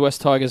Warringah versus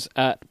West Tigers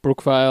at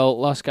Brookvale.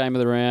 Last game of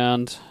the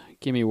round.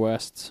 Give me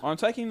Wests. I'm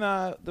taking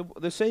the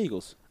Sea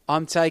Eagles.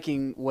 I'm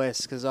taking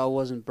West because I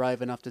wasn't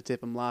brave enough to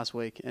tip them last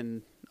week,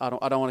 and I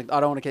don't want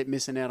to keep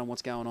missing out on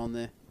what's going on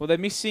there. Well, they're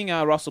missing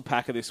Russell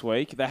Packer this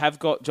week. They have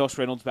got Josh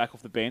Reynolds back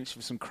off the bench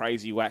for some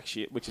crazy whack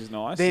shit, which is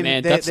nice. They're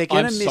Man, going to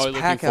I'm miss so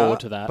looking Packer, forward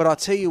to that. but I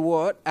tell you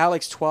what,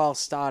 Alex Twal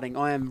starting,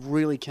 I am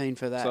really keen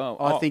for that. So,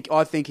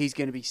 I think he's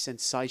going to be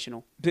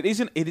sensational. But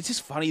it's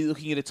just funny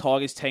looking at a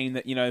Tigers team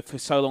that, for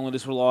so long they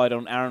just relied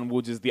on Aaron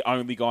Woods as the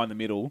only guy in the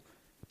middle.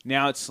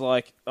 Now it's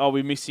like,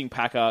 we're missing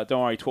Packer.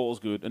 Don't worry, Twal's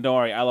good. And don't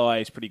worry, Aloe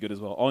is pretty good as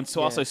well. And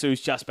Suaso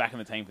Sue's just back in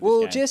the team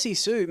for this game. Jesse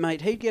Sue,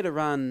 mate, he'd get a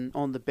run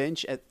on the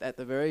bench at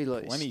the very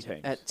least. 20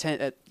 teams. At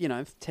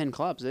 10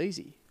 clubs,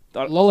 easy.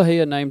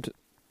 Lolohea named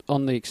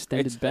on the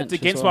extended bench.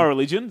 It's against as well. my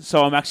religion,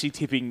 so I'm actually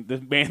tipping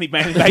the Manly.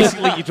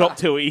 Basically, you drop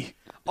Tui.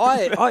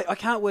 I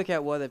can't work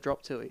out why they've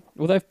dropped Tui.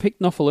 Well, they've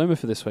picked Nofaluma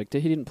for this week. He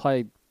didn't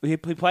play. He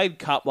played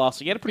Cup last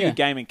week. He had a pretty Yeah. good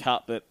game in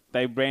Cup, but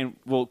they ran...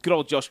 Well, good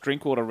old Josh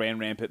Drinkwater ran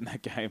rampant in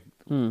that game.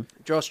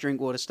 Josh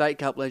Drinkwater, State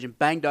Cup legend,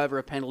 banged over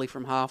a penalty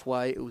from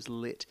halfway. It was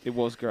lit. It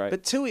was great.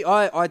 But Tui,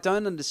 I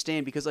don't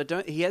understand because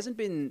he hasn't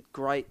been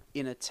great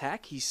in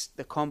attack.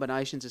 The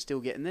combinations are still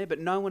getting there, but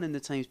no one in the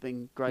team's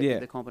been great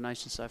with the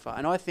combinations so far.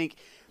 And I think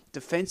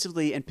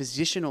defensively and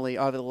positionally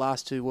over the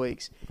last 2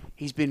 weeks,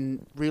 he's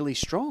been really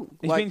strong.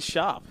 He's been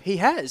sharp. He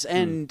has.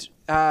 And,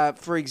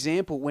 for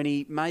example, when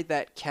he made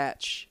that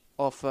catch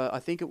off, I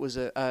think it was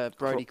a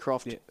Brodie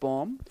Croft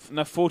bomb.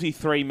 No,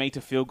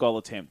 43-metre field goal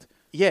attempt.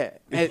 Yeah.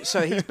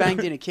 So he's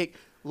banged in a kick.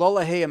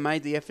 Lolohea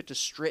made the effort to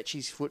stretch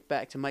his foot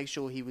back to make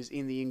sure he was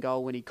in the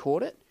in-goal when he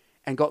caught it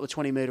and got the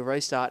 20-metre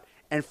restart.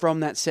 And from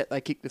that set, they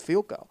kicked the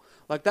field goal.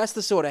 Like, that's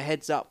the sort of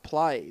heads-up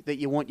play that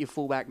you want your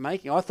fullback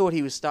making. I thought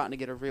he was starting to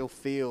get a real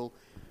feel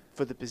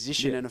for the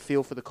position and a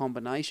feel for the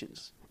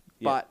combinations.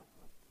 Yeah.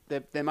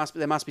 But there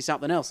must be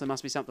something else. There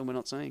must be something we're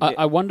not seeing.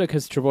 I wonder,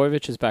 because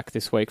Trbojevic is back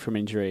this week from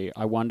injury,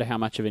 I wonder how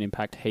much of an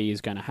impact he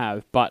is going to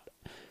have. But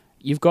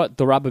you've got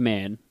the rubber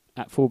man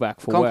at fullback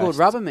for Concord West.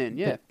 Rubberman,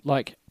 yeah.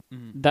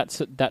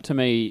 That to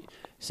me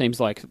seems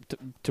like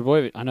to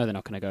avoid, I know they're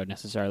not going to go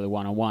necessarily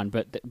one-on-one,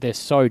 but they're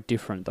so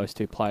different, those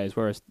two players,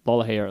 whereas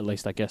Lolohea, at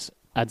least, I guess,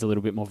 adds a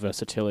little bit more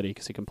versatility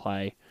because he can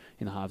play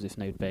in the halves if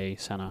need be,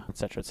 centre,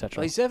 etc.,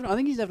 etc. I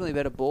think he's definitely a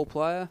better ball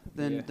player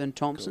than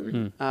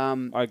Thompson.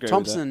 I agree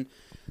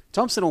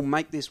Thompson will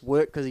make this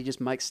work because he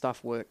just makes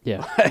stuff work.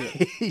 Yeah.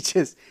 he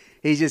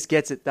just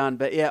gets it done.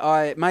 But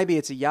yeah, maybe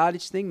it's a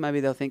yardage thing. Maybe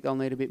they'll think they'll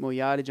need a bit more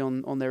yardage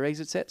on their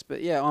exit sets.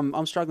 But yeah,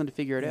 I'm struggling to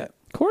figure it out.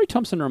 Corey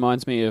Thompson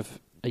reminds me of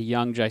a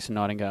young Jason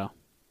Nightingale.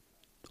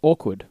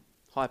 Awkward.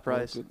 High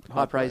praise.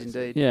 High praise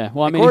indeed. Yeah.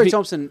 Well, I mean, Corey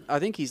Thompson, I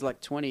think he's like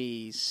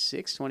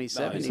 26,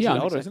 27. No, he's he's young,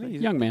 older, isn't he?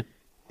 young man.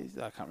 I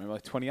can't remember,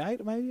 like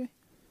 28 maybe?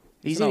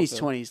 He's in his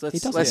 20s.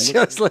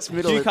 Let's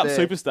middle Q it Cup there.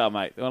 superstar,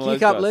 mate. One of Q those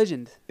Cup guys.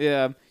 legend.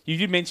 Yeah, you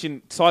did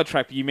mention,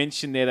 sidetrack, you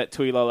mentioned there that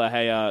Tui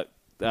Lolohea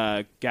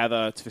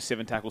gather for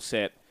 7 tackle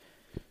set.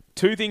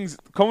 Two things,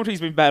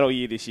 commentary's been bad all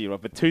year this year,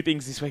 right? But two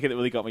things this weekend that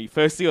really got me.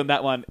 Firstly, on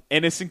that one,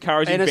 Ennis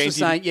encouraging Ennis Benji. was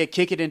saying,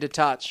 kick it into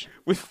touch.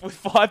 With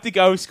 5 to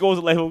go, scores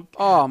a level.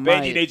 Oh, Benji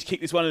mate. needs to kick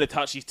this one into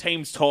touch. His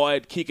team's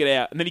tired, kick it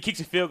out. And then he kicks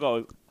a field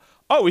goal.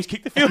 Oh, he's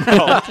kicked the field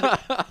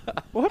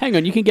goal. Hang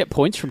on, you can get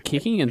points from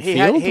kicking and He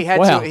field? had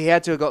Wow.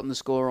 to have gotten the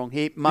score wrong.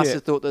 He must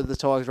have thought that the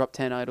Tigers were up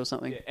 10-8 or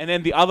something. And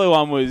then the other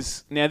one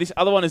was, now this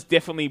other one is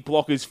definitely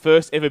Blocker's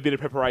first ever bit of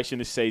preparation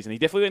this season. He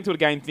definitely went into a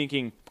game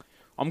thinking,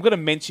 I'm going to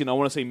mention I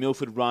want to see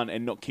Milford run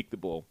and not kick the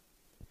ball.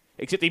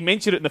 Except he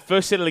mentioned it in the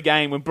first set of the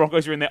game when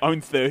Broncos are in their own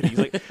 30. He's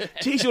like,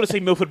 geez, you want to see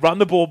Milford run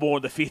the ball more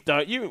in the fifth,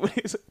 don't you?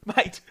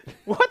 Mate,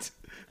 what?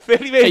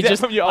 30 metres out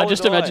from your I old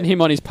just eye. imagine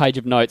him on his page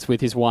of notes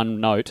with his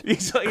one note,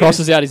 He's like,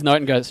 crosses out his note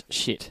and goes,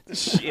 shit.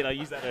 Shit, I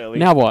used that earlier.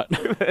 Now what?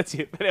 That's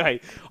it. But anyway,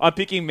 I'm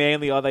picking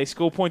Manly. They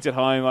score points at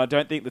home. I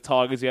don't think the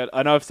Tigers out.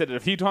 I know I've said it a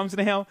few times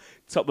now.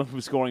 Stop them from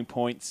scoring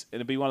points.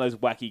 It'll be one of those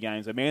wacky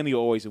games. Manly are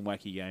always in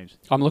wacky games.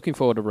 I'm looking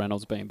forward to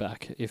Reynolds being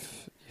back.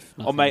 If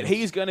Oh, mate, else.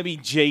 he's going to be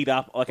G'd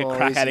up like a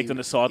crack is addict he- on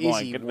the is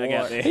sideline. he Get him back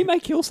out what? there. He may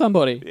kill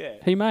somebody. Yeah,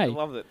 He may. I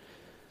love it.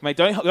 Mate,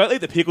 don't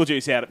leave the pickle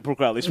juice out at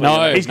Brookvale this week.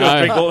 No, He's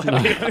going to no,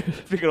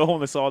 drink it all on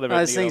the side.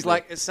 Those things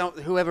like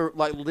whoever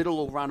whoever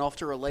will run off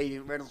to relieve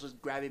him, Reynolds just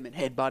grab him and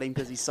headbutt him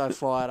because he's so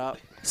fired up.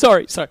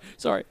 Sorry.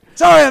 Sorry,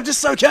 I'm just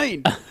so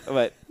keen. Oh,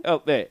 wait.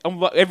 Oh, there.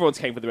 Everyone's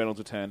keen for the Reynolds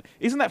return.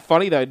 Isn't that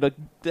funny, though?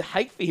 The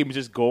hate for him is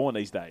just gone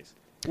these days.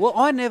 Well,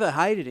 I never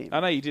hated him. I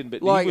know you didn't,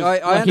 but Like he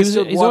was, I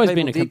understood he's why always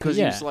people been a did because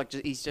yeah.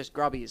 he's just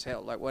grubby as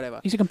hell, like whatever.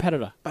 He's a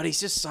competitor. But he's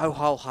just so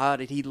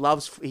wholehearted. He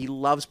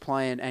loves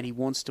playing and he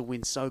wants to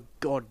win so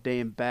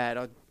goddamn bad.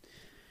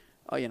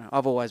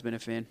 I've always been a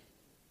fan.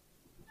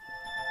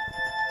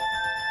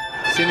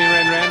 Simi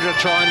Radradra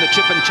trying the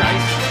chip and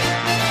chase.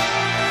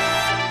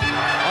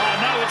 Oh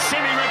no, it's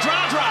Simi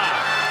Radradra.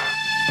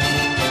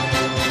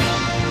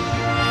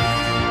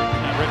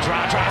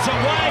 Radradra's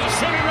away.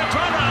 Simi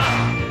Radradra.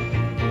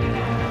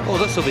 Oh,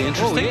 this will be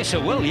interesting. Oh yes,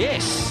 it will.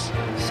 Yes.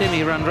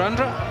 Simi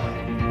Radradra.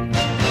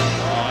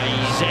 Oh,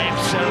 he's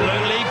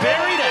absolutely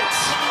buried it.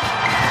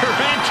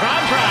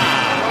 Radradra.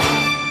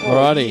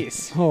 Alrighty.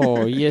 yes.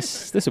 Oh,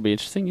 yes. This will be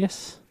interesting,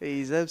 yes.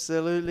 He's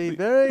absolutely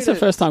buried. It's the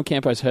first time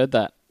Campo's heard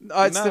that.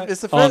 It's No. the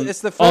first. On-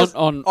 It's the first.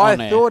 on I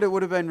air. thought it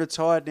would have been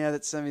retired now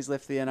that Sammy's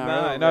left the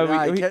NRL. No,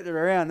 but he we- kept it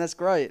around. That's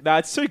great. No,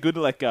 it's too good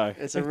to let go.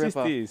 It's a It just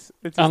ripper. is.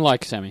 It's just,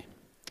 Unlike Sammy.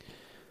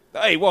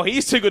 hey, well, he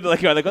is too good to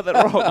let go. They got that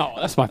wrong. Oh,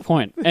 that's my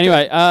point.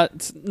 Anyway,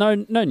 no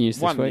news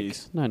this One week.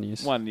 news. No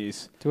news. One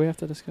news. Do we have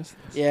to discuss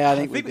this? Yeah, I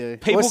think we think do.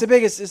 people- Well,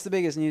 it's the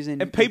biggest news in.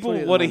 And people footy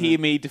at the want to moment. hear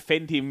me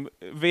defend him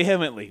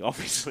vehemently,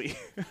 obviously.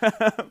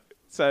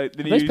 So the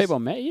Have news. these people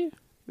met you?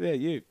 Yeah,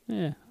 you.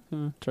 Yeah,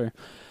 true.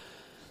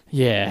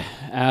 Yeah,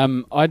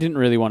 I didn't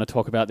really want to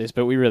talk about this,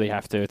 but we really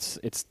have to. It's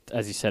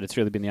as you said, it's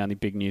really been the only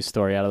big news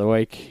story out of the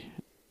week.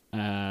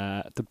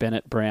 The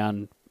Bennett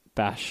Brown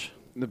bash.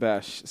 The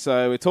bash.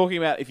 So we're talking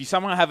about, if you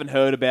somehow haven't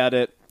heard about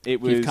it, it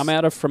was... You've come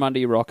out from under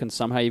your rock, and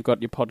somehow you've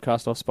got your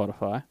podcast off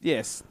Spotify.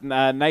 Yes.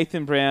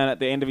 Nathan Brown, at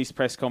the end of his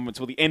press conference,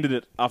 well, he ended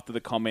it after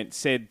the comment,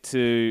 said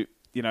to,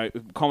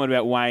 comment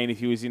about Wayne if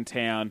he was in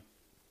town.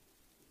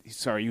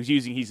 Sorry, he was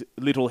using his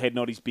little head,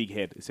 not his big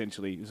head,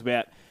 essentially. It was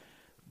about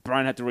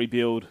Brown had to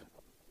rebuild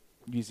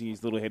using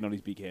his little head, not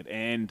his big head.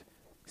 And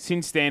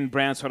since then,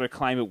 Brown's tried to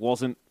claim it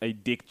wasn't a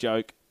dick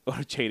joke or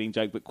a cheating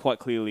joke, but quite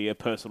clearly a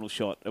personal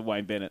shot at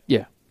Wayne Bennett.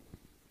 Yeah.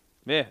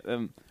 Yeah. I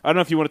don't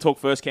know if you want to talk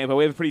first, Campo.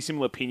 We have a pretty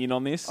similar opinion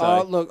on this.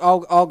 So. Look,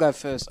 I'll go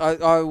first.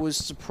 I was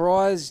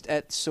surprised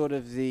at sort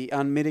of the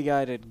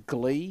unmitigated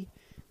glee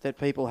that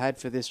people had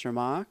for this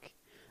remark.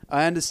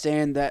 I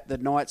understand that the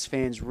Knights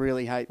fans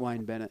really hate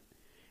Wayne Bennett.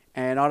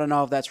 And I don't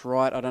know if that's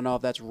right, I don't know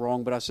if that's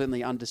wrong, but I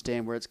certainly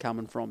understand where it's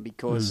coming from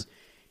because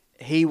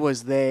he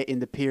was there in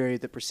the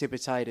period that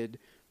precipitated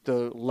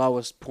the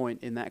lowest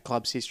point in that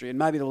club's history and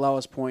maybe the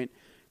lowest point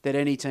that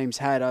any team's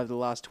had over the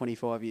last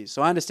 25 years.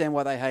 So I understand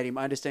why they hate him.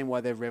 I understand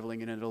why they're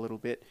reveling in it a little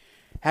bit.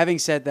 Having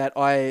said that,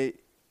 I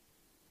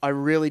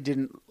really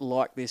didn't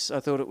like this. I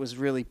thought it was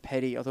really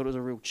petty. I thought it was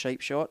a real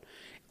cheap shot.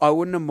 I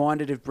wouldn't have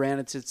minded if Brown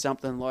had said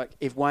something like,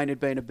 if Wayne had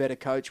been a better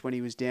coach when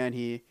he was down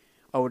here,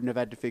 I wouldn't have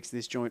had to fix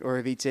this joint. Or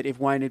if he'd said, if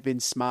Wayne had been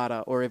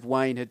smarter, or if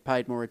Wayne had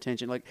paid more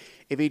attention. Like,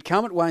 if he'd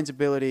come at Wayne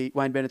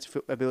Bennett's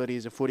ability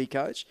as a footy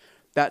coach,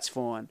 that's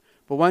fine.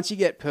 But once you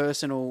get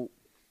personal,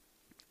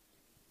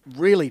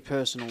 really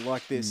personal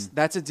like this,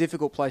 that's a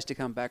difficult place to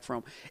come back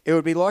from. It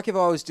would be like if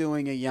I was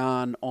doing a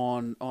yarn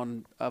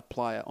on a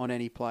player, on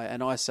any player,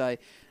 and I say,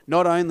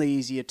 not only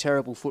is he a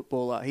terrible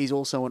footballer, he's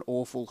also an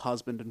awful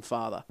husband and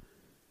father.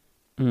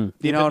 You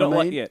know what I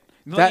mean? Like,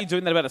 not that you're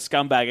doing that about a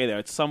scumbag either.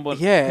 It's someone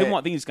who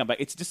might think he's a scumbag.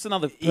 It's just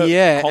another colleague.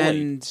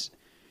 And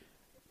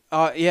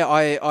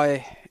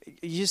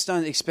you just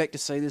don't expect to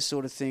see this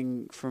sort of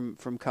thing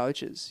from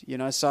coaches, you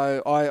know.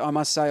 So I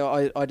must say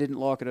I didn't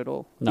like it at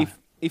all. No.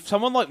 If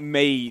someone like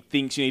me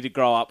thinks you need to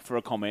grow up for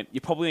a comment,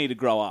 you probably need to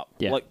grow up.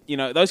 Yeah. Like, you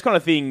know, those kind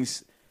of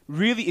things.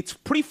 Really, it's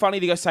pretty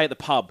funny to go say at the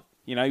pub.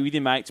 You know, with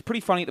your mates, it's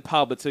pretty funny at the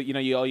pub. It's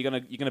you're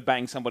gonna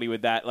bang somebody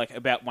with that, like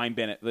about Wayne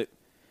Bennett. But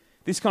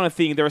this kind of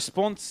thing,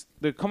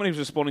 the comment he was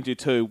responding to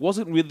too,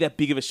 wasn't really that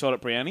big of a shot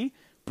at Brownie.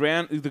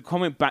 The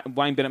comment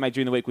Wayne Bennett made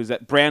during the week was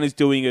that Brown is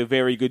doing a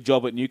very good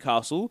job at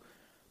Newcastle,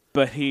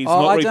 but he's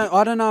not.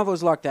 I don't know if it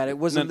was like that. It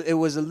was it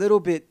was a little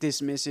bit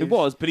dismissive. It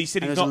was, but he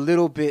said he's it was not a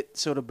little bit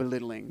sort of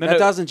belittling. That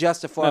doesn't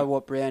justify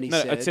what Brownie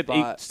said.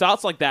 He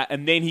starts like that,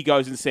 and then he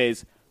goes and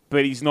says,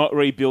 "But he's not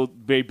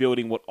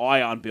rebuilding what I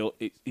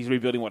unbuilt. He's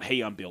rebuilding what he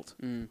unbuilt."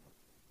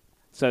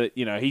 So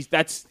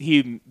that's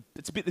him.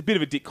 It's a bit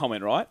of a dick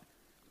comment, right?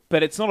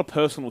 But it's not a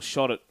personal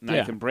shot at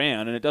Nathan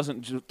Brown, and it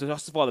doesn't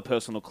justify the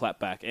personal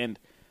clapback. And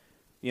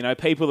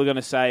people are going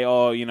to say,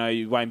 "Oh,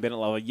 Wayne Bennett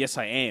lover." Yes,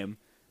 I am,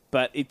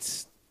 but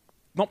it's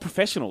not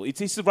professional.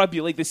 It's the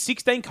rugby league. There's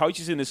 16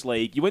 coaches in this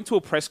league. You went to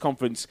a press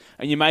conference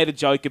and you made a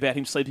joke about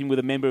him sleeping with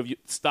a member of your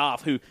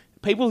staff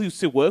people who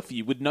still work for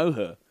you would know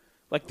her.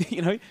 Like,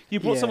 you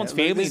brought someone's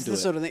family into it.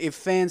 Sort of thing. If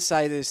fans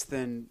say this,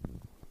 then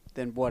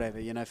whatever.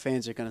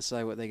 Fans are going to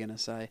say what they're going to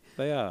say.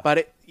 They are.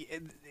 But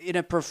in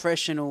a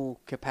professional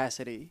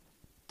capacity,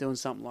 doing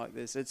something like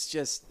this, it's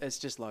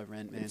just low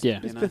rent, man. Yeah.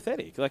 It's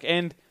pathetic.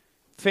 And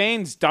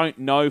fans don't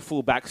know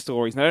full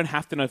backstories. They don't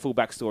have to know full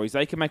backstories.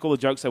 They can make all the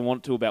jokes they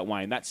want to about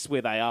Wayne. That's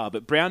where they are.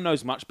 But Brown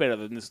knows much better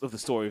than of the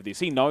story of this.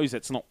 He knows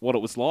that's not what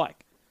it was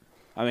like.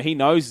 I mean, he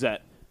knows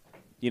that,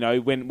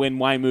 when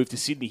Wayne moved to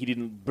Sydney, he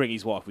didn't bring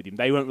his wife with him.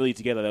 They weren't really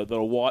together. They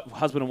were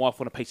husband and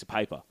wife on a piece of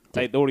paper.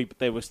 They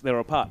were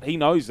apart. He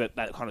knows that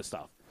kind of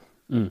stuff.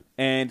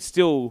 And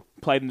still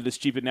played into the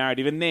stupid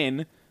narrative. And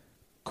then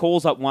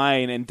calls up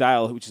Wayne and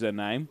Dale, which is her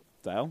name.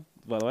 Dale?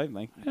 By the way,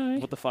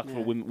 what the fuck for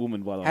a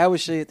woman, by the way? How was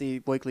she at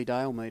the weekly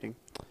Dale meeting?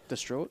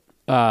 Distraught?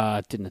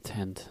 Didn't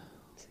attend.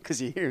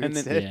 Because you're here And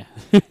instead.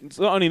 It's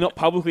not only not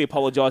publicly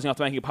apologising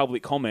after making a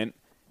public comment,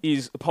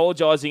 is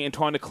apologising and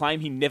trying to claim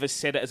he never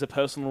said it as a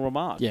personal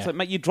remark. Yeah. It's like,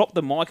 mate, you dropped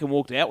the mic and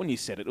walked out when you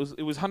said it.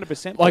 It was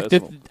 100%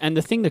 personal. And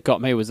the thing that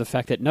got me was the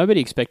fact that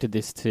nobody expected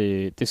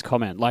this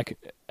comment. Like,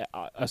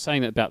 I was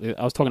saying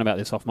I was talking about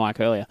this off mic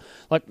earlier.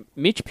 Like,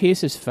 Mitch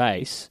Pearce's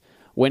face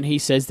when he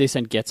says this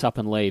and gets up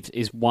and leaves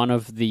is one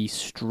of the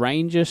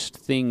strangest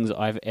things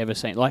I've ever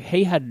seen. Like,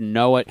 he had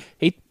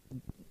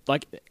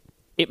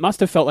it must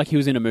have felt like he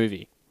was in a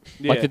movie.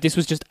 Yeah. Like, that this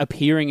was just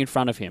appearing in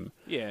front of him.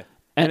 Yeah.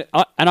 And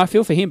I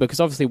feel for him because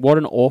obviously what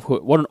an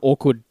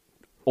awkward,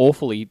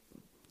 awfully,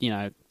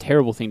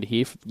 terrible thing to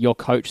hear your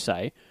coach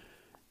say.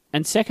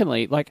 And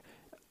secondly, like,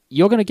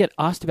 you're going to get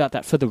asked about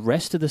that for the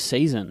rest of the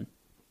season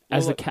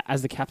as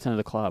the captain of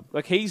the club.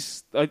 Like,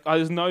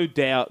 there's no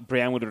doubt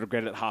Brown would have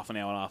regretted it half an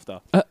hour after.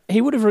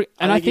 He would have,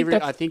 I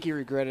think he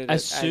regretted it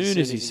as soon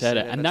as he said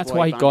it, and that's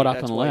why he got up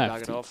and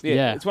left.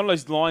 Yeah, it's one of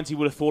those lines he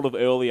would have thought of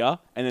earlier,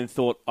 and then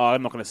thought, "Oh,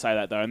 I'm not going to say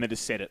that though," and then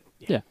just said it.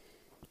 Yeah.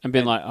 And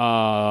been like,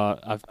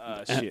 I'm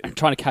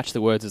trying to catch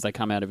the words as they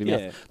come out of your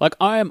mouth. Like,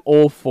 I am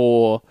all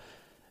for,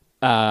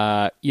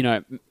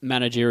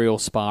 managerial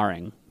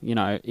sparring.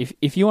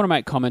 If you want to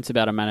make comments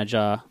about a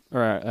manager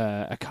or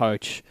a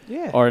coach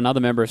or another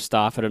member of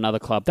staff at another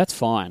club, that's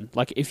fine.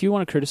 Like, if you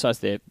want to criticize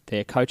their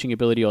coaching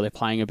ability or their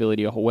playing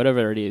ability or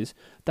whatever it is,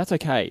 that's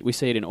okay. We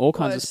see it in all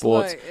kinds of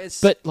sports.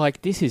 But,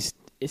 like, it's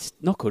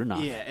not good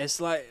enough. Yeah,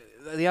 it's like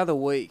the other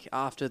week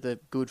after the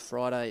Good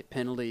Friday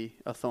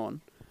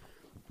penalty-a-thon,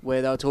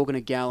 where they were talking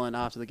to Gallen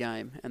after the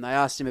game, and they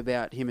asked him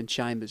about him and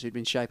Chambers, who'd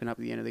been shaping up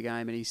at the end of the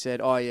game, and he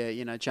said, "Oh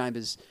yeah,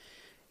 Chambers,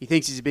 he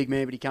thinks he's a big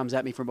man, but he comes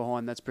at me from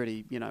behind. That's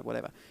pretty,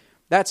 whatever.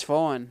 That's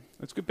fine.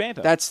 That's good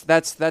banter. That's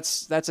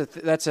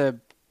a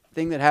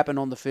thing that happened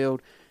on the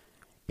field.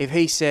 If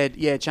he said,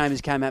 yeah,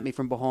 Chambers came at me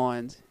from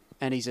behind,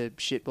 and he's a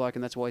shit bloke,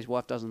 and that's why his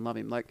wife doesn't love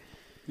him, like,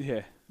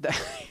 yeah,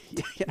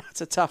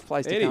 it's a tough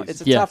place to come.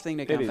 It's a tough thing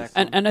to come back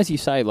from. And as you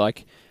say,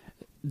 like,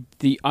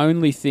 the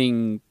only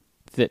thing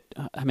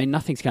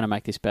nothing's going to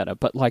make this better,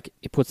 but, like,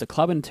 it puts the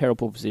club in a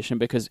terrible position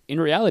because,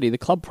 in reality, the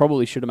club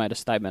probably should have made a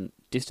statement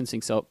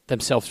distancing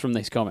themselves from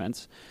these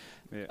comments.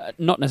 Yeah.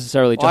 Not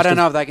necessarily just... I don't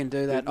know if they can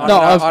do that. I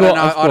don't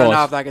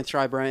know if they can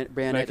throw Brown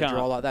out to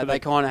dry like that. They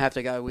kind of have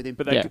to go with him.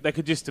 But they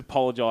could just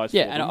apologise.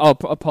 Yeah, and I'll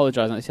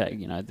apologise and say,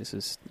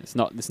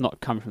 it's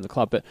not coming from the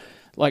club. But,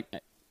 like,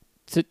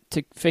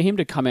 for him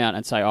to come out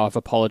and say, I've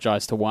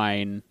apologised to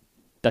Wayne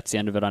that's the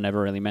end of it. I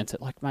never really meant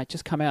it. Like, mate,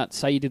 just come out,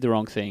 say you did the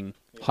wrong thing.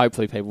 Yeah.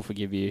 Hopefully people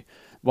forgive you.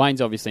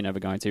 Wayne's obviously never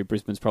going to.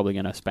 Brisbane's probably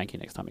going to spank you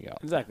next time you go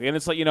up. Exactly. And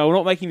it's like, we're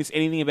not making this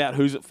anything about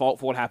who's at fault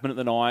for what happened at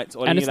the Knights.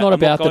 Or and it's not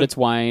about that it's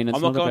Wayne.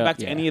 I'm not going back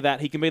to any of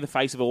that. He can be the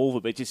face of all of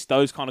it, but just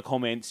those kind of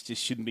comments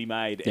just shouldn't be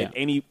made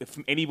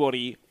from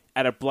anybody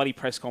at a bloody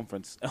press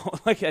conference.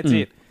 Like, that's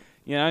it.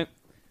 If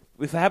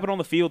it happened on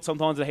the field,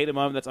 sometimes at a heat of the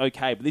moment, that's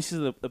okay. But this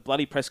is a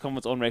bloody press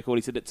conference on record.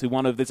 He said it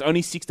to there's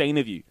only 16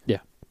 of you. Yeah.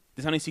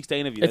 There's only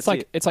 16 of you. It's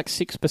like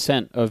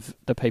 6% of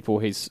the people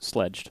he's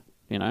sledged.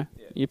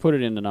 You put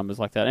it into numbers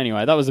like that.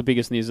 Anyway, that was the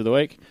biggest news of the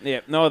week.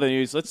 Yeah, no other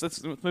news.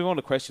 Let's move on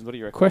to questions. What do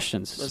you reckon?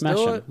 Questions, smash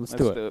them. Let's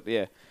do it.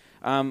 Yeah.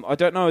 I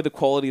don't know the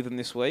quality of them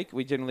this week.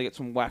 We generally get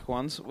some whack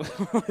ones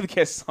with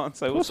guests on.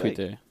 So of course we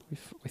do.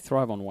 We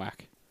thrive on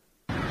whack.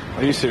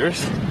 Are you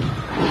serious?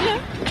 Yeah.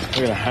 We're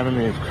going to hammer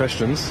me with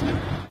questions.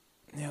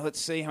 Now, let's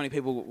see how many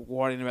people are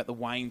worrying about the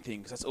Wayne thing,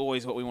 because that's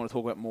always what we want to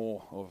talk about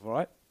more of,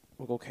 right?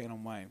 We're all keen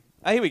on Wayne.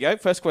 Here we go.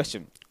 First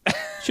question.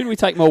 Should we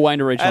take more Wayne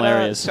to regional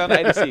areas? Sean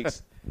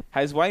 86.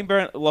 Has Wayne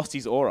Bennett lost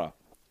his aura?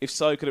 If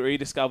so, could it be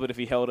rediscovered if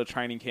he held a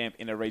training camp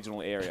in a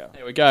regional area?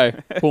 There we go.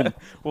 Boom.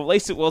 Well, at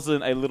least it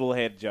wasn't a little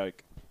head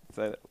joke.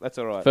 So that's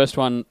all right. First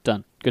one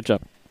done. Good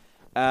job.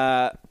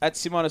 At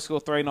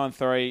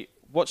Sim_393,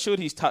 what should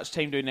his touch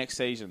team do next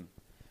season?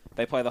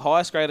 They play the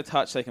highest grade of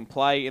touch they can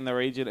play in the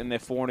region, and their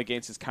for and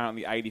against is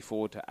currently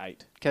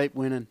 84-8. Keep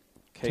winning.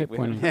 Keep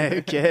winning. Yeah,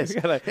 who cares?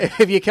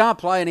 If you can't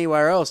play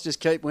anywhere else,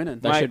 just keep winning.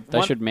 They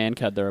should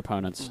man-cad their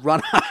opponents.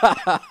 Run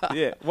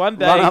one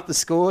day. Run up the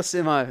score,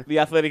 Simo. The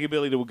athletic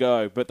ability will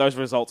go, but those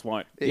results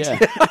won't. Yeah.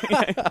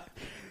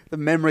 The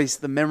memories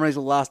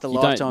will last a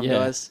lifetime,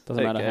 guys.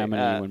 Doesn't matter how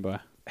many you win by.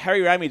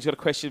 Harry Ramey's got a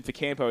question for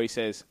Campo. He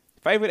says,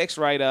 favourite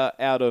ex-Raider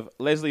out of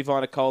Leslie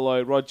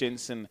Vinacolo, Rod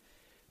Jensen,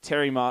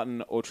 Terry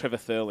Martin, or Trevor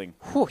Thurling?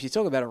 Whew, you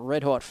talk about a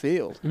red-hot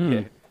field.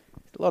 Yeah.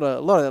 A lot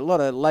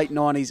of late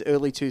 90s,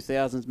 early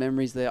 2000s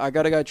memories there. I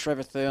got to go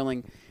Trevor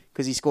Thurling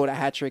because he scored a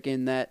hat-trick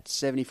in that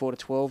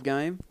 74-12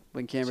 game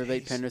when Canberra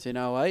beat Penrith in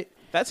 08.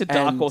 That's a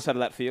dark horse out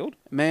of that field.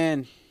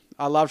 Man,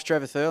 I loved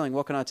Trevor Thurling.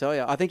 What can I tell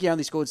you? I think he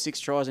only scored 6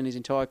 tries in his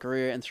entire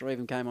career and 3 of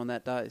them came on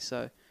that day.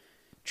 So,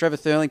 Trevor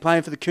Thurling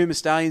playing for the Cooma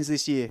Stallions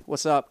this year.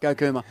 What's up? Go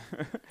Cooma.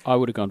 I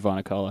would have gone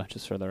Vinicola,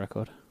 just for the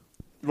record.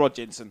 Rod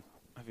Jensen.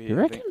 You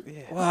reckon?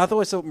 Yeah. Well, I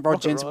thought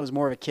Rod Jensen was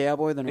more of a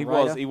cowboy than a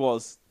Raider. He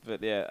was.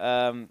 But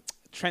yeah.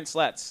 Trent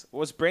Slats.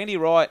 Was Brandy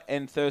right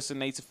and Thurston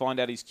needs to find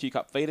out his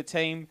Q-Cup feeder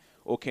team,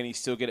 or can he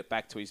still get it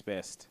back to his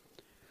best?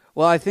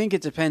 Well, I think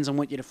it depends on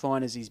what you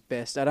define as his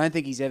best. I don't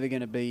think he's ever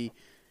going to be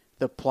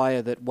the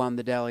player that won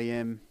the Dally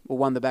M, or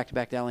won the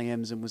back-to-back Dally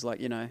M's and was like,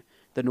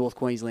 the North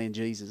Queensland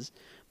Jesus.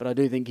 But I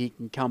do think he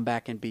can come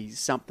back and be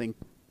something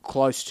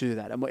close to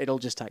that. And it'll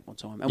just take more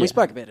time. And we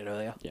spoke about it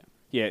earlier. Yeah.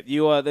 Yeah,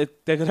 you are. They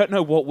don't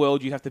know what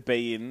world you have to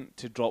be in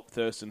to drop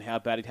Thurston, how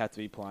bad he'd have to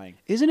be playing.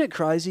 Isn't it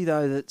crazy,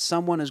 though, that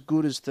someone as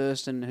good as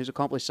Thurston, who's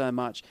accomplished so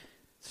much,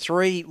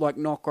 3,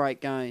 not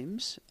great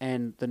games,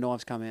 and the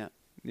knives come out?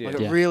 Yeah.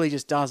 It really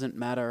just doesn't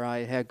matter,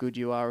 how good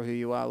you are or who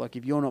you are. Like,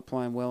 if you're not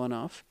playing well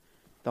enough,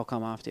 they'll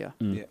come after you.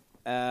 Mm.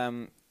 Yeah.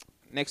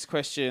 Next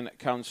question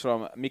comes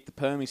from Mick the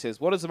Perm. He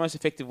says, what is the most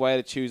effective way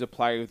to choose a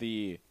player of the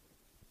year?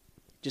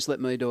 Just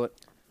let me do it.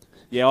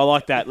 Yeah, I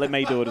like that. Let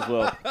me do it as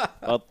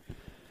well.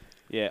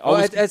 Yeah,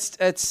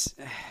 it's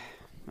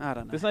I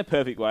don't know. There's no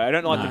perfect way. I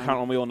don't like the current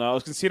one we all know. I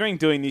was considering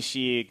doing this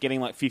year,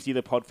 getting 50 of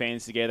the pod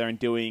fans together and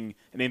doing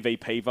an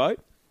MVP vote.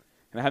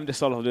 And I haven't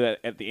decided I'll do that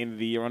at the end of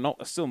the year or not.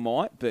 I still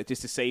might, but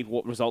just to see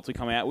what results we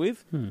come out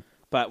with.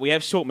 But we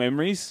have short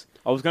memories.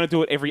 I was going to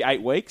do it every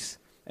 8 weeks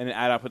and then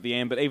add up at the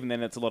end, but even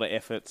then it's a lot of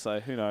effort,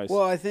 so who knows?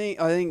 Well, I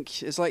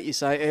think it's like you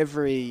say,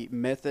 every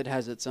method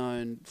has its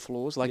own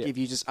flaws. If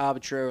you just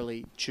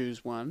arbitrarily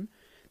choose one,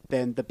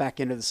 then the back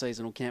end of the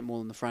season will count more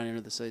than the front end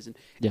of the season.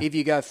 Yeah. If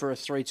you go for a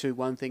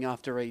 3-2-1 thing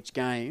after each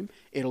game,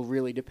 it'll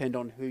really depend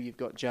on who you've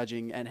got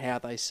judging and how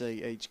they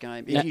see each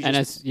game.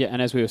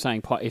 As we were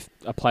saying, if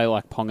a player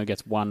like Ponga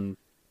gets 1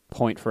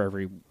 point for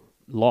every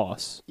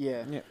loss,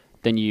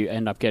 then you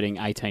end up getting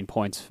 18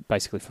 points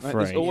basically for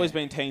free. There's always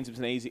been teams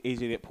that's easy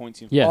to get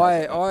points in. Yeah.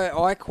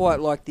 I quite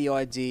like the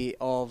idea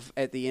of,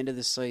 at the end of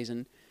the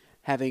season,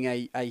 having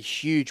a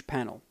huge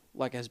panel,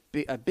 as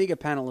a bigger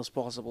panel as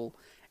possible,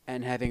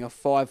 and having a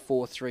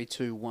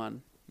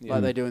 5-4-3-2-1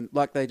 like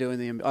they do in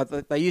the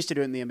NBA. They used to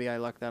do it in the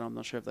NBA like that. I'm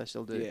not sure if they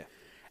still do. Yeah.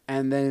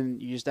 And then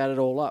you just add it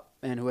all up,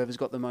 and whoever's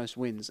got the most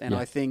wins. And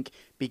I think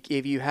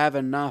if you have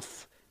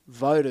enough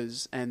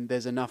voters and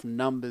there's enough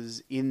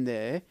numbers in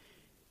there,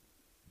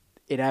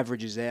 it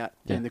averages out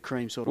and the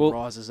cream sort of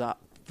rises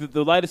up.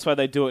 The latest way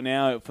they do it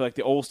now, for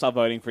the All-Star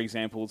voting, for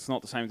example, it's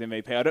not the same as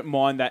MVP. I don't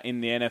mind that in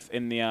the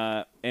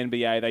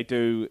NBA. They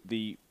do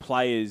the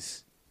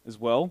players as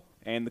well.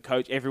 And the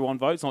coach, everyone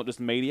votes, not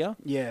just media.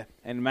 Yeah.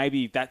 And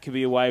maybe that could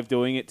be a way of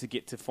doing it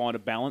to find a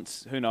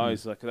balance. Who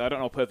knows? I don't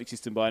know a perfect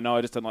system, but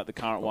I just don't like the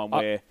current one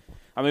where...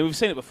 I mean, we've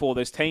seen it before.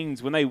 There's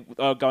teams, when they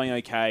are going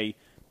okay,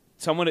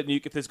 someone at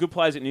if there's good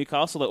players at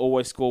Newcastle, they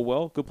always score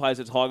well. Good players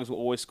at Tigers will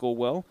always score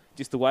well.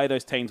 Just the way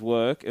those teams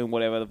work and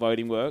whatever the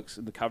voting works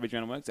and the coverage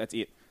round works, that's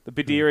it. The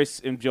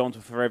Badiris and Johns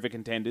were forever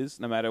contenders,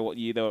 no matter what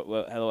year they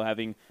were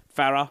having.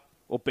 Farah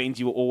or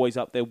Benji were always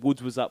up there.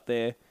 Woods was up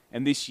there.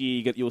 And this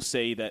year you'll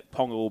see that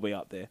Ponga will be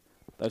up there.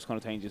 Those kind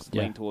of teams just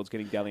lean towards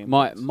getting Dally M.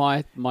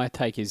 My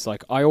take is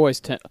like I always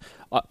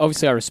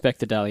obviously I respect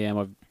the Dally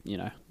M.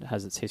 It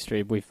has its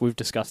history. We've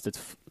discussed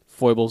its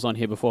foibles on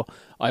here before.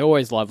 I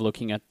always love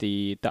looking at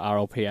the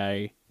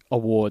RLPA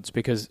awards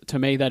because to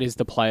me that is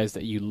the players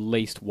that you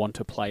least want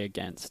to play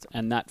against,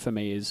 and that for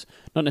me is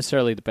not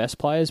necessarily the best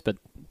players, but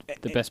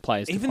the best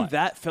players. Even to play.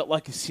 that felt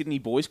like a Sydney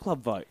Boys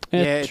Club vote.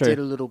 Yeah, it true. did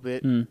a little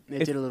bit. It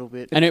did a little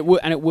bit, and it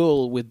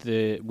will with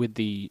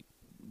the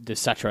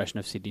saturation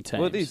of Sydney teams.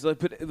 Well, it is.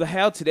 But the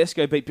Howard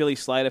Tedesco beat Billy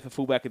Slater for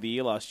fullback of the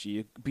year last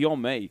year.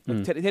 Beyond me,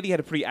 Teddy had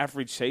a pretty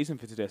average season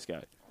for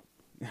Tedesco.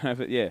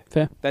 But yeah,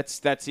 fair.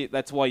 That's it.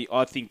 That's why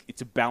I think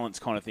it's a balance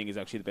kind of thing is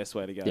actually the best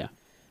way to go. Yeah.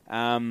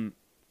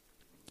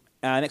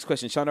 Next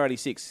question, Shonda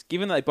 86.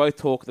 Given that they both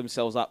talked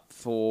themselves up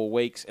for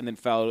weeks and then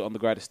failed on the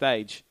greater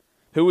stage,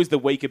 who is the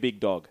weaker big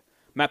dog?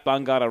 Matt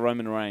Bungard or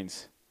Roman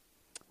Reigns?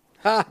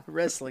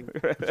 Wrestling.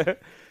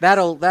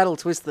 That'll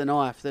twist the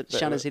knife that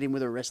Shunner's hit him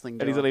with a wrestling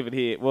dog. And he's not even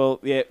here. Well,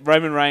 yeah,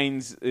 Roman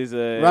Reigns is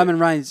a... Roman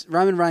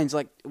Reigns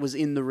was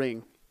in the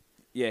ing.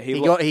 Yeah,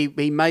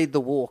 he made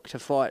the walk to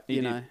fight,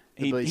 the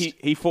beast.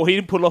 He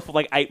didn't put it off for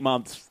like 8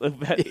 months. I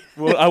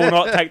will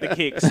not take the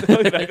kicks.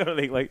 That kind of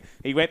thing. Like,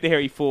 he went there,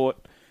 he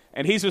fought,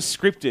 and his was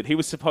scripted. He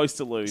was supposed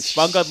to lose.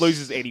 Bungard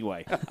loses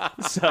anyway.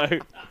 So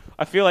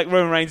I feel like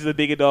Roman Reigns is the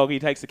bigger dog. He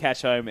takes the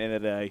cash home end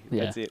of the day.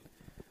 Yeah. That's it.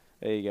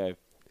 There you go.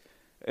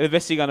 The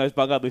best thing I know is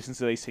Bungard listens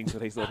to these things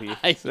when he's not here.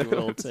 He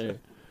will too.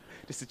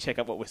 Just to check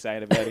up what we're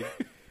saying about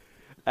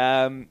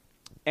him.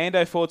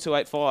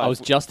 Ando4285. I was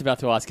just about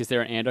to ask, is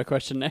there an Ando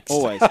question next?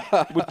 Always.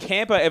 Would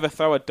Campo ever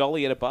throw a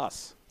dolly at a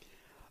bus?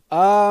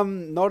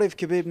 Not if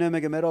Khabib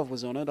Nurmagomedov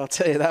was on it, I'll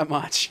tell you that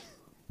much.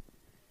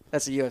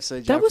 That's a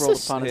UFC joke for all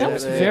the punters That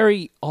was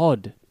very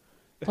odd.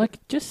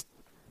 Like, just...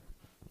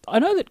 I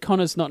know that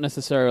Connor's not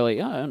necessarily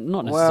all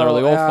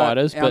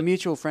fighters, our but...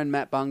 mutual friend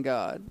Matt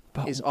Bungard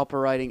is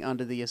operating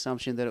under the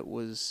assumption that it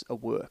was a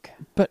work.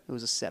 But it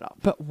was a setup.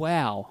 But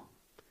wow.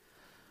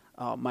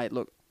 Oh, mate,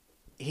 look.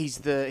 He's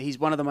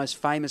one of the most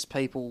famous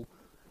people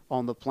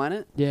on the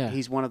planet. Yeah.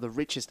 He's one of the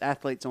richest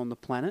athletes on the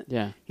planet.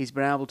 Yeah. He's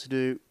been able to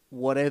do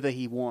whatever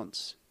he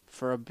wants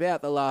for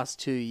about the last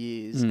 2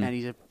 years, and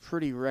he's a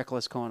pretty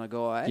reckless kind of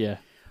guy. Yeah.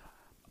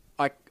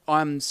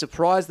 I'm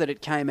surprised that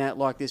it came out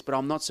like this, but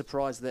I'm not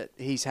surprised that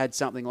he's had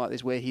something like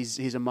this where his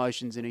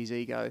emotions and his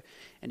ego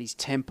and his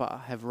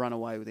temper have run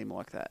away with him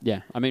like that.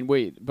 Yeah. I mean,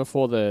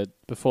 before the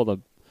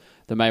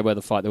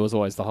Mayweather fight, there was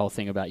always the whole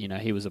thing about,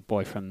 he was a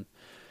boy from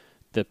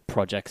the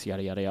projects,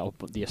 yada, yada, yada,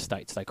 the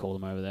estates, they call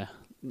them over there.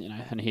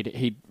 And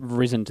he'd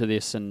risen to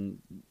this and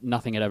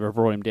nothing had ever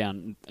brought him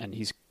down. And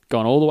he's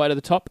gone all the way to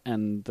the top,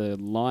 and the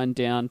line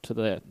down to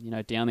the,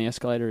 down the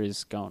escalator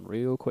is going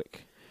real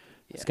quick.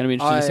 Yeah. It's going to be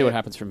interesting to see what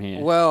happens from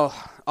here. Well,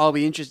 I'll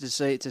be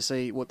interested to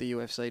see what the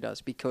UFC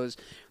does, because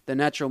the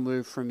natural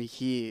move from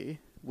here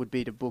would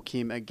be to book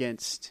him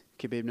against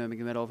Khabib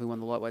Nurmagomedov, who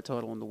won the lightweight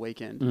title on the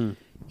weekend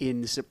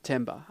in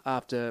September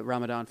after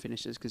Ramadan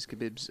finishes, because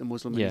Khabib's a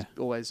Muslim and he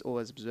always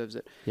observes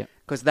it.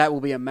 Because that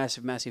will be a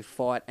massive, massive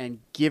fight, and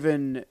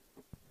given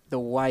the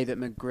way that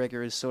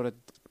McGregor is sort of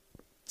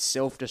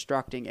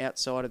self-destructing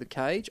outside of the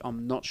cage,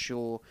 I'm not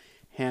sure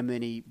how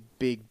many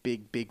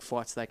big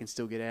fights they can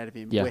still get out of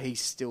him, where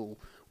he's still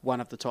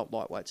one of the top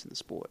lightweights in the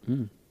sport.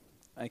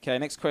 Okay,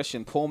 next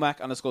question. Paul Mac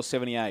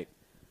 _78.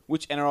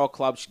 Which NRL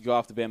club should go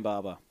after Ben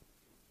Barber?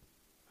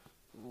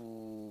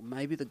 Ooh,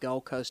 maybe the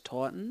Gold Coast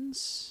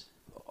Titans.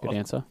 Good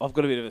answer. I've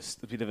got a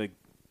bit of a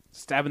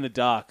stab in the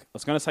dark. I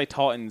was going to say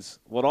Titans.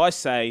 What I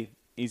say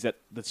is that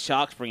the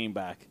Sharks bring him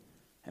back,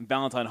 and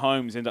Valentine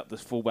Holmes end up the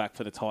fullback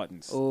for the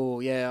Titans.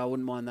 Oh, yeah, I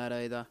wouldn't mind that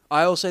either.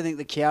 I also think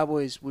the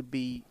Cowboys would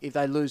be, if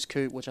they lose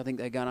Coot, which I think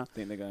they're going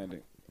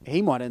to,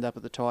 he might end up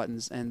at the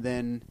Titans, and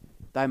then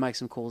they make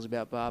some calls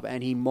about Barber,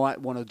 and he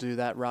might want to do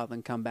that rather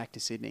than come back to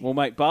Sydney. Well,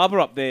 mate, Barber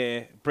up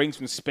there brings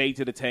some speed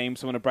to the team,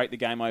 so I'm going to break the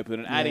game open,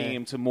 and adding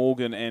him to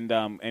Morgan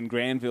and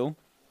Granville,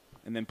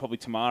 and then probably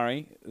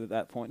Tamari at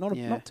that point. Not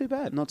too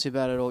bad. Not too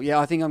bad at all. Yeah,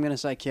 I think I'm going to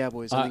say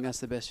Cowboys. I think that's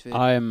the best fit.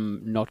 I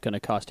am not going to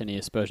cast any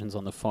aspersions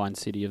on the fine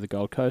city of the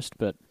Gold Coast,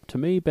 but to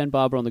me, Ben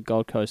Barber on the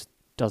Gold Coast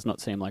does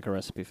not seem like a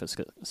recipe for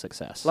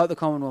success. Like the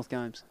Commonwealth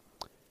Games.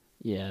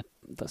 Yeah,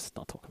 let's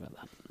not talk about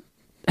that.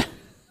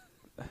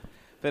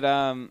 But,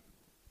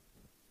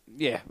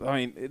 yeah, I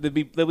mean,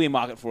 there'll be a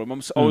market for him.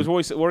 I was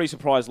already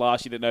surprised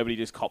last year that nobody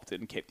just copped it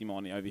and kept him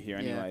on over here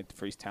anyway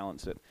for his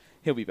talents. But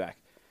he'll be back.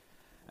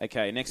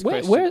 Okay, next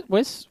question.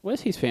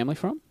 Where's his family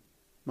from?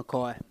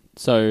 Mackay.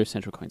 So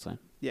Central Queensland.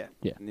 Yeah.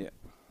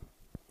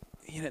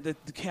 The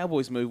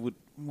Cowboys move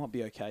might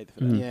be okay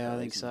for that. Yeah, I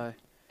think so.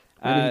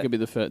 Maybe he could be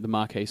the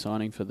marquee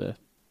signing for the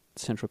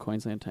Central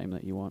Queensland team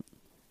that you want.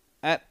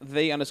 At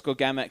the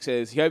 _Gamac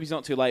says, he hopes he's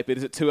not too late, but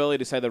is it too early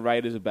to say the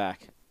Raiders are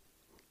back?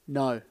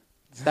 No.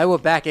 They were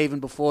back even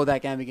before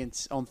that game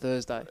on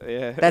Thursday.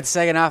 Yeah. That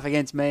second half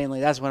against Manly,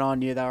 that's when I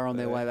knew they were on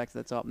their way back to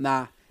the top.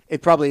 Nah,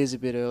 it probably is a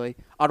bit early.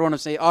 I'd want to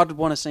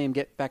see them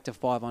get back to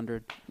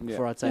 500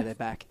 before I'd say they're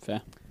back.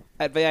 Fair.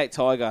 At V8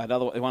 Tiger,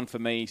 another one for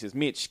me. He says,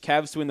 Mitch,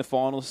 Cavs to win the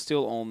finals,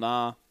 still all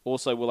nah.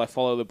 Also, will I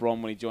follow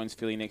LeBron when he joins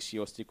Philly next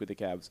year or stick with the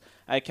Cavs?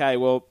 Okay,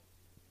 well,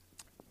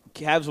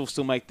 Cavs will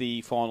still make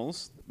the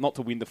finals. Not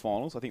to win the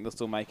finals. I think they'll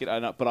still make it.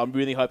 But I'm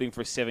really hoping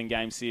for a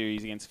 7-game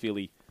series against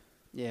Philly.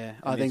 Yeah,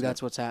 I think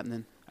that's what's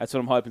happening. That's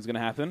what I'm hoping is going to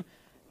happen.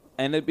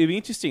 And it'd be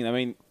interesting. I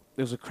mean,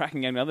 there was a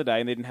cracking game the other day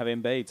and they didn't have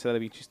Embiid, so that'd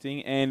be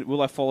interesting. And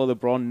will I follow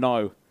LeBron?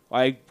 No.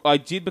 I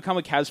did become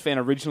a Cavs fan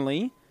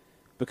originally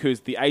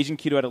because the Asian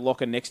kid who had a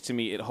locker next to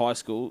me at high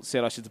school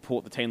said I should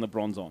support the team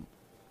LeBron's on.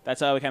 That's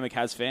how I became a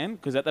Cavs fan,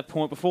 because at that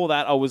point, before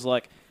that, I was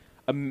like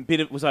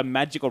was I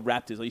Magic or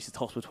Raptors? I used to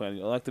toss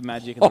between. I like the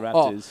Magic and the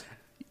Raptors.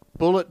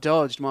 Bullet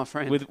dodged, my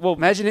friend.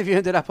 Imagine if you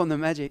ended up on the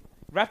Magic.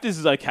 Raptors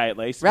is okay at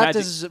least.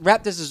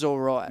 Raptors is all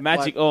right.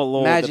 Magic, like, oh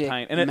Lord, Magic, the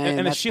pain. And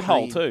a shithole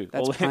pain. too.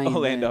 That's pain,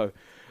 Orlando.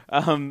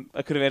 I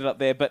could have ended up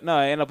there, but no,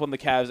 I ended up on the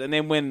Cavs. And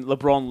then when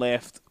LeBron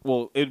left,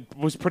 well, it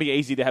was pretty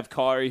easy to have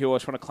Kyrie, who I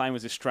was trying to claim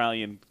was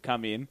Australian,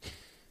 come in.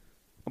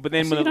 But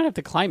then So you don't have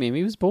to claim him.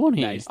 He was born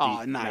here.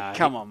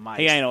 Come on, mate.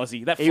 He ain't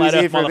Aussie. That He was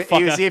flat earth motherfucker.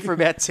 he was here for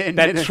about 10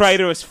 that minutes.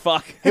 traitorous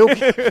fuck. He'll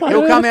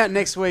come out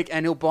next week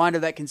and he'll buy into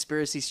that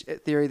conspiracy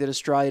theory that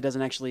Australia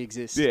doesn't actually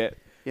exist. Yeah.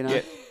 You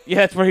know? Yeah,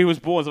 that's where he was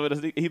born. So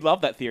he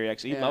loved that theory,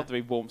 actually. He Yeah. loved to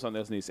be born with something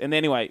else in this. And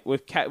anyway,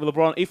 with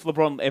LeBron, if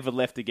LeBron ever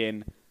left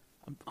again,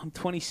 I'm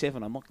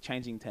 27. I'm not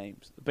changing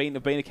teams. I've been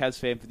a Cavs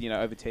fan for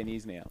over 10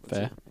 years now.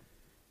 Fair.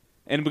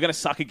 And we're going to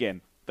suck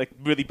again. Like,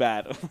 really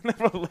bad.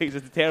 LeBron leaves.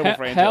 It's a terrible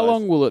franchise. How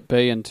long will it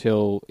be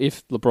until,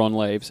 if LeBron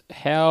leaves,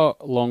 how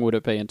long would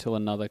it be until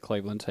another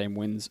Cleveland team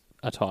wins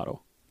a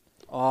title?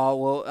 Oh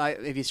well,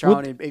 if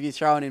you're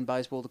throwing in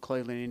baseball, the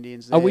Cleveland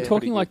Indians. Are we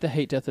talking like the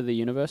heat death of the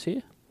universe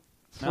here?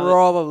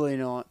 Probably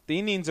not. The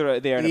Indians are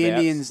there and The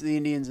thereabouts.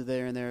 Indians are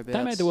there and thereabouts.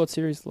 They made the World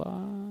Series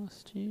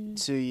last year.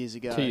 2 years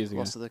ago. 2 years ago.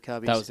 Lost to the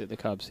Cubbies. That was it, the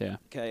Cubs, yeah.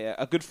 Okay,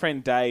 a good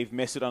friend Dave,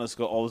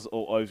 Mesut_Oz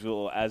or Ozil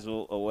or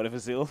Azul or whatever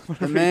Zil.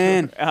 The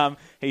man.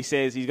 He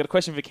says he's got a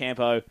question for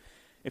Campo.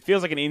 It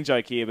feels like an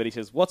in-joke here, but he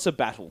says, what's a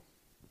battle?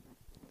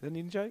 Is that an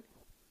in-joke?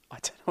 I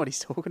don't know what he's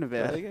talking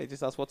about. There you go.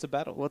 Just ask what's a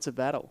battle. What's a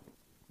battle?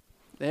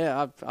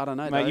 Yeah, I don't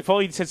know. Mate, Dave. you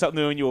probably said something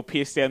new and you were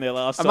pissed down there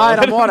last time.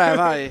 Mate, I might have,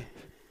 eh?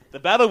 The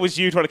battle was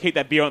you trying to keep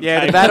that beer on the Yeah,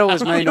 table. the battle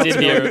was me not did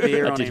spilling hear-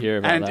 beer I on did him. hear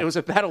about and that. it was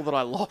a battle that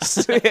I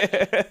lost.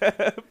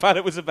 But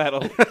it was a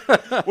battle.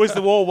 Was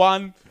the war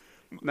won?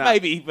 No.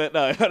 Maybe, but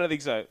no, I don't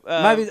think so.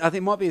 Maybe I think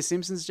it might be a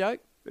Simpsons joke.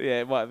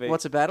 Yeah, it might be.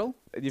 What's a battle?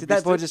 And you've Did that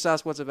missed boy it? just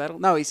ask what's a battle?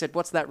 No, he said,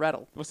 what's that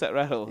rattle? What's that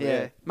rattle?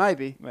 Yeah,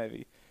 maybe.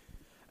 Maybe.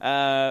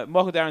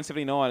 Michael Darren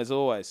 79, as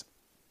always.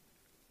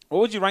 What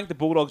would you rank the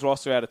Bulldogs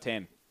roster out of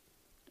 10?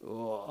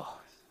 Oh,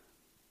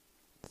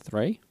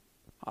 3?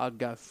 I'd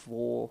go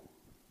 4.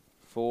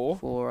 4?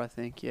 4, I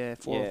think. Yeah,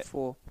 4. Yeah.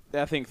 4.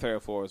 I think 3 or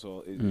 4 as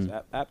well is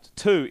apt.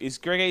 2, is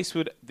Greg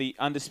Eastwood the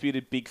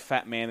undisputed big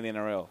fat man in the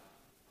NRL?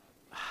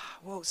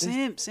 Well,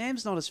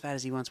 Sam's not as fat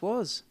as he once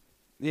was.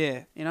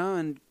 Yeah. You know,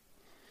 and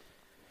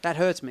that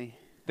hurts me.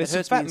 There's That some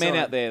hurts fat me men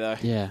inside. out there, though.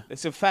 Yeah.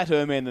 There's some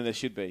fatter men than there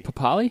should be.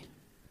 Papali?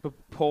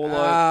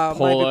 Paulo.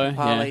 Paulo, Maybe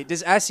Papali. yeah.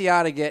 Does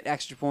Asiata get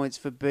extra points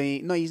for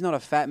being... No, he's not a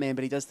fat man,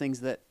 but he does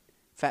things that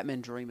fat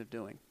men dream of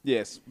doing.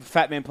 Yes.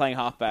 Fat men playing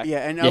halfback.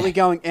 Yeah, and Yeah. are we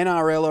going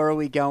NRL or are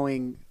we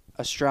going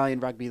Australian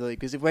Rugby League?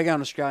 Because if we're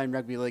going Australian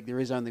Rugby League, there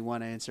is only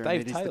one answer,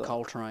 Dave and it is Taylor. the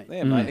Coltrane.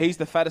 Yeah, mate. He's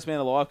the fattest man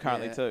alive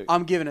currently, Yeah. too.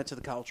 I'm giving it to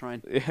the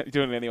Coltrane. Yeah,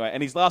 doing it anyway.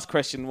 And his last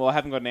question, well, I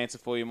haven't got an answer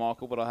for you,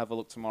 Michael, but I'll have a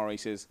look tomorrow. He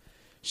says,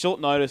 short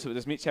notice, but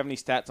does Mitch have any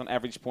stats on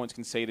average points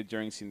conceded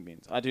during sin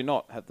bins? I do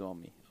not have them on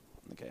me.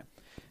 Okay.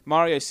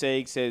 Mario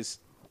Sieg says,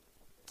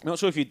 I'm not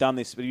sure if you've done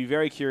this, but he'd be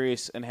very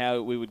curious in how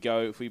we would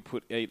go if we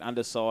put an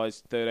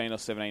undersized 13 or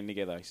 17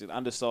 together. He said,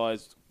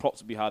 undersized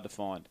props would be hard to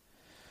find.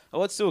 Well,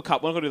 let's do a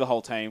couple. We're not going to do the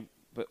whole team,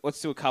 but let's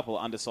do a couple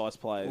of undersized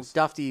Well, players.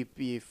 Dufty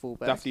be your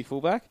fullback. Dufty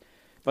fullback.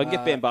 If I can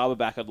get Ben Barber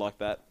back, I'd like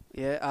that.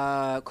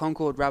 Yeah,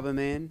 Concord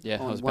Rubberman. Yeah,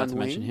 on I was one about to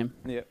wing. mention him.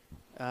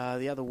 Yeah.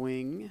 The other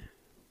wing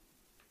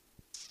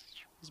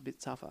is a bit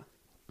tougher.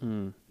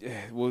 Yeah,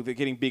 well, they're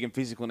getting big and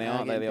physical now,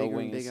 aren't they, the Getting old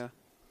bigger and wingers? bigger.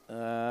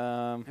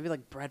 Um, Maybe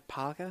like Brad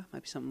Parker,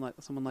 maybe someone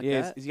like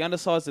yeah, that. is he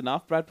undersized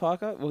enough, Brad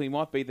Parker? Well, he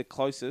might be the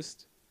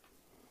closest.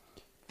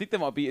 I think there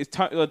might be.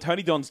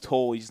 Tony Don's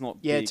tall. He's not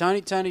Yeah,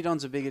 big. Tony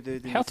Don's a bigger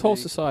dude than How you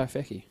tall's think. Sasai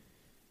Feki?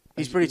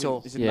 He's pretty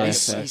tall. Is it Yeah,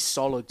 nice? fair. He's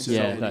solid. Too.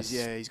 Yeah, He's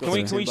that's- got Can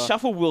we some timber.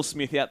 shuffle Will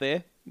Smith out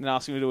there and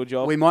ask him to do a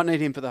job? We might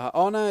need him for the half.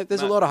 Oh no,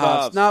 there's No, a lot of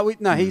halves. halves.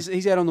 No,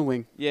 he's out on the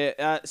wing.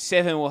 Yeah,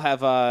 7 will have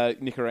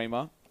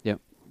Nicarima.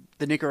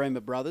 The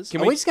Nicarima brothers.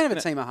 Can Are we- we just going to have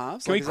a team of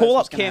halves? Can Like, we is that call up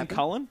what's gonna Cam happen?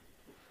 Cullen?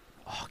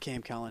 Oh,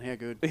 Cam Cullen, how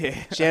good.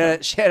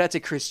 Yeah. Shout out to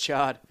Chris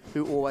Chard,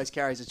 who always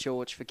carries a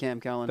torch for Cam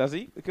Cullen. Does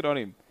he? Good on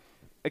him.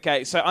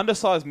 Okay, so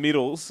undersized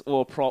middles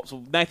or props.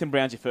 Well, Nathan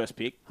Brown's your first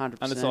pick. 100%.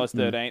 Undersized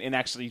 13 and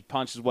actually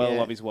punches well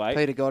above his weight.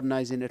 Peter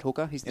Godinay's in at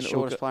hooker. He's the In at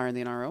shortest hooker. player in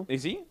the NRL.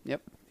 Is he?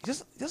 Yep. He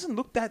doesn't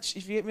look that.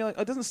 If you get me, like,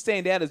 it doesn't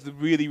stand out as the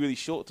really, really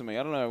short to me.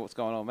 I don't know what's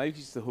going on. Maybe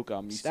he's the hooker.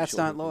 I'm used to Stats short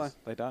don't hookers.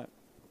 lie. They don't.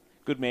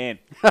 Good man.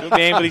 Good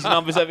man with his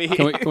numbers over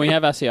here. Can we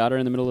have Asiata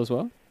in the middle as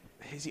well?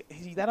 Is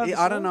he that I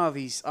undersized? don't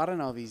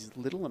know if he's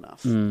little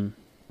enough.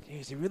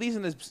 Yes, he really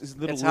isn't as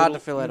little. It's hard to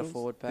little fill out a middles.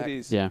 forward pack. It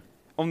is. Yeah.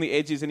 On the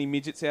edges, any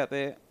midgets out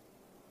there?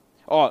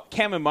 Oh,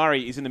 Cameron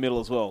Murray is in the middle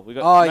as well. We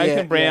got Oh, Nathan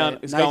yeah, Brown yeah.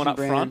 is Nathan going up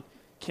Brown. front.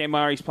 Cam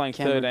Murray's playing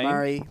Cameron 13.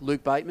 Murray,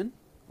 Luke Bateman.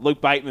 Luke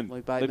Bateman.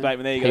 Luke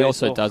Bateman. There you go. He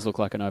also Oh, does look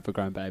like an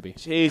overgrown baby.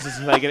 Jesus,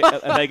 are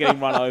they getting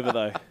run over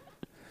though?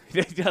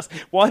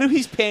 Why do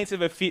his pants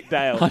ever fit,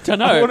 Dale? I don't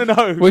know. I want to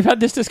know. We've had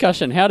this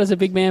discussion. How does a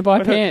big man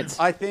buy pants?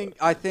 I think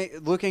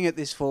looking at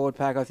this forward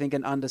pack, I think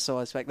an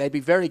undersized pack, they'd be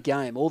very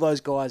game. All those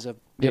guys are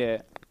Yeah.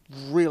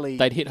 really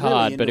They'd hit really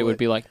hard, but into it would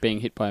be like being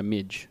hit by a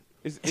midge.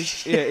 Is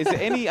there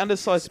any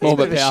undersized? Small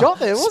but bit of a powerful. shot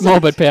there, wasn't Small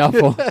but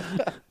powerful.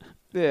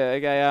 Yeah.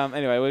 Okay.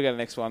 Anyway, we'll go to the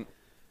next one.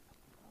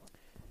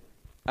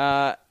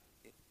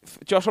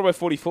 Josh Robbo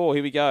 44.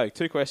 Here we go.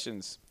 2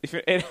 questions. If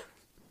you're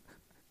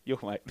your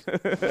mate.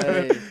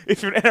 Hey.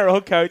 If you're an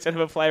NRL coach and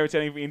have a player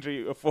returning from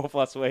injury for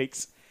 4+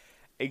 weeks,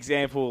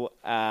 example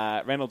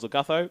Reynolds or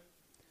Gutho,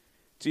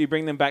 do you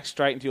bring them back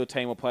straight into your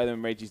team or play them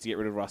in Reggie's to get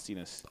rid of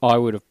rustiness? I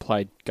would have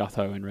played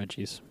Gutho and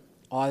Reggie's.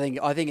 I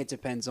think it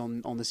depends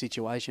on the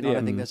situation. I Yeah.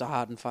 don't think there's a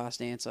hard and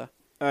fast answer.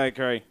 I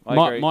agree. I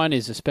agree. Mine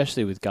is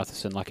especially with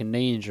Gutherson, like a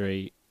knee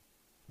injury.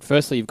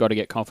 Firstly, you've got to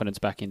get confidence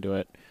back into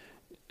it,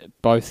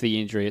 both the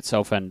injury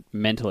itself and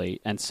mentally.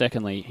 And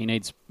secondly, he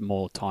needs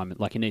more time.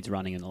 Like, he needs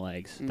running in the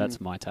legs.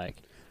 That's my take.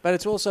 But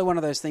it's also one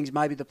of those things,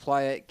 maybe the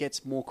player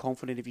gets more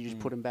confident if you just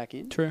put him back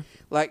in. True.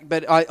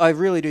 But I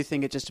really do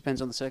think it just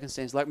depends on the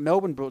circumstance. Like,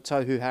 Melbourne brought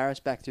Tohu Harris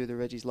back through the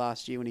Reggies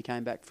last year when he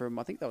came back from,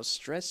 I think that was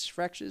stress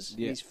fractures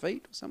in his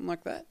feet or something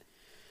like that.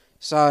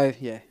 So,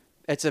 yeah,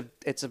 it's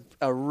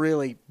a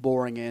really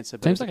boring answer,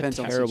 but Seems it like a depends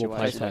on the terrible situation.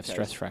 place to have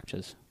stress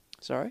fractures.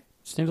 Sorry?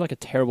 Seems like a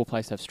terrible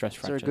place to have stress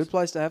Is there fractures. a good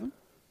place to have them?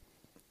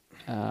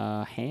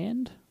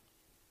 Hand?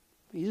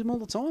 You use them all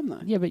the time,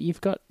 though. Yeah, but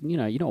you've got, you're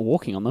not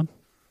walking on them.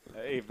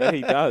 Hey, bet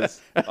he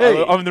does.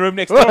 I'm in the room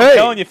next door. I'm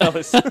telling you,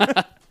 fellas.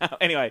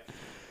 Anyway,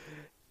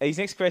 his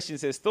next question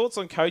says, thoughts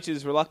on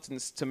coaches'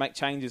 reluctance to make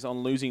changes on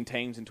losing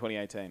teams in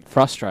 2018?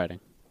 Frustrating.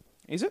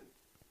 Is it?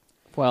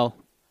 Well,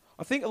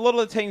 I think a lot of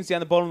the teams down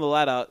the bottom of the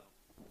ladder,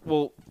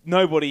 well,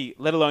 nobody,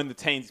 let alone the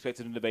teams,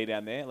 expected them to be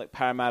down there, like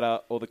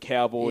Parramatta or the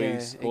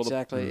Cowboys. Yeah, or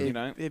exactly.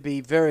 The, It'd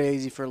be very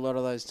easy for a lot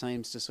of those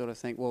teams to sort of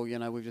think, well,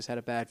 we've just had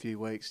a bad few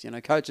weeks.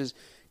 Coaches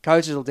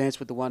will dance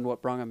with the one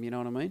what brung them, you know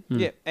what I mean?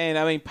 Yeah, and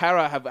I mean,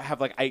 Para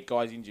have like 8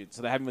 guys injured,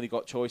 so they haven't really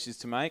got choices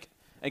to make.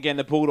 Again,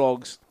 the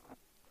Bulldogs,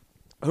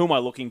 who am I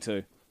looking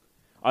to?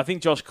 I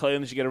think Josh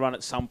Cleveland should get a run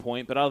at some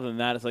point, but other than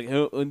that, it's like,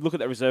 look at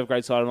that reserve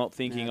grade side. I'm not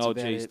thinking, That's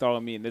about geez, it. throw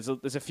him in. There's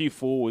a few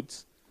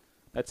forwards.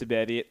 That's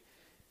about it.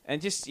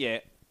 And just, yeah.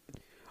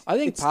 I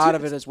think It's part still-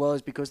 of it as well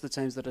is because the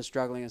teams that are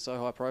struggling are so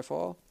high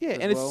profile. Yeah, as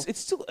and well. it's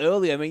still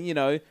early. I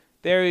mean,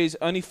 there is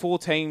only 4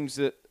 teams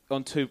that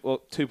on 2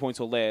 points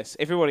or less.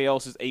 Everybody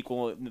else is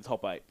equal in the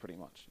top 8, pretty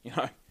much.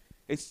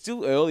 It's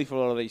still early for a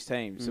lot of these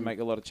teams to make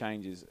a lot of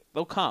changes.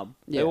 They'll come.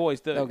 Yeah, They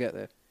always do. They'll get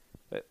there.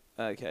 But,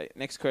 okay,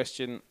 next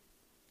question.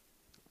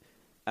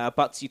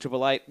 Butsy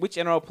 888. Which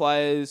NRL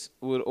players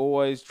would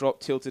always drop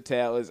tilted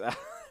towers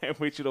and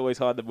which would always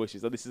hide the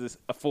bushes? So this is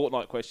a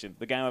fortnight question.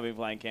 The game I've been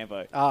playing,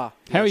 Campo. Ah,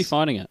 how are you yes.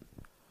 finding it?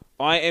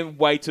 I am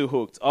way too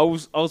hooked. I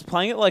was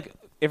playing it like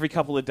every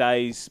couple of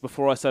days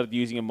before I started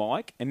using a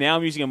mic, and now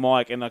I'm using a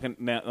mic, and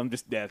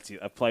that's it.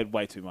 I've played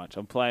way too much.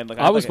 I'm playing like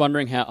I was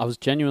wondering how. I was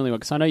genuinely,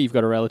 because I know you've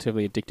got a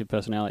relatively addictive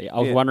personality. I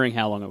was Yeah. wondering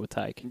how long it would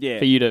take Yeah.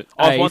 for you to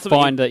I A, want something-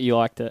 find that you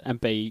liked it,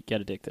 and B, get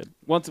addicted.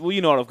 Well,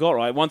 you know what I've got,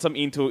 right? Once I'm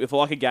into it, if I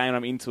like a game and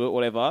I'm into it,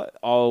 whatever,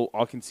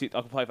 I can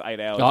play for 8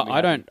 hours. and be I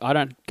happy.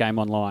 don't game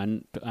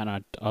online, and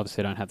I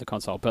obviously don't have the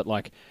console. But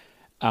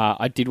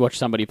I did watch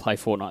somebody play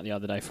Fortnite the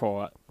other day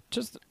for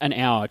just an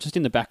hour, just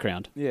in the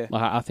background. Yeah.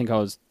 I think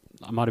I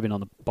might have been on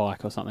the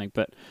bike or something,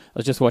 but I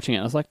was just watching it.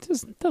 And I was like,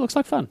 that looks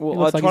like fun. Well, It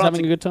looks I like try he's not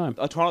having to- a good time.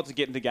 I try not to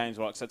get into games,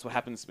 right? Because that's what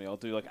happens to me. I'll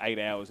do like 8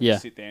 hours and Yeah.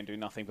 just sit there and do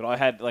nothing. But I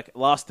had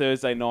last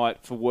Thursday night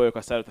for work. I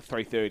stayed up to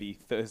 3:30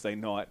 Thursday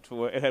night for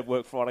work. I had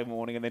work Friday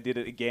morning, and then did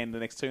it again the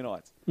next 2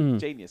 nights.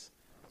 Genius.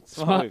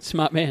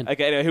 Smart man.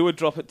 Okay, anyway, who would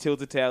drop at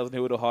Tilted Towers and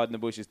who would hide in the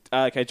bushes?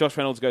 Okay, Josh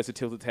Reynolds goes to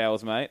Tilted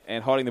Towers, mate,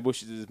 and hiding in the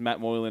bushes is Matt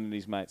Moylan and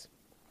his mates.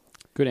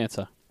 Good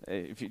answer.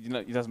 If he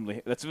doesn't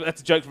believe that's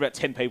a joke for about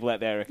 10 people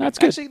out there. I reckon. That's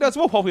good. Actually, no, it's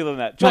more popular than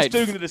that. Josh Mate,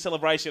 Dugan did a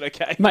celebration.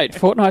 Okay, Mate,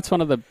 Fortnite's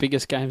one of the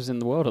biggest games in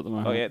the world at the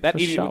moment. Oh yeah, that For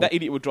idiot. sure. That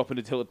idiot would drop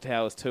into Tilted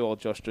Towers too.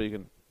 Old Josh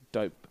Dugan,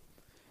 dope.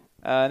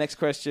 Next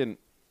question.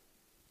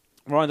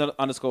 Ryan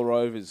 _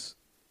 Rovers.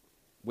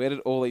 Where did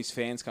all these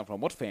fans come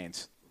from? What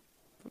fans?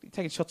 What, are you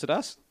taking shots at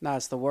us? No,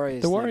 it's the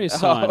Warriors. The Warriors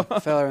sign.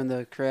 Fella in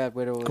the crowd.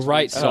 Where do all those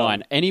Great fans-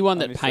 sign. Anyone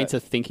that missed paints that.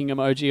 a thinking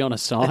emoji on a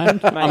sign,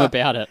 I'm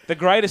about it. The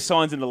greatest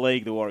signs in the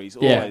league, the Warriors.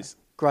 Yeah. Always.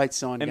 Great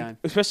sign And game.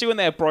 especially when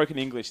they have broken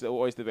English, they're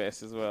always the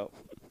best as well.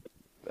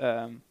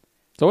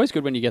 It's always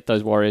good when you get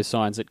those Warriors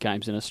signs at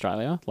games in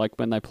Australia. Like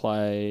when they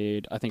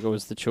played, I think it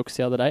was the Chooks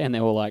the other day, and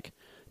there were like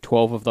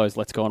 12 of those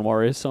Let's Go on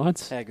Warriors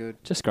signs. How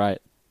good. Just great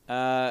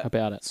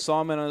about it.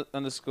 Simon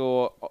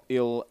 _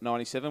 ill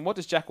 97. What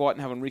does Jack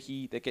Whiten have on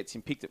Ricky that gets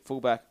him picked at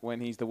fullback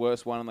when he's the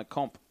worst one on the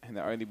comp and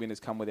the only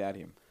winners come without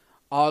him?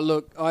 Oh,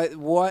 look,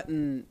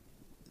 Whiten.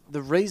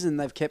 The reason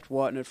they've kept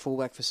Whiten at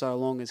fullback for so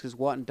long is because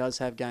Whiten does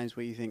have games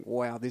where you think,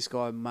 wow, this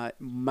guy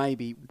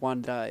maybe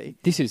one day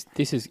This is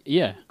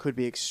yeah. could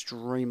be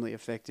extremely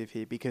effective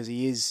here because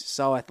he is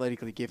so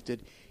athletically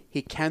gifted.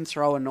 He can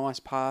throw a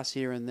nice pass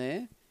here and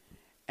there,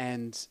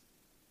 and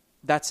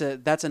that's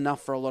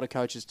enough for a lot of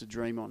coaches to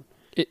dream on.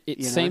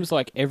 It seems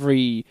like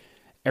every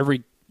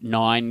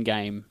 9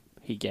 game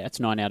he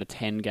gets, 9 out of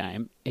 10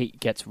 game, he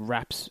gets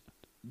raps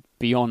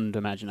beyond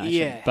imagination.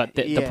 Yeah, but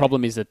the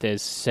problem is that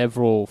there's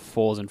several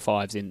 4s and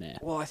 5s in there.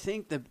 Well, I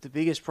think the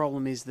biggest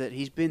problem is that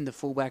he's been the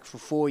fullback for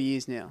 4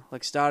 years now.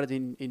 Like started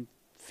in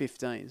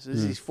 15. So this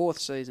is his 4th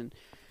season.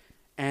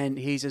 And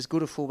he's as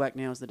good a fullback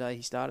now as the day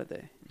he started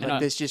there. Like,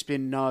 there's just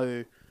been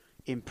no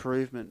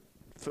improvement.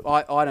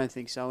 I don't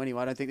think so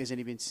anyway. I don't think there's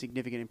been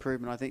significant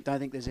improvement. Don't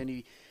think there's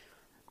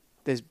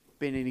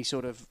been any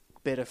sort of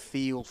better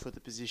feel for the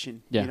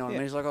position. Yeah. You know what I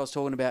mean? It's like I was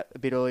talking about a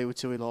bit earlier with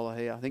Tui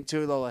Lolohea. I think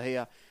Tui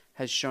Lolohea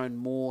has shown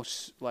more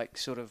like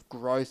sort of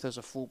growth as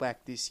a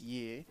fullback this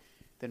year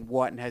than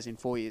Whiten has in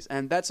 4 years.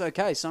 And that's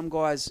okay. Some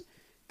guys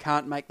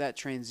can't make that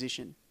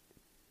transition.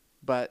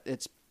 But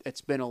it's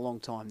been a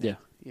long time now,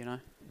 you know?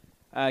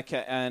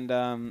 Okay,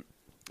 and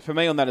for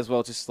me on that as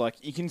well, just like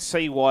you can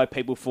see why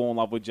people fall in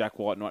love with Jack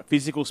Whiten, right?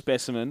 Physical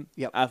specimen,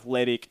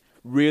 athletic,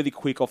 really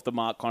quick off the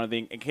mark kind of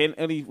thing. And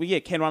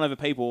can run over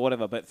people or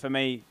whatever. But for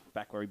me,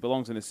 back where he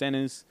belongs in the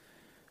centres,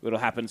 it'll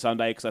happen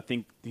someday because I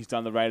think he's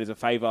done the Raiders a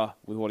favour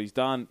with what he's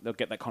done. They'll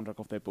get that contract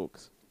off their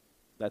books.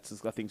 That's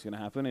just, I think is going to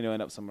happen, and he'll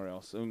end up somewhere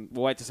else. And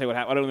we'll wait to see what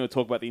happens. I don't want to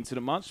talk about the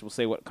incident much. We'll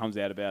see what comes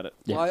out about it.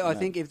 Yeah. I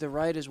think if the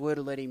Raiders were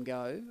to let him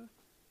go,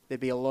 there'd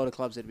be a lot of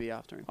clubs that'd be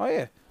after him. Oh,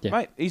 yeah.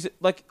 Mate, he's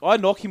like, I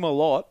knock him a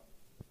lot.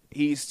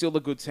 He's still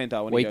a good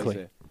centre when he goes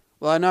there.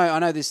 Well, I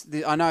know this.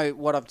 I know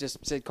what I've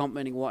just said.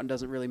 Complimenting Whiten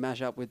doesn't really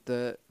mash up with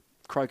the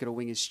crocodile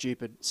wing is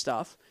stupid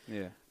stuff.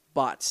 Yeah.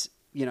 But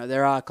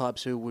there are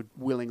clubs who would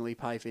willingly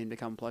pay for him to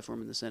come play for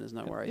him in the centres.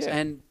 No worries. Yeah.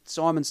 And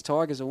Simon's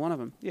Tigers are one of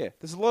them. Yeah.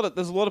 There's a lot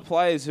of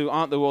players who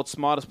aren't the world's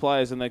smartest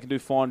players, and they can do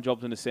fine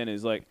jobs in the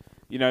centres. Like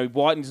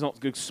Whiten's not a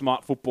good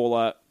smart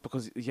footballer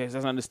because he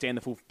doesn't understand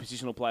the full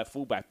positional play of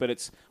fullback. But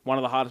it's one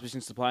of the hardest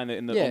positions to play on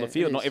the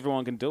field. Not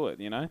everyone can do it.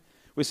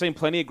 We've seen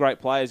plenty of great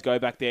players go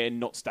back there and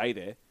not stay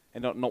there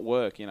and not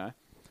work.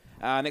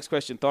 Next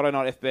question. Thotto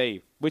Knight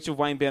FB. Which of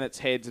Wayne Bennett's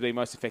heads have been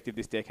most effective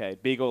this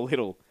decade, big or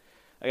little?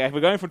 Okay, if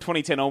we're going from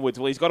 2010 onwards,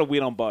 well, he's got to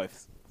win on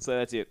both. So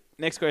that's it.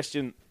 Next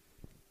question.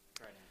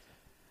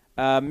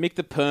 Mick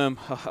the Perm.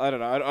 I don't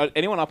know.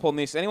 Anyone up on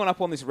this? Anyone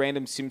up on this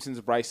random Simpsons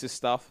racist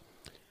stuff?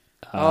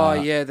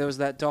 There was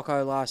that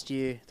doco last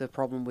year, the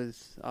problem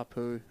with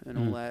Apu and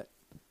all that.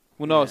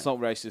 Well, no, it's not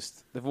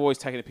racist. They've always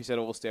taken a piss out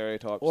of all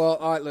stereotypes.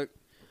 Well,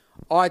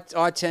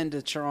 I tend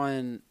to try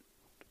and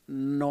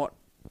not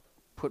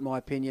put my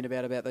opinion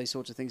about these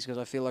sorts of things because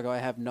I feel like I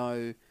have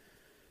no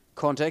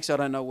context. I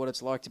don't know what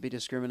it's like to be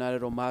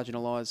discriminated or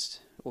marginalised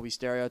or be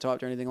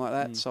stereotyped or anything like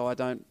that. So I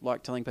don't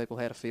like telling people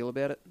how to feel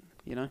about it.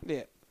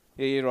 Yeah,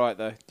 you're right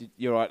though.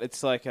 You're right.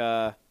 It's like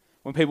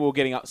when people were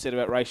getting upset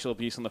about racial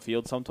abuse on the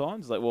field.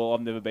 Sometimes, like, well,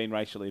 I've never been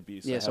racially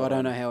abused. Yeah, so I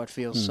don't know how it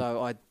feels.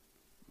 So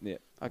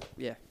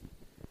yeah.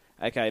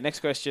 Okay, next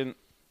question.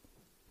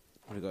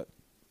 What do we got?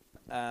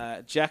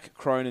 Jack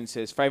Cronin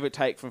says, favourite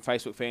take from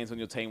Facebook fans when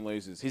your team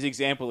loses. His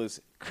example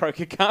is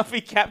Croker can't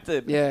be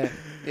captain. Yeah.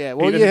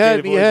 Well, you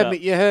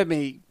heard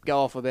me go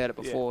off about it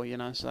before,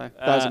 so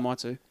those are my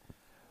two.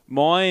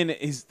 Mine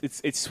is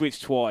it's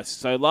switched twice.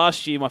 So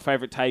last year my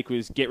favourite take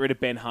was get rid of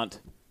Ben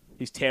Hunt.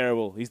 He's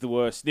terrible. He's the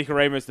worst.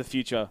 Nicoremus the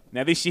future.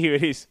 Now this year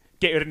it is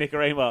get rid of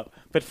Nicorema,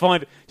 but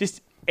find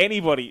just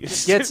anybody.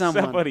 Just get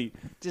someone. Somebody.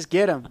 Just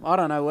get them. I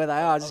don't know where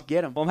they are. Just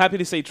get them. Well, I'm happy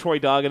to see Troy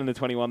Dargan in the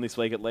 21 this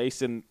week at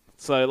least, and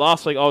so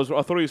last week I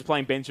thought he was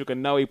playing bench hooker.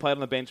 No, he played on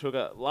the bench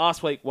hooker.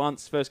 Last week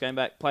once, first game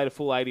back, played a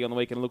full 80 on the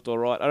weekend and looked all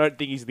right. I don't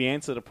think he's the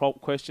answer to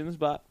questions,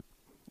 but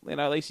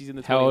at least he's in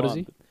the 21. How old is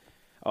he?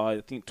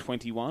 I think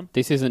 21.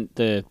 This isn't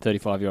the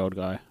 35-year-old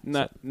guy.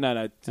 No.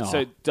 Oh.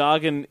 So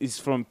Dargan is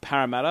from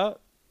Parramatta.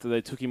 So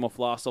they took him off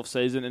last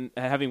off-season, and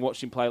having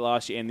watched him play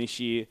last year and this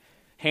year,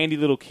 handy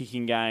little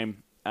kicking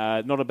game,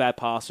 not a bad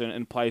passer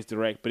and plays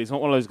direct, but he's not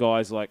one of those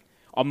guys like,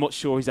 I'm not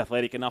sure he's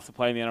athletic enough to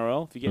play in the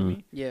NRL, if you get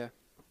me. Yeah.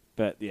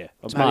 But yeah,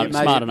 smart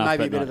enough.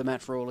 Maybe a bit not. of the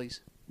Matt Frawleys.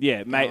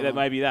 Yeah, that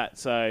may be that.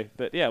 So,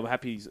 but yeah, we're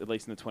happy he's at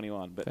least in the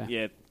 21. But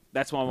yeah,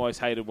 that's my most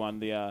hated one.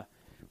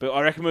 But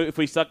I reckon if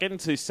we start getting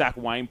to sack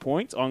Wayne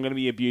points, I'm going to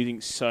be abusing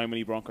so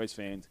many Broncos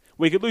fans.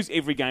 We could lose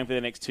every game for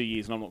the next 2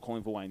 years, and I'm not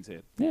calling for Wayne's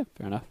head. Yeah,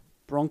 fair enough.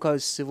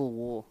 Broncos Civil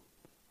War.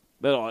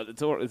 But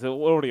it's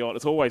already on.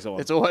 It's always on.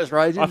 It's always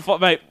raging.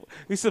 Mate,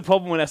 this is the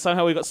problem when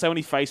somehow we've got so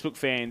many Facebook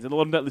fans and a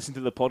lot of them don't listen to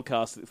the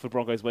podcast for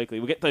Broncos Weekly.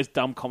 We get those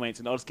dumb comments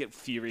and I'll just get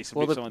furious.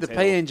 Well, the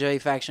PNG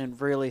faction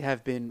really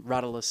have been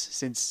rudderless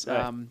since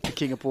the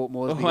King of Port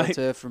Moresby got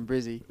turf from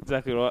Brizzy.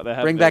 Exactly right. They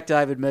have Bring back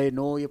David Mead and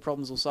all your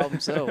problems will solve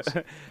themselves.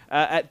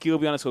 At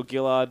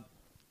Gilby_Gillard,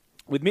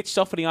 with Mitch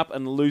softening up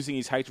and losing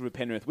his hatred of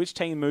Penrith, which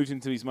team moves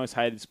into his most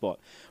hated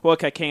spot? Well,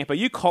 okay, Camper,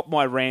 you cop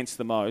my rants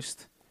the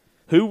most.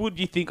 Who would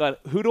you think?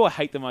 Who do I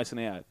hate the most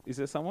now? Is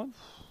there someone?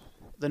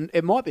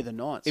 It might be the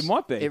Knights. It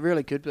might be. It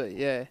really could be.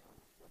 Yeah.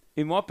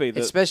 It might be.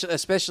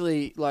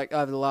 Especially like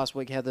over the last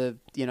week, how the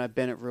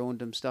Bennett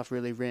ruined him stuff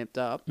really ramped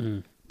up.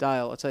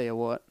 Dale, I'll tell you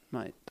what,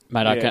 mate.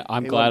 Mate,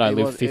 I'm glad I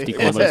live 50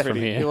 kilometres from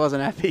here. He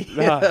wasn't happy.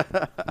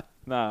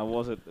 No, it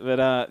wasn't.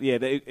 But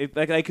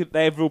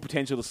they have real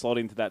potential to slot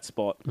into that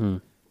spot.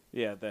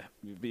 Yeah,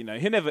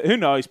 who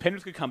knows?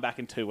 Penrith could come back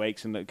in 2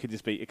 weeks, and it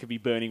could be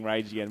burning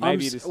rage again.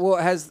 Maybe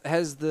has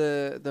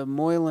the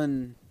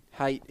Moylan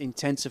hate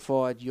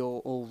intensified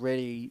your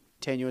already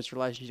tenuous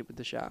relationship with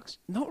the Sharks?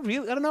 Not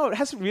really. I don't know. It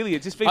hasn't really.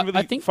 It's just been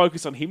really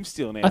focused on him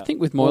still now. I think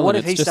with Moylan,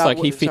 it's just like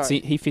he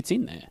fits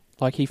in there.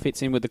 Like he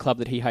fits in with the club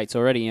that he hates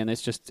already, and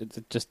it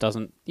just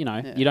doesn't. You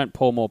don't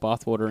pour more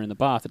bathwater in the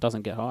bath; it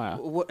doesn't get higher.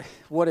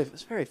 What if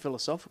it's very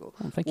philosophical?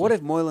 What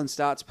if Moylan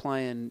starts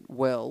playing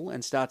well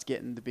and starts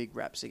getting the big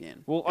raps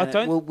again? Well,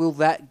 Will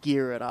that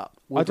gear it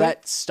up? Will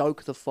that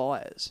stoke the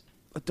fires?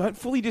 I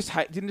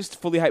didn't just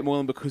fully hate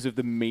Moylan because of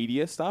the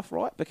media stuff,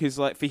 right? Because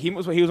for him, he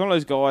was one of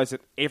those guys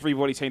that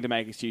everybody seemed to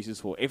make excuses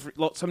for.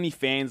 So many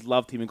fans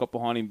loved him and got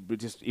behind him,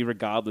 just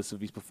irregardless of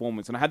his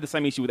performance. And I had the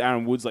same issue with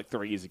Aaron Woods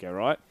 3 years ago,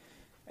 right?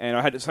 And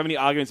I had so many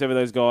arguments over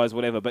those guys,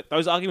 whatever. But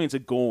those arguments are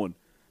gone.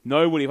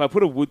 Nobody. If I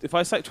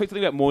tweet something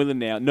about Moylan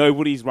now,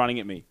 nobody's running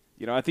at me.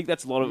 I think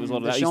that's a lot of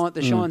that.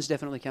 The shine's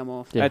definitely come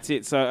off. Yeah. That's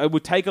it. So it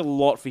would take a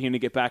lot for him to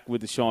get back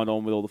with the shine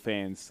on with all the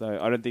fans. So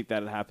I don't think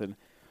that'd happen.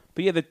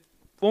 But yeah,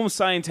 all I'm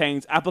saying,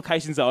 Tangs,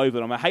 applications are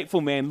open. I'm a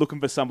hateful man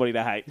looking for somebody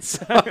to hate.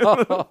 So, how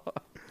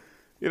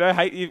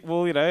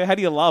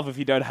do you love if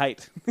you don't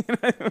hate?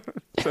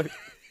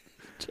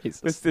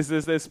 Jesus.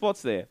 There's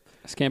spots there.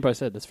 As Campo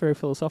said, that's very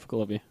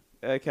philosophical of you.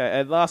 Okay,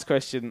 and last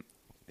question.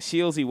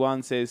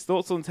 Shieldsy1 says,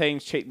 thoughts on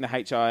teams cheating the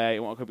HIA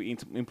and what could be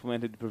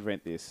implemented to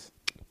prevent this?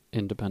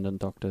 Independent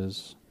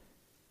doctors.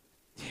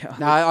 Yeah.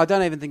 No, I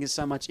don't even think it's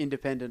so much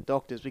independent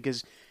doctors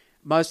because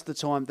most of the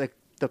time the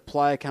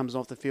player comes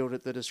off the field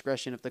at the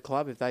discretion of the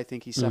club if they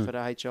think he suffered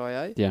a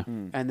HIA. Yeah.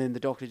 And then the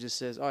doctor just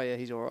says, oh, yeah,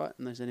 he's all right,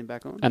 and they send him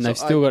back on. And he's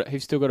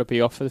still got to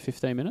be off for the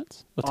 15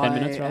 minutes? Or 10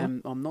 minutes,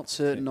 rather? I'm not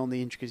certain on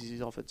the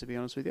intricacies of it, to be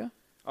honest with you.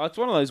 Oh, it's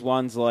one of those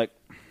ones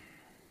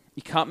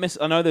you can't miss.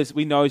 I know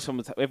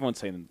everyone's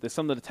seen them. There's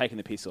some that are taking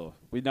the piss off.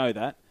 We know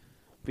that.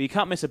 But you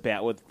can't mess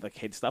about with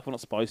head stuff. We're not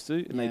supposed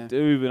to. And they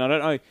do. And I don't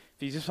know. If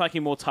you're just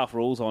making more tough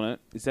rules on it,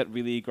 is that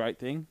really a great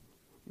thing?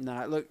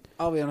 No, look,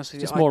 I'll be honest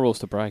with you. Just more rules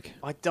to break.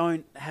 I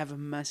don't have a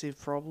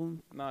massive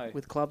problem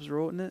with clubs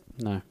rorting it.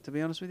 No. To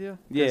be honest with you.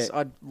 Yeah.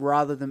 I'd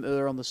rather them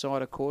err on the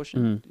side of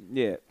caution.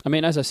 Yeah. I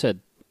mean, as I said,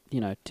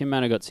 Tim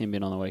Manor got sin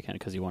bin on the weekend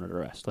because he wanted a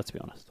rest, let's be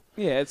honest.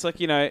 Yeah, it's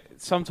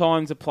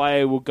sometimes a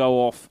player will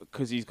go off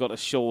because he's got a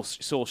sore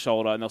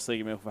shoulder and they'll see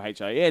him off for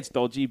HIA. Yeah, it's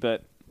dodgy,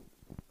 but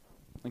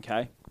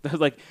okay.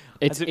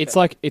 It's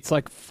like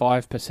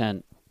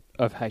 5%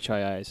 of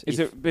HIAs. Is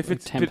it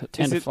 10 to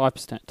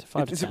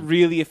 5%? Is it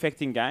really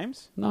affecting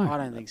games? No, I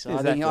don't think so.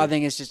 Exactly. I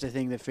think it's just a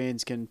thing that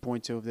fans can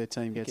point to if their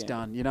team gets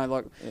done.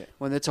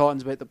 When the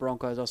Titans beat the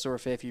Broncos, I saw a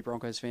fair few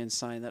Broncos fans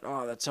saying that,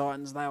 the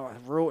Titans, they were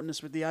rorting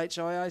us with the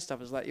HIA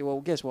stuff. It's like,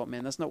 well, guess what,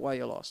 man? That's not why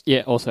you lost.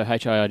 Yeah. Also,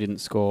 HIA didn't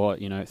score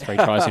 3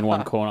 tries in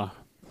one corner.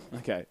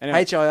 Okay.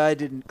 Anyway. HIA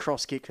didn't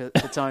cross kick for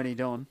Tony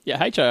Don.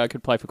 Yeah, HIA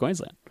could play for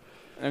Queensland.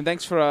 And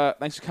thanks for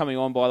coming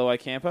on, by the way,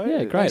 Campo.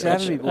 Yeah, great. Thanks for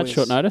having me, boys. That's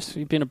short notice.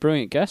 You've been a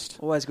brilliant guest.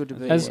 Always good to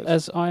be.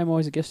 As I am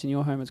always a guest in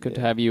your home, it's good to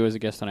have you as a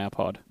guest on our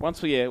pod.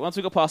 Once we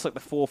got past the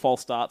 4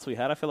 false starts we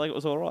had, I feel like it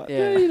was all right.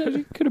 Yeah,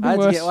 it could have been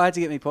worse. I had to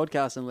get my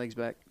podcasting legs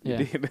back. Yeah.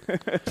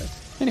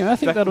 Anyway, I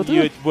think that'll do.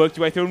 You worked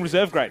your way through in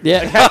reserve grade.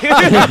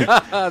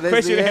 Yeah.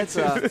 There's the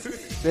answer.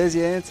 There's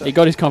the answer. He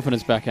got his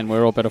confidence back, and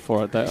we're all better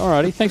for it, though.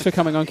 Alrighty, thanks for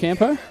coming on,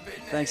 Campo.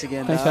 Thanks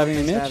again. Thanks for having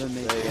me, Mitch.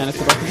 And it's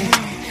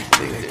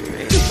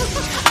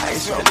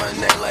Ice on my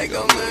neck like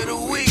a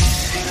little weak.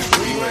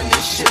 We run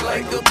this shit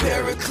like a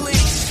Pericles.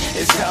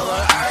 It's hell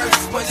on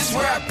earth, but it's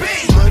where I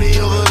be. Money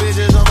over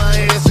bitches on my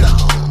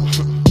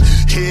headstone.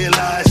 Here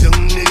lies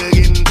young nigga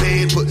getting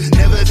paid, but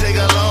never take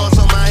a loss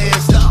on my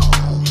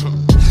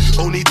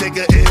headstone. Only take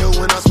a L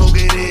when I'm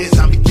smoking this.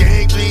 I'm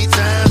gang 3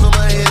 times on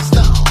my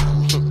headstone.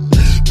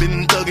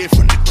 Been thugging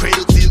from the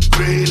cradle to the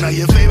grave. Now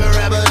your favorite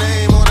rapper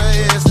name on a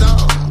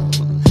headstone.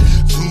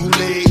 Too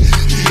late,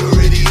 you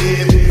already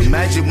there.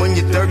 Imagine when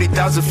you're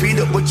 30,000 feet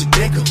up, what you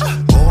think of?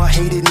 Oh, I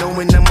hated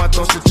knowing that my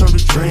thoughts would turn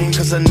to dream,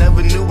 cause I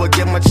never knew I'd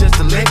get my chance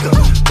to link up.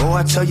 Oh,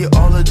 I tell you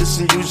all of this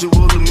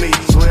unusual to me.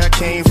 Swear I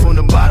came from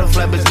the bottom,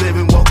 flat bitch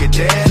living, walking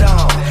dead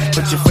on.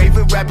 Put your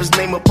favorite rapper's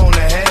name up on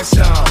the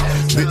headstone.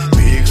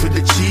 Big for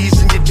the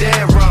cheese and you're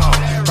dead wrong.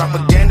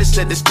 Propaganda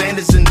set the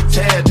standards in the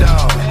tear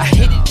down. I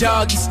hit it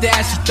doggy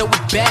style, she throw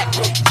it back.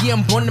 Yeah,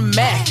 I'm on the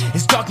mat.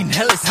 It's dark and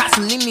hell, it's hot,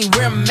 so leave me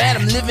where I'm at.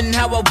 I'm living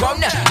how I want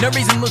now. No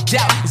reason to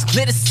doubt. It's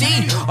clear to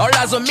see. All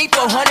eyes on me,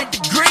 400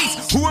 degrees.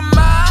 Who am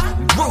I?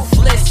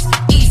 Ruthless.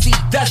 Easy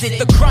does it.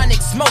 The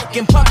chronic smoke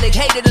in public,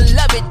 hated or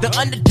love it. The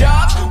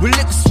underdogs with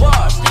liquor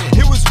swabs.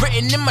 It was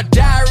written in my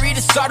diary,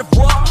 the start of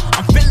war.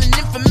 I'm feeling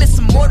infamous,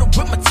 immortal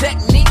with my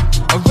technique.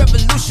 A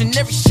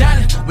revolutionary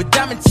shining with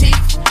diamond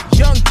teeth.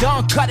 Young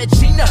Don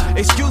Cartagena,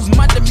 excuse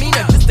my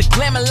demeanor. This the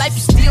glamour life,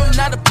 you still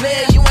not a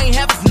player. You ain't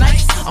half as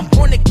nice. I'm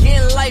born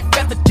again, life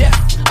after death.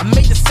 I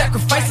made the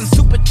sacrifice and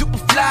super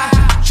duper fly.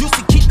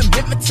 Juicy, keep them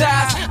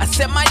hypnotized. I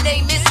said my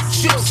name is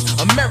Juice,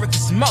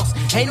 America's most.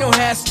 Ain't no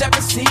hashtag, I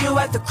see you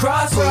at the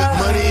crossroads.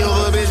 Put money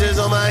over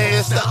bitches on my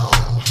headstone.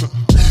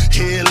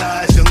 Here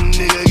lies young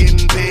nigga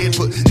getting paid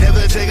for.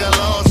 Never take a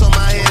loss on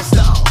my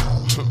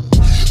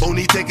headstone.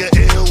 Only take a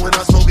L when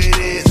I smoke it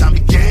is. I'm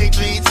gang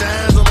 3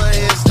 times on my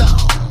headstone.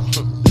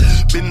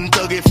 Been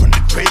thugging from the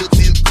cradle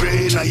to the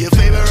grave. Now your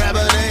favorite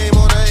rapper name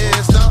on the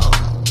headstone.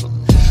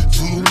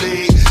 Too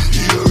late,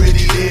 you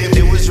already lived.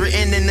 It was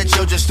written in the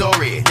children's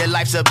story that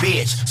life's a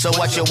bitch, so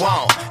what you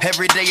want?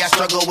 Every day I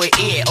struggle with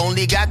it.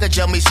 Only God could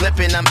jump me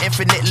slipping. I'm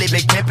infinitely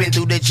big pimping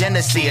through the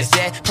genesis.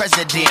 That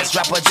presidents,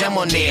 rap a gem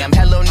on them.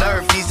 Hello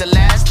Nerf, these the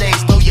last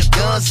days. Throw your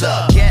guns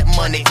up. Get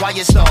money,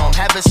 quiet storm,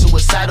 having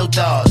suicidal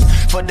thoughts.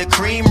 For the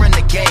cream,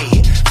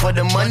 renegade. For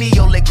the money,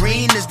 only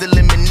green is the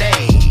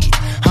lemonade.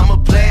 I'm a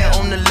player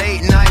on the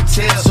late night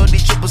tip. So the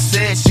triple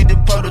says she the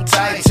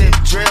prototype. Tip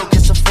drill,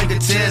 get some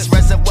fingertips.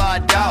 Reservoir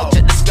dog,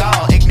 check the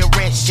skull.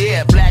 Ignorant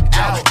shit, black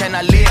out. Can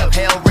I live?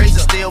 Hellraiser,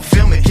 still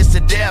filming. Kiss to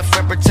death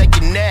and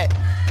protect your neck.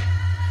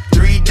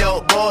 3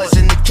 dope boys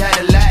in the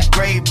Cadillac.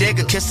 Grave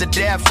digger, kiss to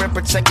death and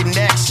protect your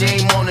neck.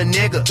 Shame on a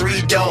nigga.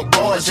 3 dope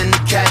boys in the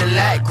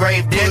Cadillac.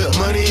 Grave digger. Put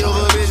money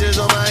over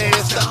bitches on my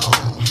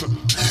headstone.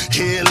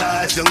 Here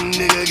lies young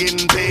nigga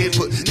getting paid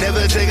for.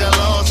 Never take a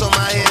loss on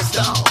my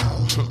headstone.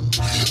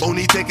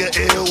 Only take a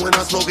L when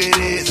I smoke it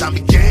is. I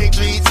be gang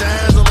 3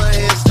 times on my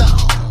headstone.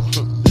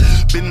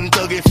 Been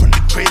thugging from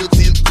the cradle to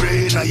the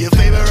grave. Now your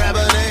favorite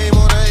rapper name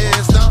on the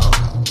headstone.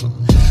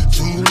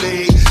 Too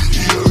late,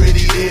 you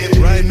already lived.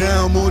 Right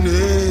now I'm on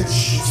the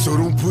edge, so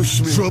don't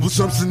push me.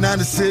 Troublesome to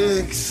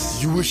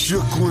 96. You a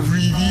shook one,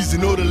 breeze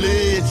and know the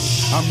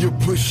ledge. I'm your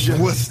pusher.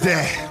 What's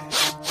that?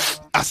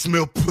 I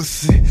smell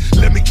pussy.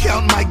 Let me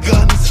count my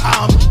guns.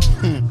 I'm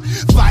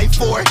 5,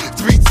 4,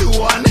 3, 2,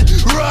 1.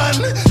 Run.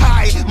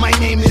 Hi, my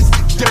name is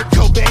Dirk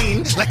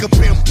Cobain. Like a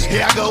pimp,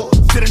 here I go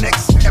to the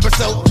next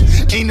episode.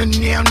 Ain't no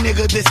damn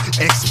nigga this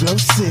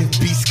explosive.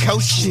 Beast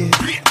Coast shit.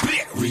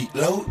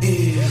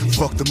 Reloaded.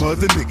 Fuck them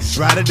other niggas.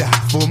 Ride or die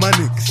for my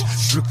niggas.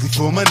 Strictly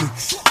for my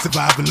niggas.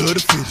 Survival of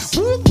the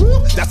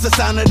fittest. That's the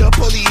sound of the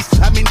police.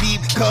 I'm in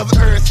deep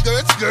cover.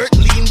 Skirt, skirt,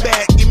 lean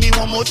back. Give me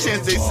one more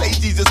chance. They say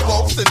Jesus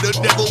walks and the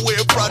devil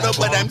wear Prada,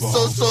 but I'm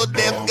so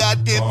deaf.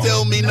 God can't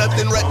tell me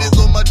nothing. Right this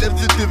on my death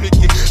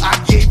certificate. I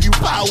gave you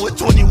power.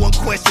 21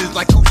 questions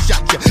like who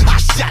shot you? I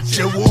shot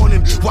you.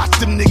 Warning. Watch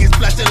them niggas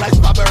flashing like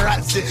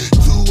paparazzi.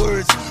 2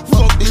 words.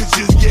 Fuck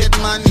bitches, get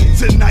money.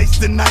 Tonight's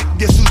the night.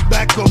 Guess who's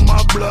back on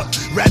my block?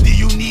 Rather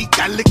unique.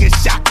 I lick a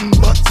shot in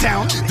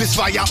Bucktown. This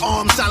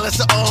firearm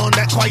silencer on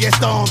that quiet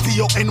storm.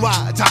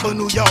 T-O-N-Y, top of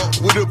New York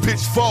with a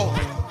pitchfork.